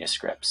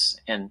manuscripts.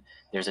 And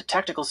there's a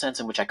technical sense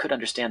in which I could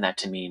understand that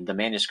to mean the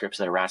manuscripts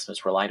that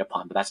Erasmus relied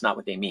upon, but that's not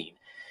what they mean.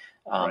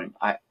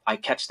 I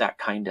catch that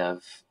kind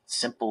of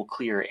simple,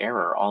 clear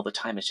error all the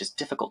time. It's just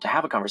difficult to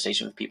have a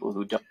conversation with people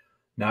who don't.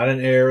 Not an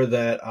error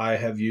that I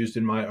have used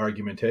in my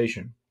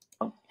argumentation.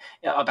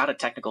 About a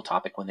technical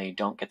topic when they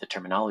don't get the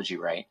terminology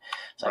right.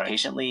 So I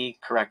patiently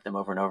correct them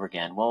over and over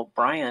again. Well,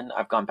 Bryan,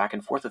 I've gone back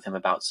and forth with him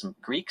about some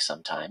Greek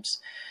sometimes,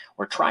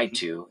 or tried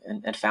to,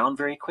 and found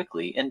very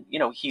quickly. And,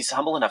 he's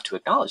humble enough to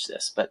acknowledge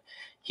this, but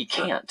he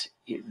can't.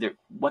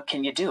 What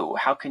can you do?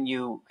 How can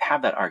you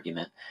have that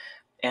argument?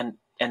 And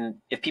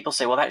if people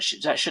say, well, that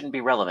shouldn't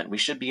be relevant, we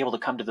should be able to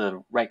come to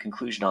the right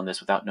conclusion on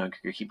this without knowing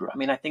Greek or Hebrew. I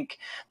mean, I think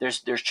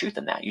there's truth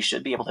in that. You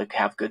should be able to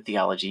have good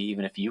theology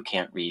even if you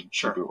can't read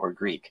Hebrew or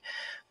Greek.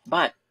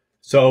 But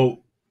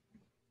so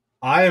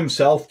I am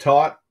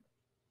self-taught.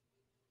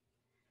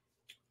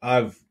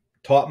 I've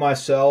taught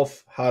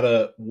myself how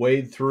to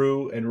wade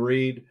through and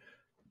read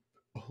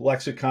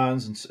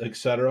lexicons and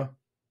etc.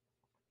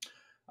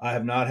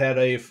 I've not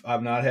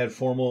had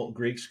formal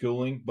Greek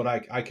schooling, but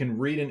I can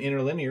read an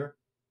interlinear.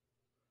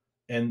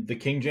 And the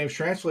King James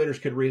translators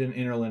could read an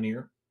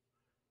interlinear,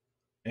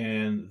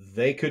 and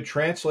they could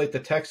translate the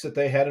text that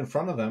they had in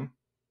front of them.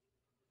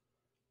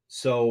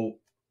 So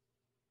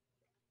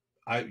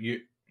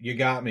you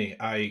got me.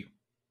 I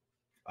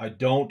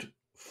don't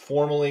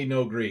formally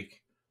know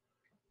Greek.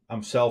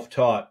 I'm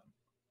self-taught.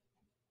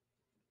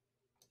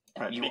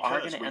 You are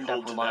going to end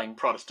up relying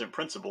Protestant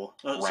principle.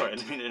 Sorry, I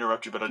didn't mean to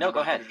interrupt you, but I did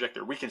want to interject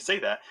there. We can say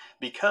that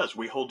because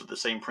we hold to the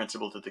same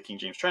principle that the King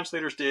James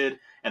translators did,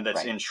 and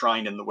that's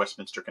enshrined in the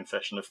Westminster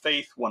Confession of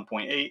Faith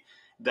 1.8,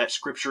 that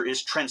Scripture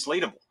is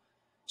translatable.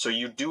 So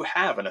you do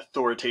have an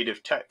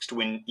authoritative text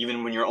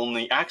even when your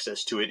only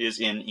access to it is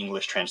in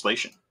English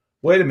translation.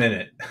 Wait a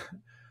minute.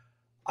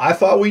 I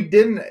thought we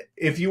didn't.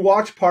 If you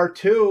watch part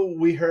 2,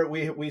 we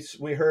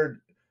heard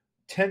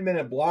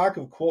 10-minute block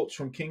of quotes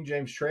from King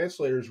James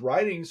translators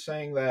writings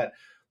saying that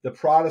the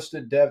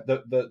Protestant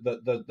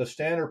the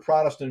standard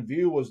Protestant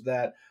view was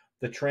that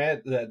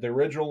the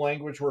original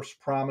language was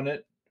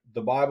prominent,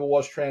 the Bible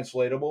was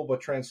translatable, but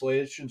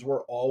translations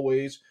were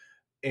always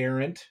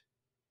errant.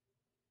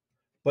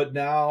 But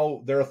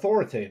now they're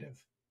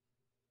authoritative.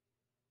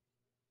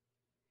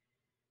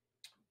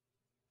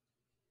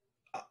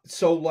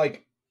 So,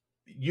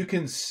 you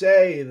can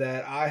say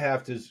that I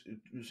have to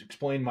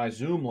explain my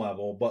Zoom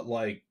level, but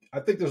I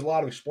think there's a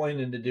lot of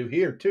explaining to do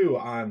here too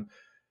on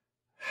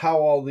how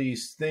all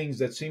these things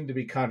that seem to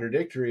be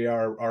contradictory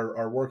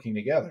are working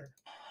together.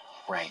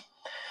 Right.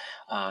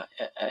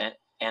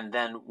 And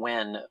then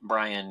when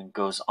Bryan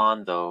goes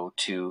on, though,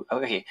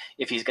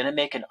 if he's going to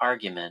make an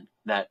argument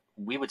that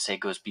we would say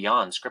goes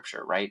beyond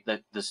Scripture, right?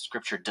 That the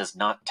Scripture does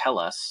not tell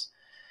us,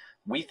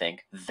 we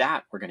think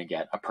that we're going to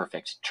get a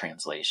perfect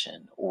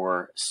translation,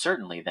 or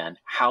certainly then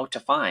how to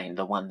find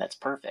the one that's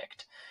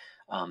perfect.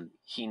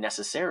 He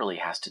necessarily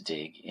has to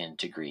dig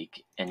into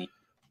Greek.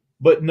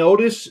 But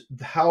notice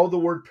how the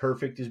word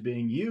perfect is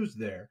being used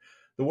there.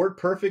 The word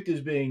perfect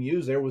is being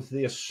used there with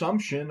the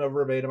assumption of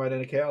verbatim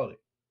identicality.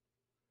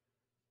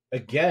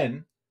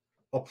 Again,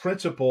 a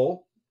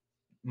principle,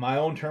 my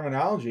own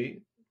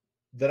terminology,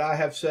 that I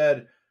have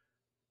said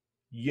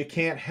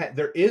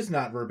there is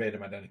not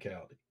verbatim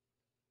identicality.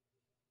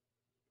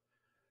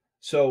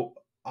 So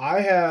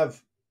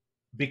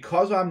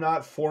because I'm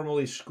not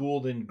formally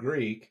schooled in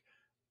Greek,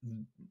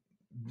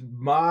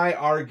 my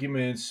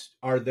arguments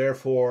are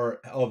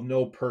therefore of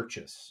no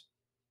purchase.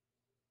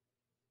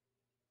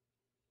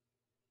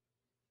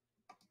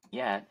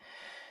 Yet,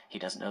 he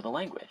doesn't know the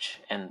language.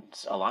 And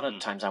a lot of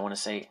times I want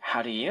to say,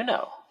 how do you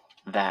know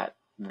that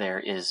there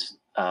is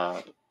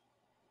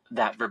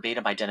that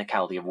verbatim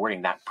identicality of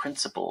wording, that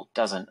principle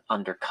doesn't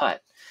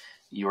undercut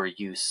your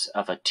use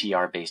of a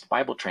TR-based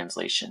Bible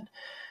translation?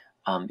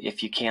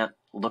 If you can't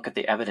look at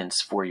the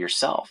evidence for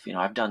yourself.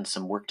 I've done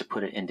some work to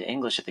put it into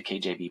English at the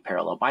KJV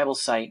Parallel Bible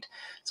site.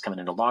 It's coming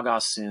into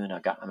Logos soon.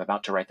 I'm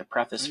about to write the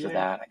preface for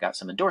that. I got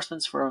some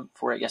endorsements for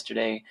it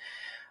yesterday.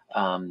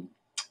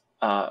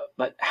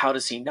 But how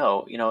does he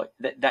know?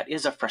 That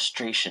is a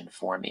frustration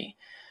for me.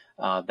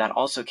 That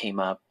also came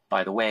up,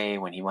 by the way,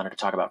 when he wanted to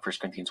talk about 1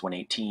 Corinthians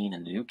 1:18,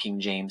 and the New King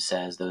James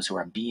says those who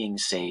are being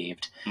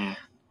saved.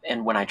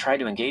 And when I tried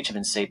to engage him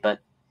and say, but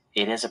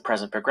it is a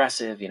present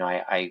progressive,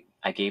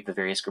 I gave the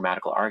various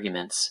grammatical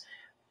arguments.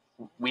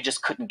 We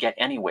just couldn't get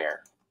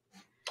anywhere.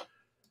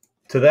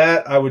 To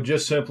that, I would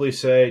just simply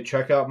say,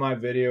 check out my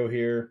video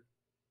here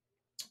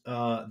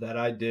that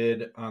I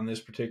did on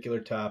this particular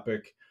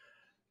topic.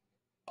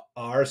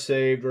 Are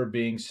saved or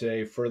being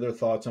saved, further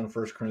thoughts on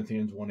 1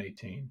 Corinthians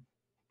 1:18,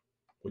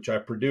 which I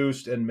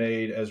produced and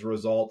made as a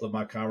result of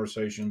my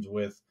conversations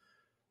with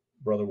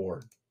Brother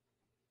Ward.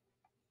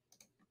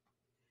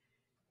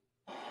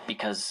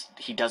 Because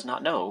he does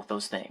not know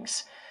those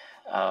things.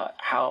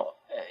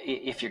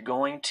 If you're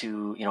going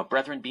to,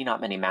 brethren, be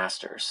not many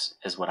masters,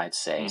 is what I'd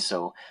say.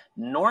 So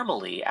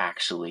normally,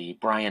 actually,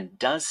 Bryan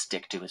does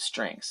stick to his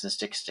strengths and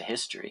sticks to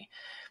history.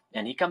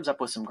 And he comes up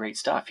with some great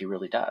stuff. He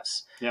really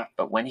does. Yeah.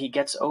 But when he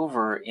gets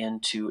over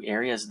into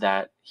areas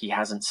that he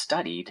hasn't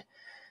studied,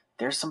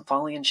 there's some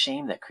folly and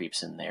shame that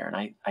creeps in there.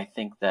 And I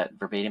think that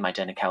verbatim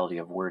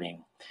identicality of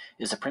wording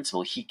is a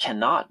principle he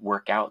cannot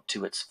work out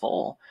to its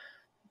full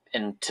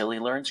until he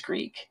learns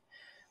Greek,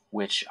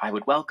 which I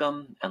would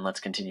welcome. And let's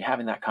continue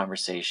having that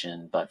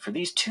conversation. But for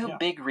these two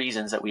big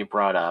reasons that we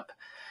brought up,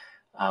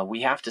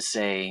 we have to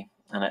say,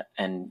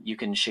 and you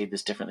can shade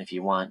this differently if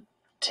you want,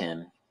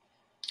 Tim,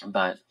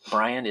 but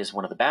Bryan is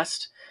one of the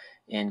best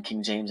in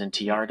King James and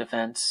TR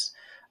defense.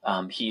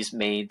 He's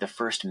made the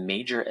first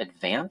major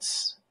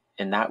advance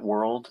in that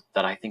world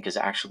that I think is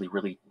actually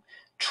really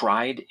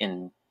tried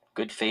in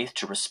good faith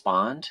to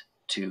respond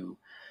to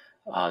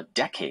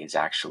decades,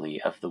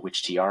 actually, of the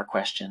which TR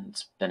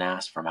questions been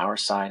asked from our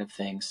side of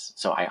things.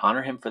 So I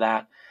honor him for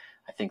that.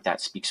 I think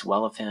that speaks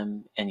well of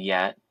him. And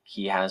yet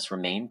he has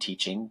remained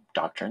teaching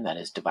doctrine that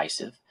is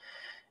divisive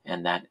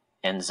and that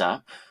ends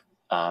up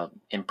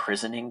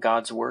imprisoning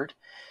God's word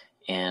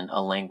in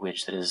a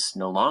language that is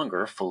no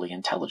longer fully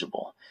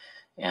intelligible.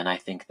 And I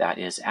think that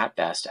is at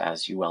best,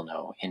 as you well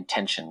know, in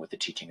tension with the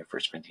teaching of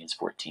 1 Corinthians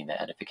 14,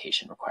 that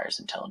edification requires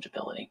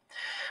intelligibility.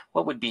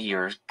 What would be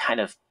your kind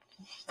of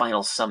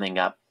final summing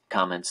up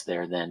comments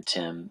there then,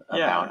 Tim,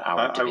 about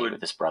our debate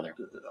with this brother?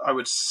 I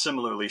would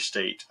similarly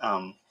state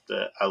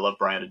that I love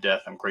Bryan to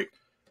death. I'm grateful.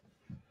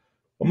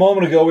 A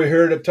moment ago, we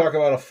heard him talk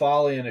about a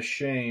folly and a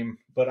shame,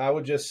 but I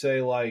would just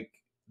say, like,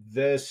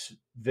 this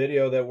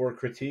video that we're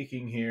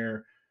critiquing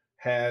here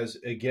has,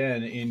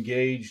 again,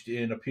 engaged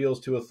in appeals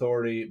to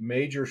authority,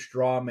 major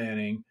straw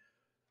manning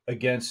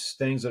against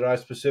things that I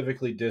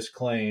specifically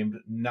disclaimed,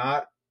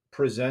 not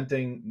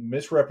presenting,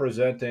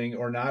 misrepresenting,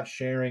 or not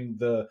sharing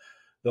the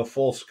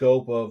full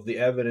scope of the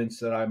evidence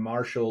that I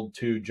marshaled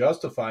to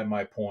justify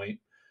my point.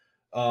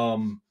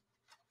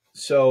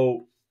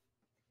 So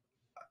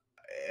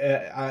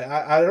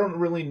I don't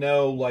really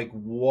know, like,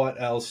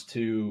 what else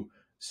to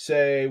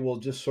say. We'll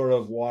just sort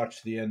of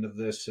watch the end of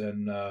this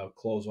and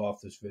close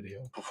off this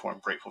video. I'm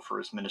grateful for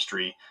his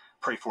ministry,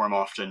 pray for him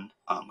often,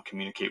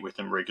 communicate with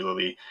him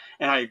regularly,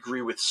 and I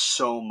agree with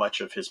so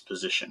much of his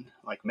position,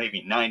 like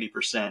maybe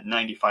 90%,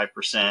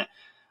 95%.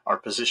 Our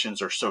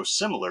positions are so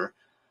similar,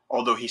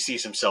 although he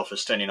sees himself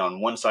as standing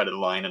on one side of the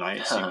line, and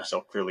I see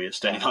myself clearly as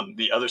standing on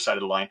the other side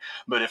of the line.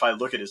 But if I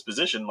look at his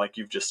position, like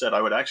you've just said,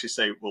 I would actually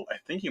say, well, I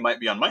think you might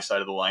be on my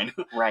side of the line,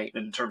 right?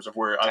 In terms of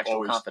where I've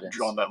always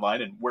drawn that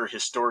line and where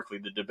historically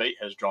the debate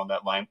has drawn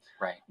that line.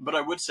 Right. But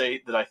I would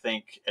say that I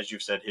think, as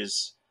you've said,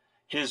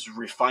 his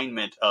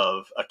refinement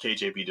of a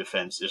KJV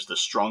defense is the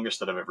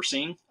strongest that I've ever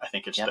seen. I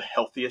think it's the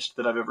healthiest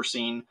that I've ever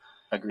seen.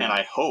 Agreed. And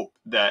I hope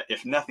that,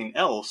 if nothing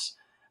else,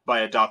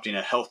 by adopting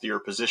a healthier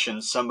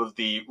position, some of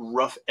the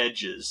rough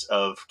edges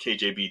of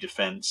KJV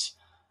defense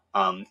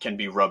can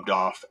be rubbed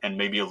off and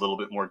maybe a little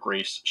bit more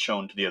grace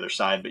shown to the other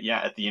side. But yeah,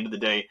 at the end of the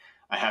day,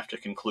 I have to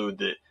conclude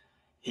that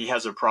he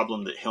has a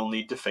problem that he'll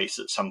need to face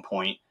at some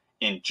point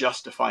in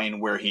justifying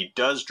where he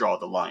does draw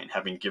the line,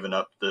 having given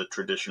up the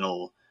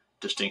traditional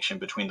distinction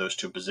between those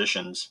two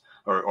positions,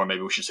 or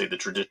maybe we should say the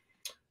tradition.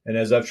 And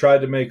as I've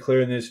tried to make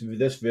clear in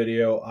this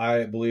video,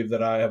 I believe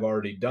that I have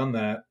already done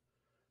that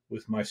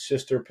with my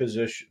sister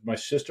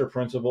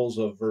principles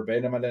of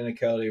verbatim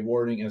identicality of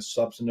wording and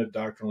substantive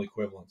doctrinal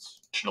equivalence.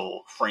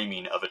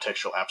 Framing of a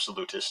textual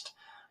absolutist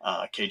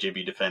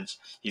KJV defense,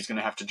 he's going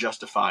to have to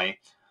justify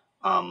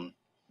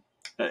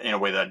in a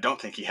way that I don't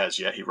think he has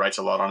yet. He writes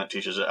a lot on it,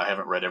 teaches it. I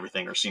haven't read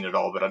everything or seen it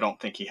all, but I don't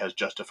think he has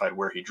justified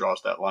where he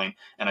draws that line.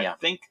 And I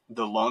think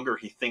the longer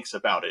he thinks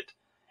about it,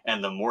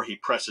 and the more he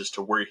presses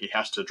to where he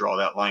has to draw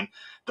that line,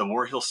 the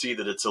more he'll see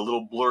that it's a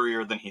little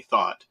blurrier than he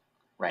thought.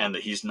 Right. And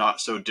that he's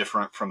not so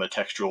different from a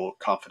textual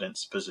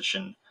confidence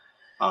position.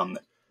 And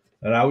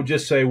I would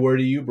just say, where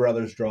do you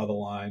brothers draw the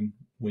line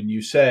when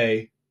you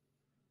say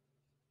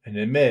and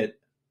admit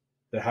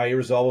that how you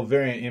resolve a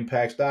variant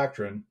impacts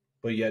doctrine,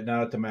 but yet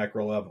not at the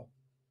macro level?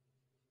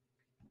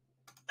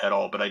 At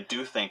all. But I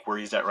do think where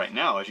he's at right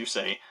now, as you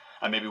say,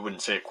 I maybe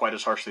wouldn't say it quite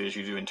as harshly as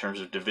you do in terms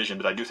of division,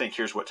 but I do think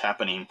here's what's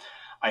happening.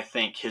 I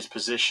think his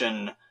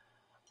position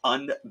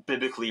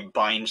unbiblically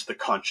binds the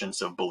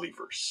conscience of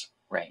believers.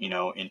 Right. You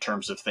know, in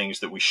terms of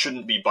things that we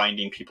shouldn't be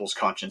binding people's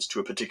conscience to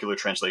a particular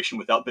translation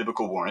without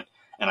biblical warrant.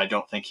 And I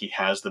don't think he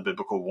has the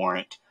biblical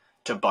warrant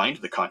to bind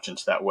the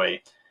conscience that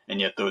way.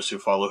 And yet those who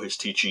follow his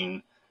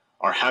teaching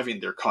are having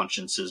their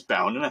consciences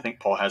bound. And I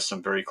think Paul has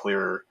some very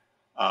clear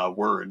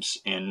words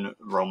in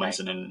Romans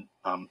and in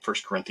 1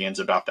 Corinthians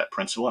about that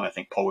principle. And I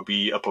think Paul would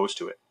be opposed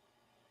to it.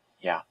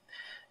 Yeah.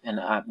 And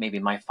maybe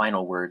my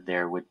final word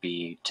there would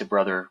be to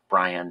Brother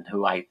Bryan,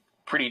 who I'm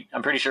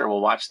pretty sure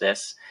will watch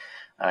this.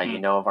 You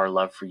know of our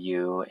love for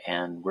you,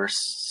 and we're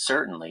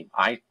certainly,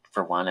 I,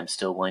 for one, am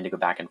still willing to go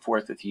back and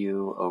forth with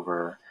you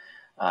over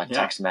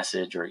text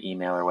message or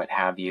email or what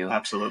have you.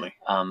 Absolutely.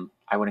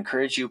 I would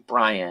encourage you,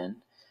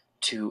 Bryan,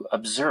 to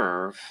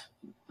observe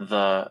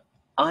the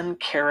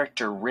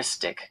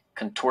uncharacteristic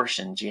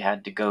contortions you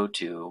had to go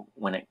to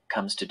when it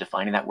comes to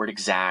defining that word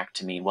exact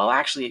to mean, well,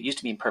 actually, it used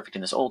to mean perfect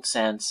in this old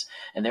sense,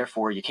 and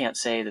therefore you can't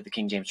say that the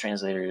King James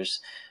translators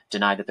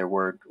denied that their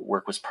work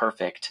was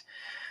perfect.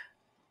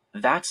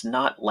 That's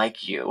not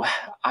like you.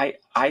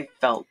 I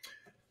felt.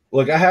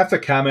 Look, I have to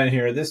comment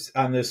here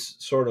on this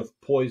sort of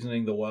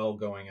poisoning the well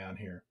going on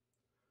here.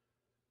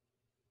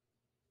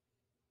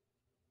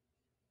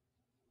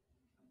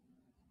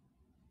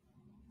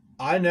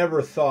 I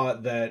never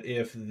thought that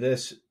if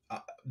this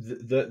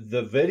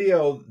the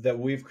video that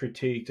we've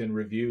critiqued and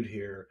reviewed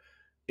here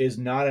is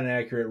not an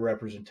accurate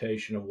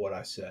representation of what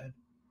I said.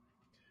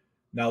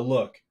 Now,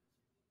 look,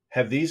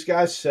 have these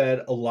guys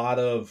said a lot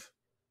of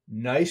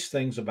nice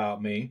things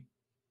about me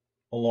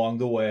along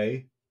the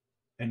way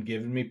and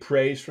given me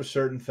praise for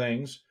certain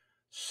things?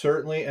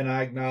 Certainly, and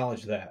I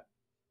acknowledge that.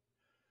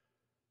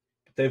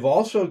 But they've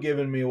also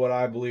given me what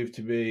I believe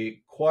to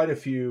be quite a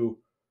few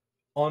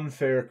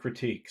unfair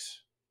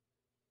critiques.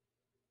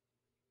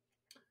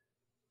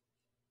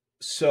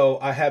 So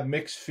I have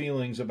mixed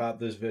feelings about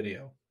this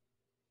video.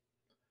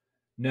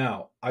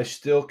 Now, I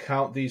still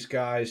count these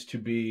guys to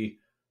be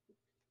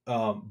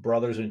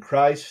brothers in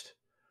Christ.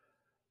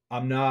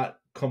 I'm not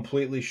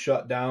completely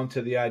shut down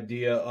to the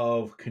idea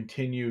of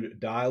continued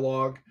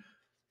dialogue.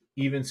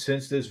 Even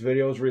since this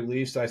video was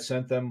released, I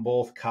sent them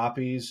both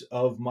copies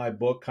of my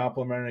book,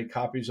 complimentary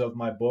copies of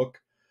my book.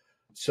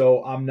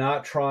 So I'm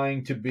not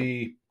trying to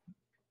be,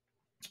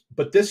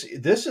 but this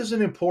is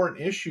an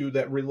important issue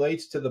that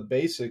relates to the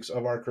basics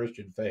of our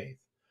Christian faith.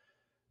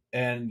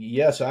 And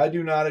yes, I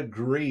do not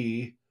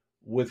agree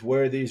with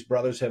where these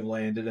brothers have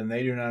landed, and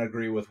they do not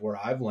agree with where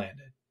I've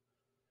landed.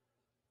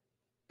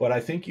 But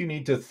I think you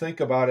need to think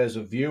about, as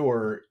a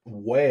viewer,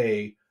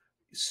 weigh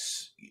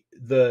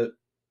the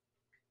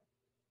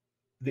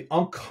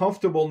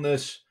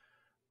uncomfortableness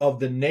of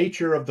the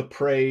nature of the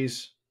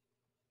praise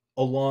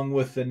along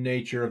with the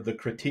nature of the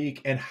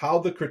critique and how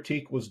the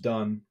critique was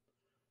done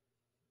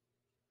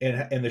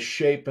and the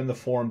shape and the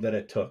form that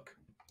it took.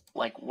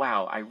 Like,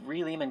 wow, I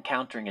really am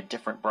encountering a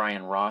different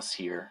Bryan Ross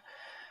here.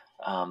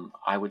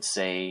 I would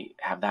say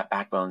have that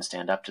backbone,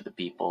 stand up to the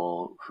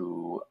people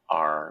who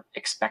are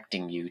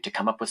expecting you to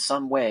come up with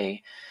some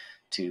way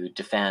to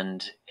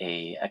defend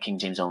a King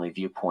James only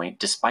viewpoint,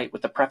 despite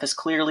what the preface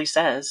clearly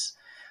says.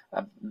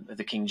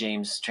 The King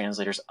James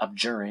translators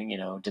abjuring,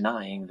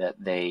 denying that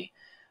they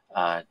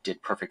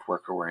did perfect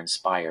work or were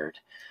inspired.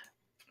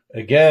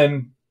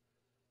 Again,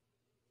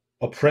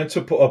 a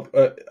principle,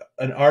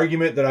 an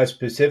argument that I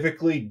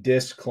specifically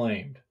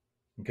disclaimed.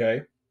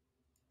 Okay,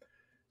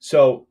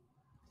 so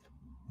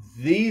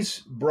these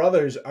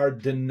brothers are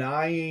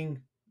denying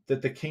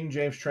that the King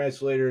James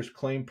translators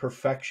claim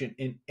perfection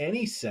in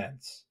any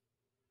sense,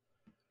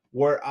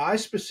 where I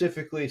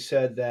specifically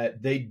said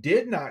that they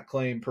did not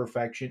claim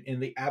perfection in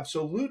the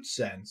absolute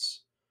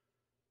sense.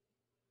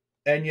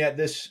 And yet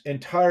this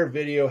entire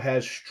video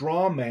has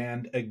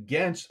strawmanned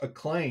against a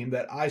claim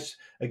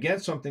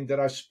against something that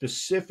I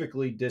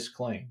specifically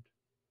disclaimed.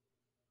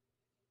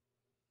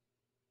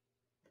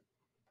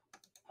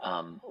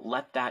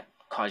 Let that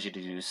cause you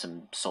to do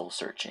some soul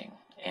searching,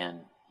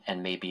 and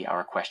maybe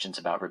our questions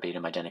about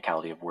verbatim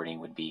identicality of wording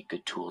would be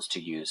good tools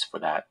to use for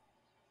that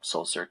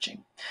soul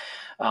searching.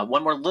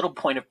 One more little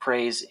point of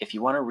praise. If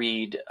you want to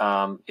read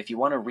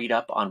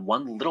up on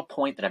one little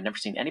point that I've never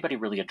seen anybody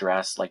really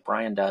address, like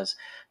Bryan does,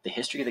 the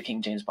History of the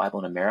King James Bible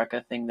in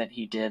America thing that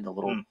he did, the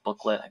little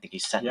booklet I think he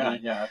sent me.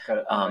 Yeah, I've got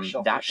it on my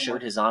shelf that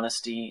showed his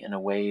honesty in a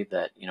way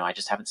that I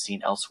just haven't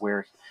seen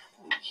elsewhere.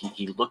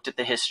 He looked at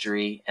the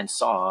history and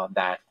saw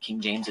that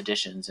King James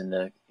editions in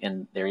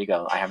there you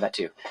go. I have that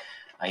too.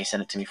 He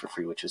sent it to me for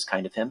free, which was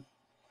kind of him.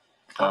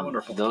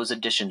 Wonderful. Those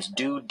editions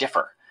do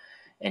differ.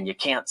 And you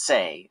can't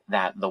say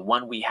that the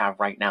one we have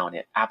right now,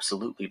 and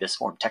this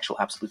form,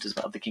 textual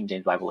absolutism of the King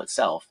James Bible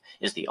itself,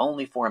 is the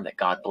only form that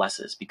God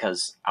blesses,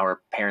 because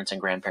our parents and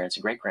grandparents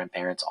and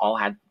great-grandparents all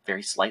had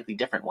very slightly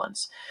different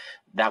ones.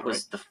 That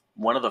was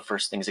one of the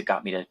first things that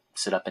got me to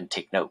sit up and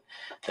take note,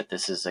 that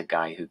this is a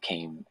guy who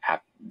came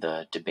at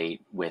the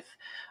debate with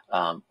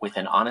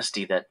an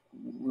honesty that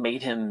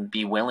made him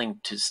be willing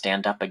to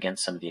stand up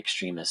against some of the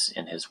extremists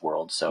in his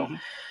world. So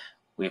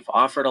we've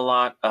offered a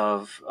lot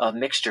of a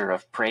mixture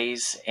of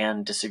praise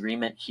and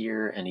disagreement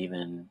here, and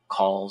even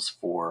calls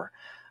for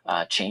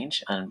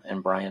change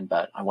and Bryan,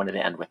 but I wanted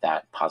to end with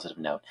that positive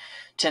note.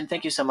 Tim,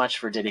 thank you so much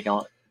for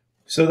dedicating.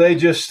 So they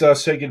just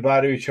say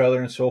goodbye to each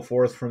other and so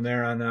forth from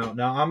there on out.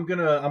 Now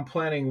I'm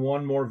planning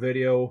one more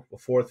video, a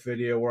fourth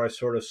video, where I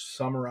sort of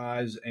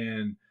summarize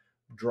and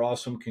draw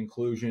some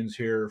conclusions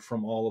here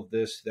from all of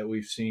this that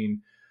we've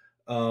seen.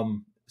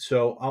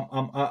 So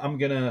I'm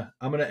gonna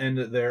end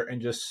it there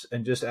and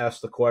just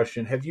ask the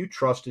question: have you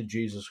trusted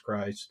Jesus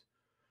Christ?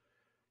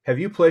 Have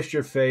you placed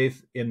your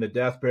faith in the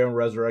death, burial, and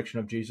resurrection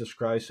of Jesus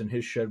Christ and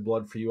his shed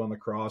blood for you on the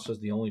cross as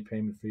the only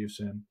payment for your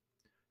sin?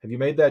 Have you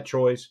made that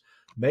choice?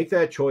 Make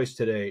that choice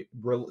today.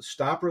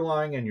 Stop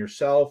relying on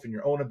yourself and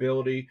your own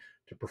ability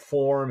to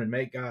perform and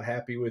make God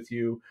happy with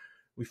you.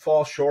 We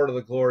fall short of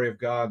the glory of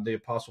God. The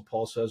Apostle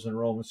Paul says in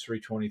Romans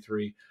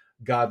 3:23,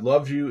 God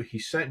loves you. He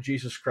sent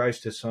Jesus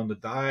Christ, his son, to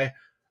die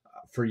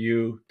for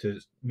you,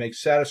 to make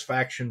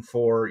satisfaction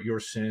for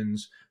your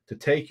sins, to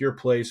take your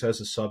place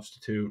as a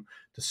substitute,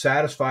 to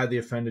satisfy the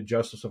offended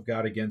justice of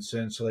God against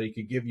sin so that he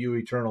could give you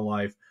eternal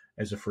life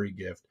as a free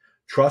gift.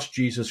 Trust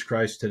Jesus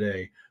Christ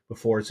today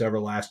before it's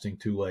everlasting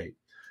too late.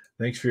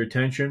 Thanks for your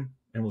attention,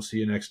 and we'll see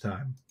you next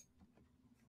time.